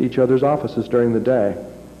often visit each other's offices during the day.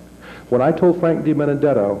 When I told Frank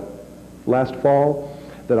DiBenedetto last fall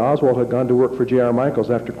that Oswald had gone to work for J.R.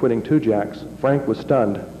 Michaels after quitting Tujak's, Frank was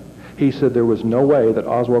stunned. He said there was no way that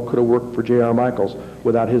Oswald could have worked for J.R. Michaels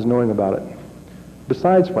without his knowing about it.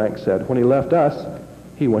 Besides, Frank said, when he left us,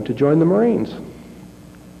 he went to join the Marines.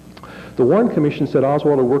 The Warren Commission said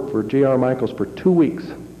Oswald had worked for J.R. Michaels for 2 weeks.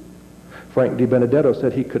 Frank DiBenedetto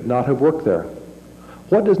said he could not have worked there.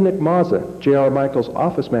 What does Nick Mazza, J.R. Michaels'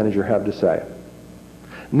 office manager, have to say?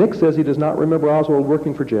 Nick says he does not remember Oswald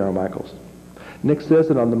working for J.R. Michaels. Nick says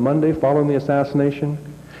that on the Monday following the assassination,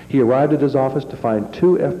 he arrived at his office to find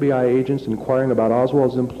 2 FBI agents inquiring about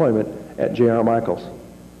Oswald's employment at J.R. Michaels.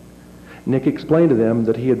 Nick explained to them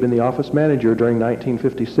that he had been the office manager during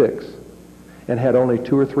 1956 and had only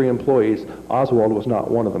 2 or 3 employees. Oswald was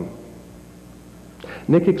not one of them.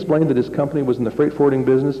 Nick explained that his company was in the freight forwarding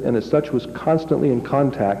business and as such was constantly in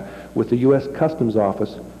contact with the U.S. Customs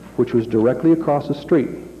Office, which was directly across the street.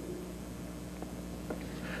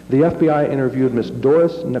 The FBI interviewed Miss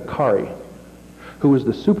Doris Nakari, who was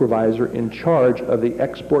the supervisor in charge of the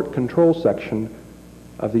export control section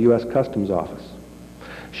of the U.S. Customs Office.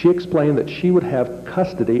 She explained that she would have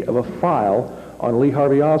custody of a file on Lee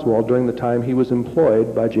Harvey Oswald during the time he was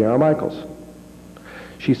employed by J.R. Michaels.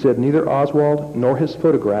 She said neither Oswald nor his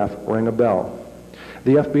photograph rang a bell.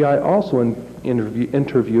 The FBI also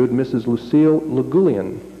interviewed Mrs. Lucille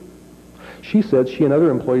Legulian. She said she and other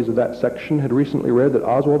employees of that section had recently read that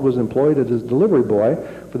Oswald was employed as his delivery boy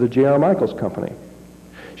for the J.R. Michaels Company.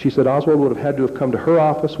 She said Oswald would have had to have come to her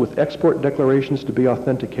office with export declarations to be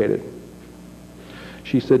authenticated.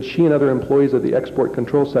 She said she and other employees of the export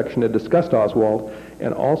control section had discussed Oswald,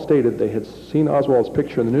 and all stated they had seen Oswald's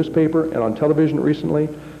picture in the newspaper and on television recently,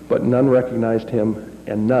 but none recognized him,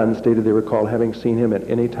 and none stated they recalled having seen him at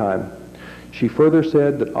any time. She further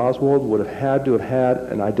said that Oswald would have had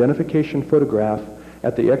an identification photograph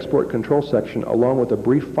at the export control section along with a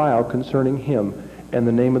brief file concerning him and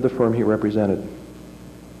the name of the firm he represented.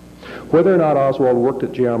 Whether or not Oswald worked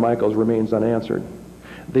at J.R. Michaels remains unanswered.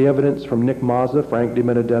 The evidence from Nick Mazza, Frank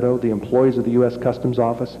DiBenedetto, the employees of the U.S. Customs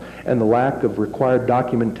Office, and the lack of required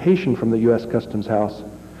documentation from the U.S. Customs House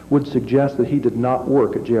would suggest that he did not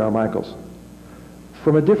work at J.R. Michaels.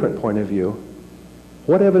 From a different point of view,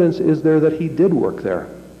 what evidence is there that he did work there?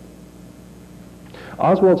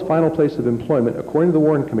 Oswald's final place of employment, according to the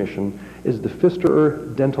Warren Commission, is the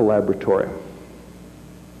Pfisterer Dental Laboratory.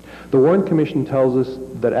 The Warren Commission tells us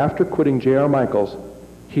that after quitting J.R. Michaels,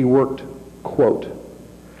 he worked, quote,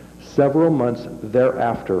 several months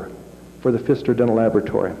thereafter for the Pfister Dental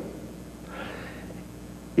Laboratory.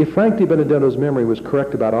 If Frank DiBenedetto's memory was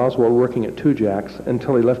correct about Oswald working at Two Jacks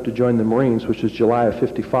until he left to join the Marines, which was July of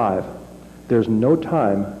 '55, there's no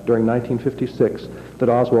time during 1956 that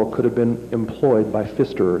Oswald could have been employed by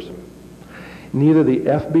Pfisterers. Neither the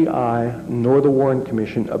FBI nor the Warren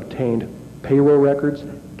Commission obtained payroll records,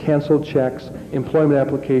 canceled checks, employment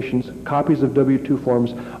applications, copies of W-2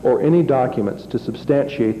 forms, or any documents to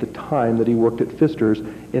substantiate the time that he worked at Pfister's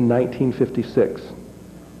in 1956.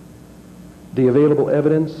 The available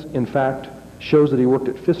evidence, in fact, shows that he worked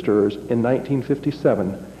at Pfister's in 1957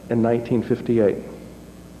 and 1958.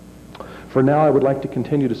 For now, I would like to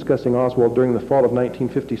continue discussing Oswald during the fall of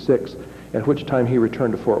 1956, at which time he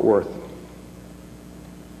returned to Fort Worth.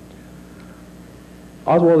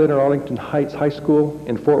 Oswald entered Arlington Heights High School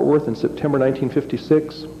in Fort Worth in September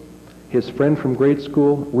 1956. His friend from grade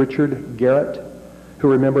school, Richard Garrett, who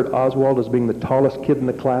remembered Oswald as being the tallest kid in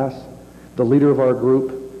the class, the leader of our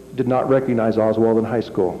group, did not recognize Oswald in high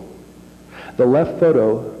school. The left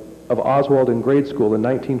photo of Oswald in grade school in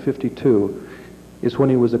 1952 is when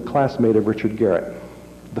he was a classmate of Richard Garrett.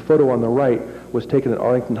 The photo on the right was taken at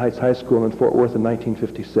Arlington Heights High School in Fort Worth in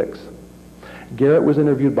 1956. Garrett was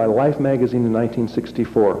interviewed by Life magazine in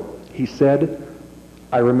 1964. He said,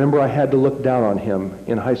 "I remember I had to look down on him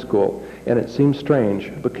in high school, and it seemed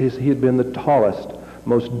strange because he had been the tallest,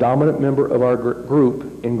 most dominant member of our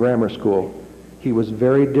group in grammar school. He was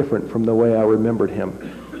very different from the way I remembered him.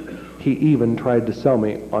 He even tried to sell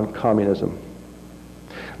me on communism."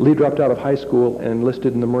 Lee dropped out of high school and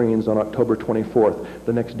enlisted in the Marines on October 24th.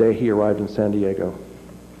 The next day he arrived in San Diego.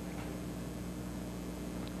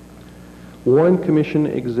 Warren Commission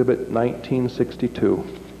Exhibit 1962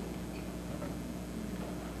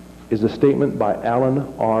 is a statement by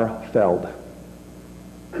Alan R. Feld.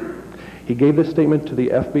 He gave this statement to the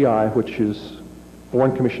FBI, which is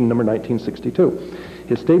Warren Commission number 1962.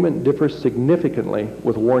 His statement differs significantly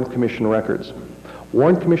with Warren Commission records.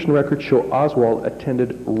 Warren Commission records show Oswald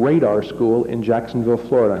attended radar school in Jacksonville,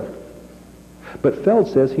 Florida. But Feld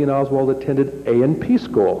says he and Oswald attended A&P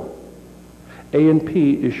school.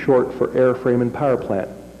 A&P is short for Airframe and Power Plant,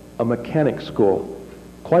 a mechanic school,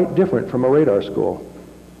 quite different from a radar school.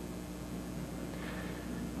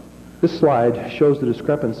 This slide shows the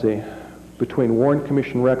discrepancy between Warren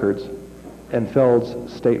Commission records and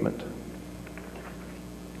Feld's statement.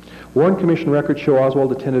 Warren Commission records show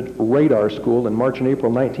Oswald attended radar school in March and April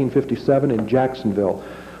 1957 in Jacksonville,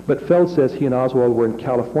 but Feld says he and Oswald were in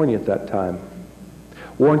California at that time.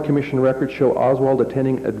 Warren Commission records show Oswald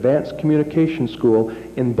attending Advanced Communication School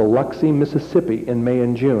in Biloxi, Mississippi in May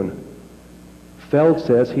and June. Feld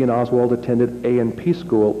says he and Oswald attended A&P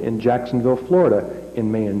school in Jacksonville, Florida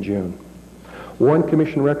in May and June. Warren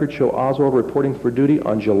Commission records show Oswald reporting for duty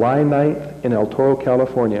on July 9th in El Toro,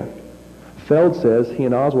 California. Feld says he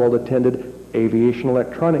and Oswald attended Aviation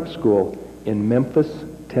Electronics School in Memphis,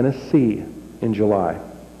 Tennessee in July.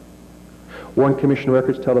 Warren Commission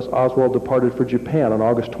records tell us Oswald departed for Japan on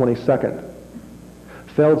August 22nd.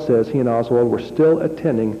 Feld says he and Oswald were still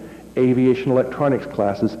attending aviation electronics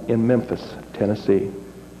classes in Memphis, Tennessee.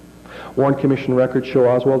 Warren Commission records show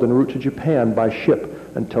Oswald en route to Japan by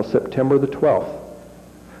ship until September the 12th.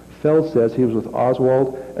 Feld says he was with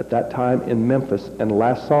Oswald at that time in Memphis and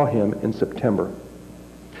last saw him in September.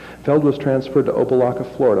 Feld was transferred to Opelika,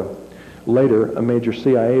 Florida, later a major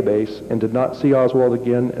CIA base, and did not see Oswald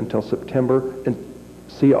again until September, and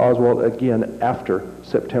see Oswald again after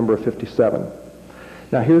September of 57.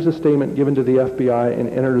 Now here's a statement given to the FBI and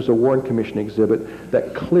entered as a Warren Commission exhibit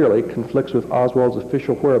that clearly conflicts with Oswald's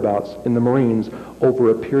official whereabouts in the Marines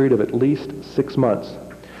over a period of at least 6 months.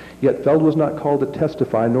 Yet Feld was not called to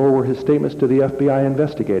testify, nor were his statements to the FBI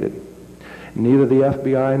investigated. Neither the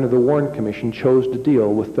FBI nor the Warren Commission chose to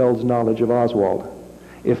deal with Feld's knowledge of Oswald.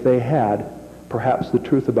 If they had, perhaps the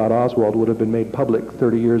truth about Oswald would have been made public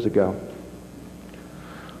 30 years ago.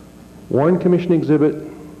 Warren Commission Exhibit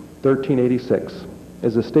 1386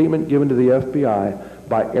 is a statement given to the FBI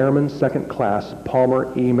by Airman Second Class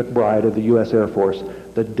Palmer E. McBride of the U.S. Air Force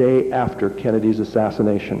the day after Kennedy's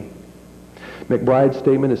assassination. McBride's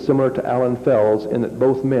statement is similar to Alan Feld's in that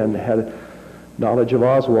both men had knowledge of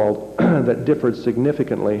Oswald that differed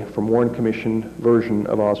significantly from Warren Commission version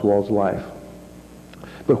of Oswald's life.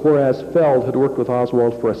 But whereas Feld had worked with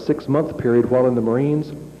Oswald for a 6-month period while in the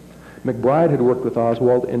Marines, McBride had worked with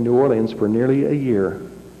Oswald in New Orleans for nearly a year,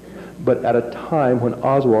 but at a time when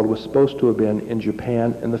Oswald was supposed to have been in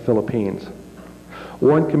Japan and the Philippines.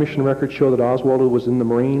 Warren Commission records show that Oswald was in the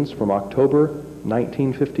Marines from October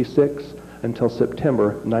 1956 until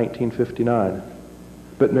September 1959.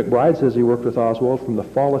 But McBride says he worked with Oswald from the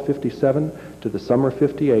fall of 57 to the summer of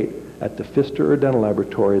 58 at the Pfister Dental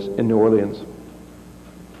Laboratories in New Orleans.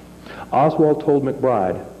 Oswald told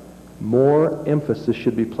McBride more emphasis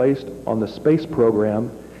should be placed on the space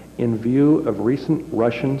program in view of recent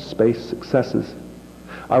Russian space successes.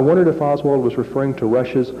 I wondered if Oswald was referring to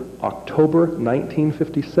Russia's October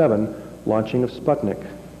 1957 launching of Sputnik.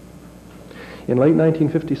 In late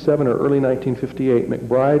 1957 or early 1958,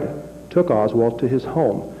 McBride took Oswald to his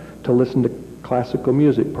home to listen to classical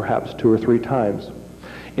music, perhaps 2 or 3 times.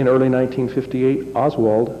 In early 1958,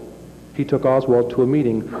 he took Oswald to a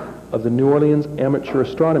meeting of the New Orleans Amateur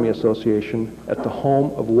Astronomy Association at the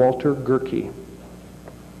home of Walter Gerke.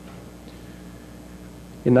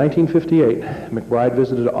 In 1958, McBride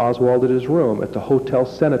visited Oswald at his room at the Hotel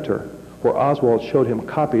Senator, where Oswald showed him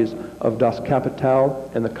copies of Das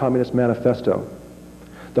Kapital and the Communist Manifesto.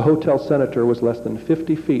 The Hotel Senator was less than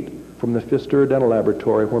 50 feet from the Pfister Dental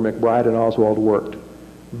Laboratory where McBride and Oswald worked.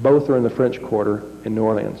 Both are in the French Quarter in New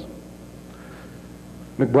Orleans.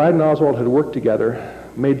 McBride and Oswald had worked together,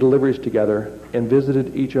 made deliveries together, and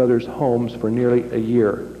visited each other's homes for nearly a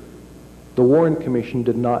year. The Warren Commission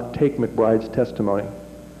did not take McBride's testimony.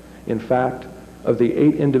 In fact, of the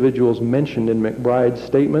 8 individuals mentioned in McBride's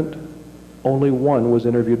statement, only 1 was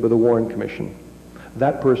interviewed by the Warren Commission.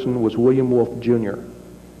 That person was William Wolfe, Jr.,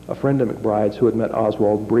 a friend of McBride's who had met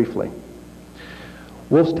Oswald briefly.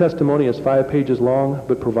 Wolfe's testimony is 5 pages long,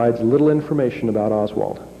 but provides little information about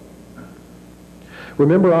Oswald.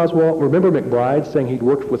 Remember McBride saying he'd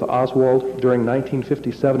worked with Oswald during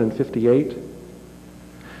 1957 and 58?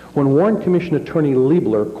 When Warren Commission attorney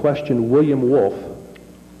Liebler questioned William Wolfe,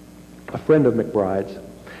 a friend of McBride's,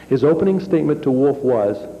 his opening statement to Wolfe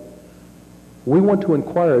was, "We want to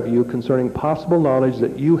inquire of you concerning possible knowledge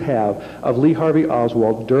that you have of Lee Harvey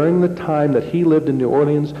Oswald during the time that he lived in New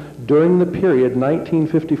Orleans during the period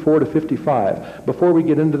 1954 to 55. Before we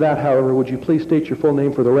get into that, however, would you please state your full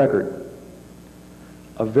name for the record?"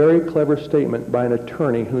 A very clever statement by an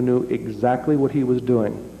attorney who knew exactly what he was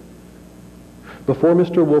doing. Before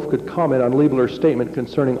Mr. Wolfe could comment on Liebler's statement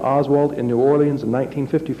concerning Oswald in New Orleans in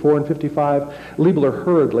 1954 and 55, Liebler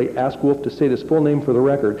hurriedly asked Wolfe to state his full name for the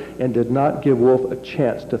record and did not give Wolfe a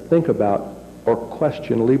chance to think about or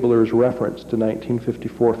question Liebler's reference to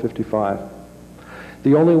 1954-55.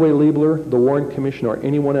 The only way Liebler, the Warren Commission, or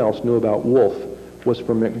anyone else knew about Wolfe was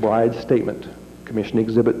from McBride's statement, Commission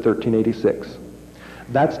Exhibit 1386.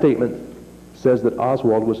 That statement says that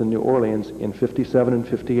Oswald was in New Orleans in 57 and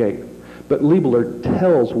 58. But Liebler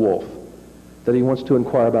tells Wolfe that he wants to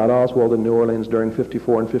inquire about Oswald in New Orleans during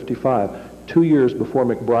 54 and 55, 2 years before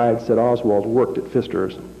McBride said Oswald worked at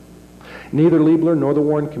Pfister's. Neither Liebler nor the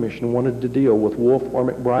Warren Commission wanted to deal with Wolfe or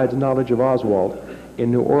McBride's knowledge of Oswald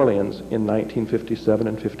in New Orleans in 1957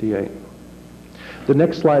 and 58. The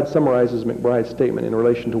next slide summarizes McBride's statement in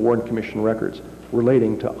relation to Warren Commission records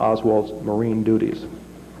relating to Oswald's Marine duties.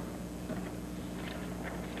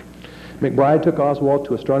 McBride took Oswald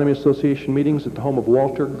to Astronomy Association meetings at the home of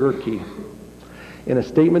Walter Gerke. In a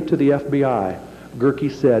statement to the FBI,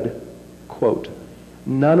 Gerke said, quote,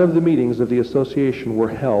 "None of the meetings of the association were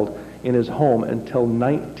held in his home until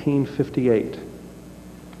 1958.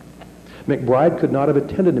 McBride could not have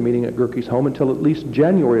attended a meeting at Gerke's home until at least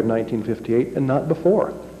January of 1958 and not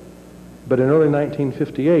before. But in early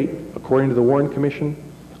 1958, according to the Warren Commission,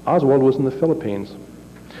 Oswald was in the Philippines.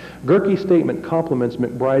 Gerke's statement complements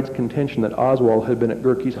McBride's contention that Oswald had been at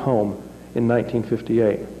Gerke's home in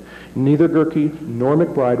 1958. Neither Gerke nor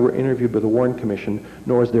McBride were interviewed by the Warren Commission,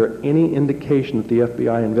 nor is there any indication that the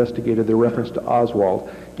FBI investigated their reference to Oswald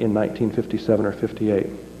in 1957 or 58.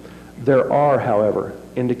 There are, however,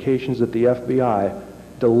 indications that the FBI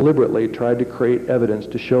deliberately tried to create evidence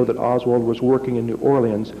to show that Oswald was working in New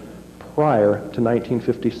Orleans prior to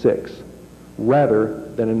 1956, rather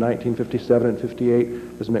than in 1957 and 58,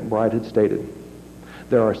 as McBride had stated.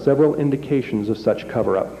 There are several indications of such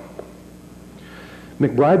cover-up.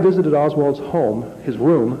 McBride visited Oswald's home, his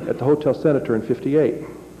room, at the Hotel Senator in 58.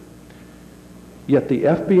 Yet the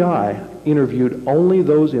FBI interviewed only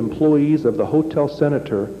those employees of the Hotel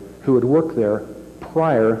Senator who had worked there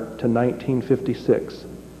prior to 1956.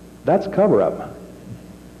 That's cover-up.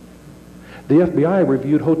 The FBI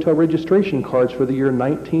reviewed hotel registration cards for the year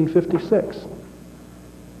 1956.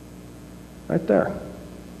 Right there.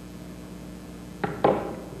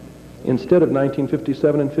 Instead of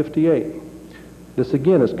 1957 and 58. This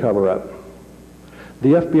again is cover-up. The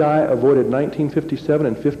FBI avoided 1957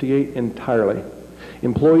 and 58 entirely.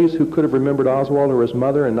 Employees who could have remembered Oswald or his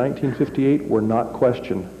mother in 1958 were not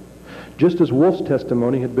questioned. Just as Wolf's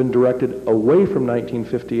testimony had been directed away from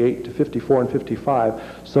 1958 to 54 and 55,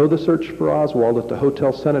 so the search for Oswald at the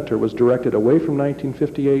Hotel Senator was directed away from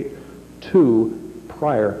 1958 to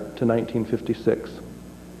prior to 1956.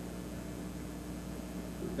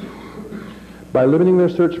 By limiting their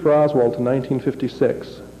search for Oswald to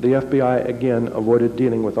 1956, the FBI again avoided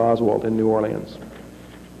dealing with Oswald in New Orleans.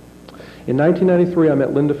 In 1993, I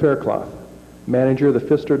met Linda Faircloth, manager of the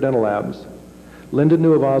Pfister Dental Labs. Linda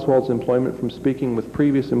knew of Oswald's employment from speaking with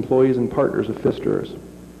previous employees and partners of Pfister's.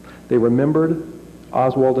 They remembered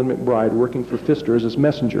Oswald and McBride working for Pfister's as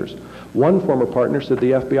messengers. One former partner said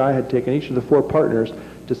the FBI had taken each of the 4 partners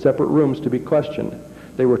to separate rooms to be questioned.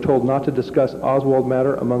 They were told not to discuss Oswald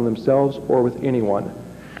matter among themselves or with anyone.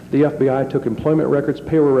 The FBI took employment records,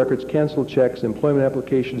 payroll records, canceled checks, employment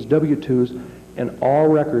applications, W-2s, and all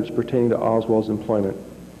records pertaining to Oswald's employment.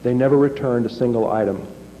 They never returned a single item.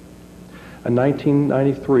 A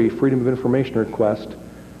 1993 Freedom of Information request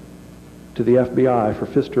to the FBI for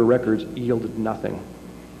Pfister records yielded nothing.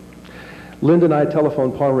 Linda and I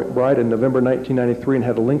telephoned Paul McBride in November 1993 and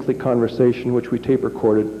had a lengthy conversation which we tape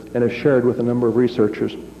recorded and have shared with a number of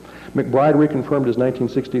researchers. McBride reconfirmed his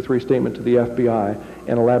 1963 statement to the FBI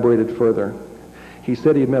and elaborated further. He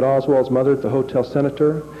said he had met Oswald's mother at the Hotel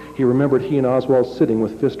Senator. He remembered he and Oswald sitting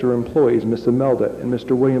with Pfister employees, Miss Imelda and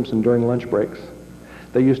Mr. Williamson, during lunch breaks.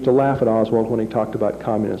 They used to laugh at Oswald when he talked about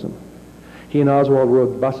communism. He and Oswald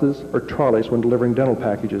rode buses or trolleys when delivering dental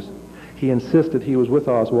packages. He insisted he was with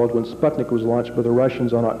Oswald when Sputnik was launched by the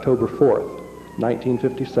Russians on October 4th,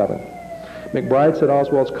 1957. McBride said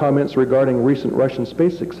Oswald's comments regarding recent Russian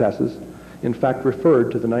space successes in fact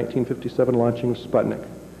referred to the 1957 launching of Sputnik.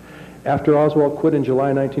 After Oswald quit in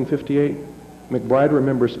July 1958, McBride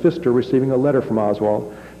remembers Pfister receiving a letter from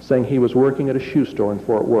Oswald saying he was working at a shoe store in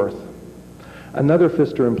Fort Worth. Another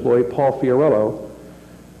Pfister employee, Paul Fiorello,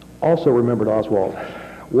 also remembered Oswald.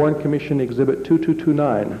 Warren Commission Exhibit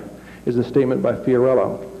 2229 is a statement by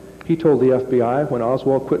Fiorello. He told the FBI when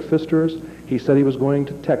Oswald quit Pfister's, he said he was going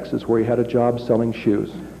to Texas where he had a job selling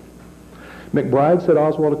shoes. McBride said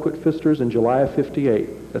Oswald had quit Pfister's in July of 58.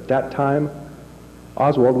 At that time,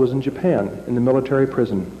 Oswald was in Japan in the military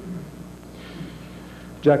prison.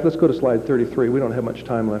 Jack, let's go to slide 33. We don't have much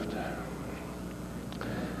time left.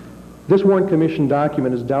 This Warren Commission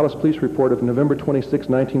document is Dallas Police Report of November 26,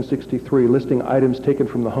 1963, listing items taken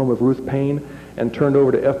from the home of Ruth Payne and turned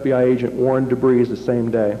over to FBI agent Warren DeBreeze the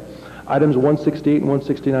same day. Items 168 and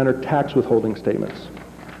 169 are tax withholding statements.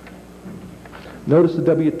 Notice the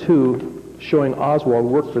W-2 showing Oswald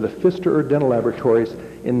worked for the Pfister Dental Laboratories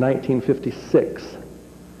in 1956.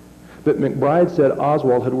 But McBride said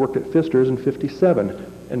Oswald had worked at Pfister's in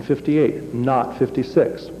 57 and 58, not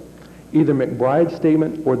 56. Either McBride's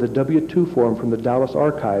statement or the W-2 form from the Dallas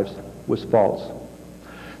archives was false.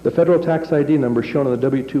 The federal tax ID number shown on the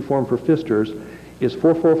W-2 form for Pfister's is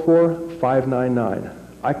 444599.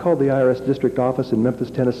 I called the IRS district office in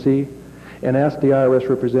Memphis, Tennessee, and asked the IRS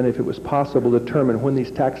representative if it was possible to determine when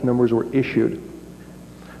these tax numbers were issued.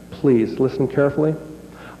 Please listen carefully.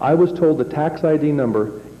 I was told the tax ID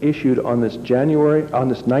number issued on this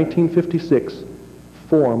 1956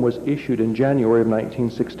 form was issued in January of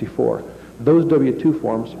 1964. Those W-2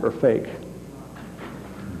 forms are fake.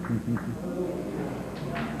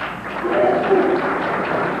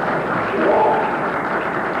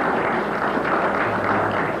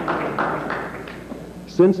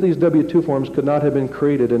 Since these W-2 forms could not have been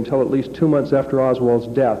created until at least 2 months after Oswald's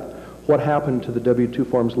death, what happened to the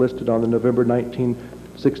W-2 forms listed on the November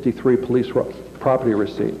 1963 police property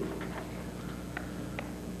receipt?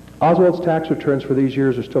 Oswald's tax returns for these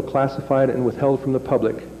years are still classified and withheld from the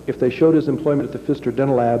public. If they showed his employment at the Pfister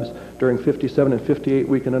Dental Labs during 57 and 58,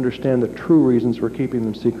 we can understand the true reasons for keeping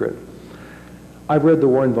them secret. I've read the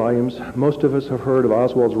Warren volumes. Most of us have heard of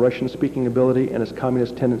Oswald's Russian-speaking ability and his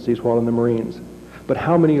communist tendencies while in the Marines. But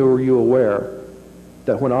how many are you aware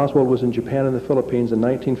that when Oswald was in Japan and the Philippines in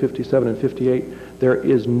 1957 and 58, there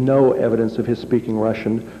is no evidence of his speaking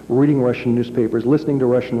Russian, reading Russian newspapers, listening to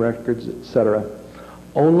Russian records, etc.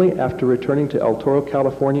 Only after returning to El Toro,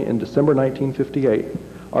 California in December 1958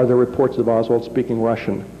 are there reports of Oswald speaking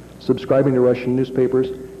Russian, subscribing to Russian newspapers,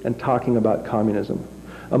 and talking about communism.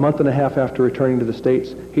 A month and a half after returning to the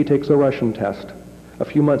States, he takes a Russian test. A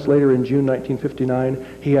few months later, in June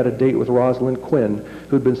 1959, he had a date with Rosalind Quinn,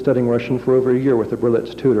 who'd been studying Russian for over a year with a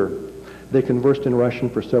Berlitz tutor. They conversed in Russian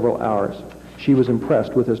for several hours. She was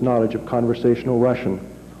impressed with his knowledge of conversational Russian.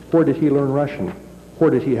 Where did he learn Russian? Where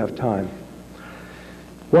did he have time?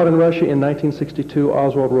 While in Russia in 1962,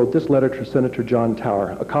 Oswald wrote this letter to Senator John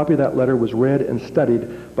Tower. A copy of that letter was read and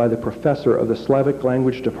studied by the professor of the Slavic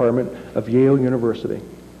Language Department of Yale University.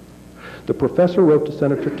 The professor wrote to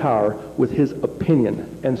Senator Tower with his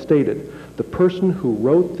opinion and stated, the person who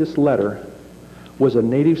wrote this letter was a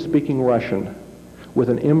native-speaking Russian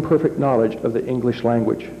with an imperfect knowledge of the English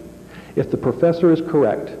language. If the professor is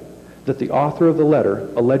correct that the author of the letter,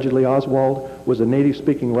 allegedly Oswald, was a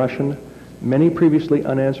native-speaking Russian, many previously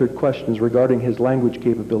unanswered questions regarding his language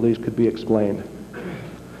capabilities could be explained.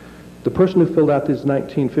 The person who filled out his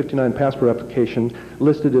 1959 passport application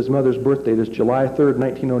listed his mother's birth date as July 3rd,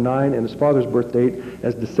 1909, and his father's birth date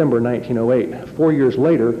as December 1908. 4 years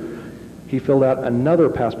later, he filled out another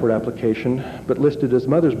passport application, but listed his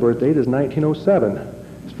mother's birth date as 1907.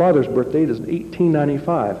 His father's birth date is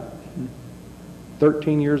 1895,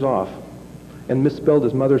 13 years off, and misspelled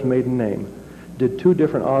his mother's maiden name. Did two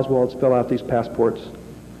different Oswalds fill out these passports?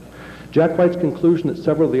 Jack White's conclusion that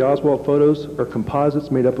several of the Oswald photos are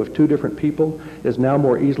composites made up of two different people is now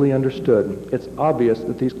more easily understood. It's obvious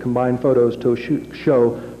that these combined photos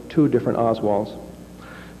show two different Oswalds.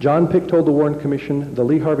 John Pick told the Warren Commission, the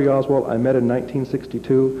Lee Harvey Oswald I met in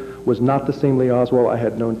 1962 was not the same Lee Oswald I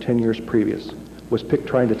had known 10 years previous. Was Pick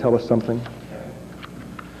trying to tell us something?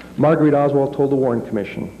 Marguerite Oswald told the Warren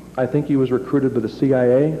Commission, I think he was recruited by the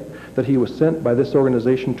CIA, that he was sent by this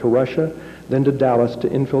organization to Russia, then to Dallas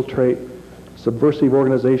to infiltrate subversive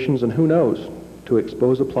organizations, and who knows, to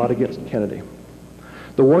expose a plot against Kennedy.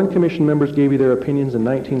 The Warren Commission members gave you their opinions in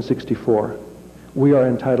 1964. We are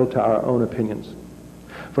entitled to our own opinions.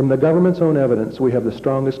 From the government's own evidence, we have the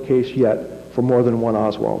strongest case yet for more than one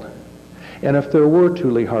Oswald. And if there were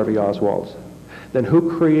two Lee Harvey Oswalds, then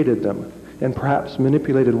who created them and perhaps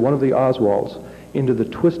manipulated one of the Oswalds into the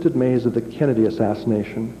twisted maze of the Kennedy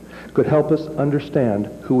assassination could help us understand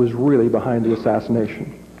who was really behind the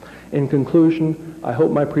assassination. In conclusion, I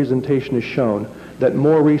hope my presentation has shown that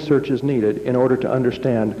more research is needed in order to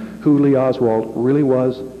understand who Lee Oswald really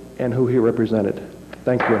was and who he represented.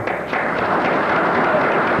 Thank you.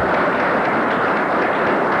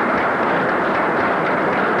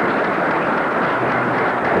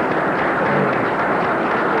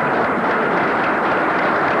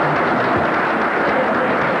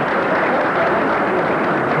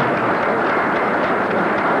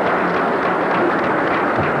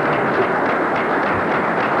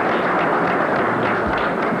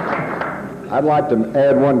 I'd like to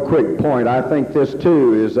add one quick point. I think this,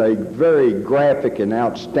 too, is a very graphic and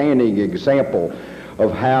outstanding example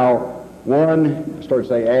of how one, I start to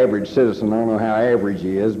say average citizen, I don't know how average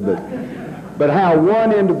he is, but how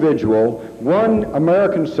one individual, one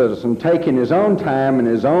American citizen, taking his own time and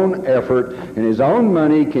his own effort and his own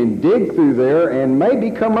money can dig through there and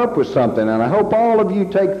maybe come up with something. And I hope all of you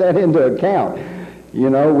take that into account.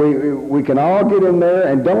 You know, we can all get in there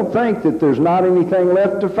and don't think that there's not anything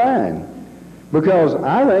left to find. Because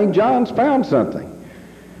I think John's found something.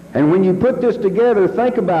 And when you put this together,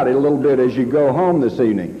 think about it a little bit as you go home this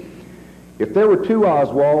evening. If there were two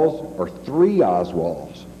Oswalds, or three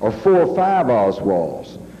Oswalds, or 4 or 5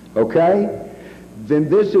 Oswalds, okay, then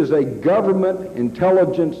this is a government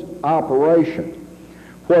intelligence operation.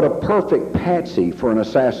 What a perfect patsy for an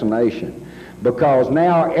assassination. Because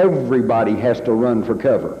now everybody has to run for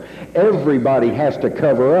cover. Everybody has to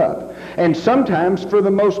cover up. And sometimes for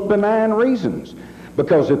the most benign reasons.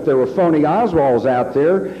 Because if there were phony Oswalds out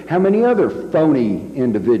there, how many other phony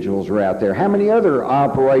individuals were out there? How many other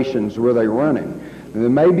operations were they running? And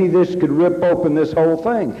then maybe this could rip open this whole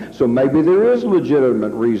thing. So maybe there is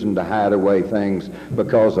legitimate reason to hide away things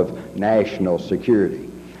because of national security.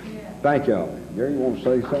 Thank y'all. Gary, you want to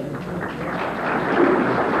say something?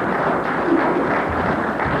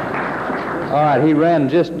 All right, he ran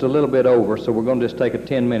just a little bit over, so we're going to just take a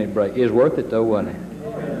 10-minute break. It's worth it, though, wasn't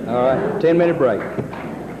it? All right, 10-minute break.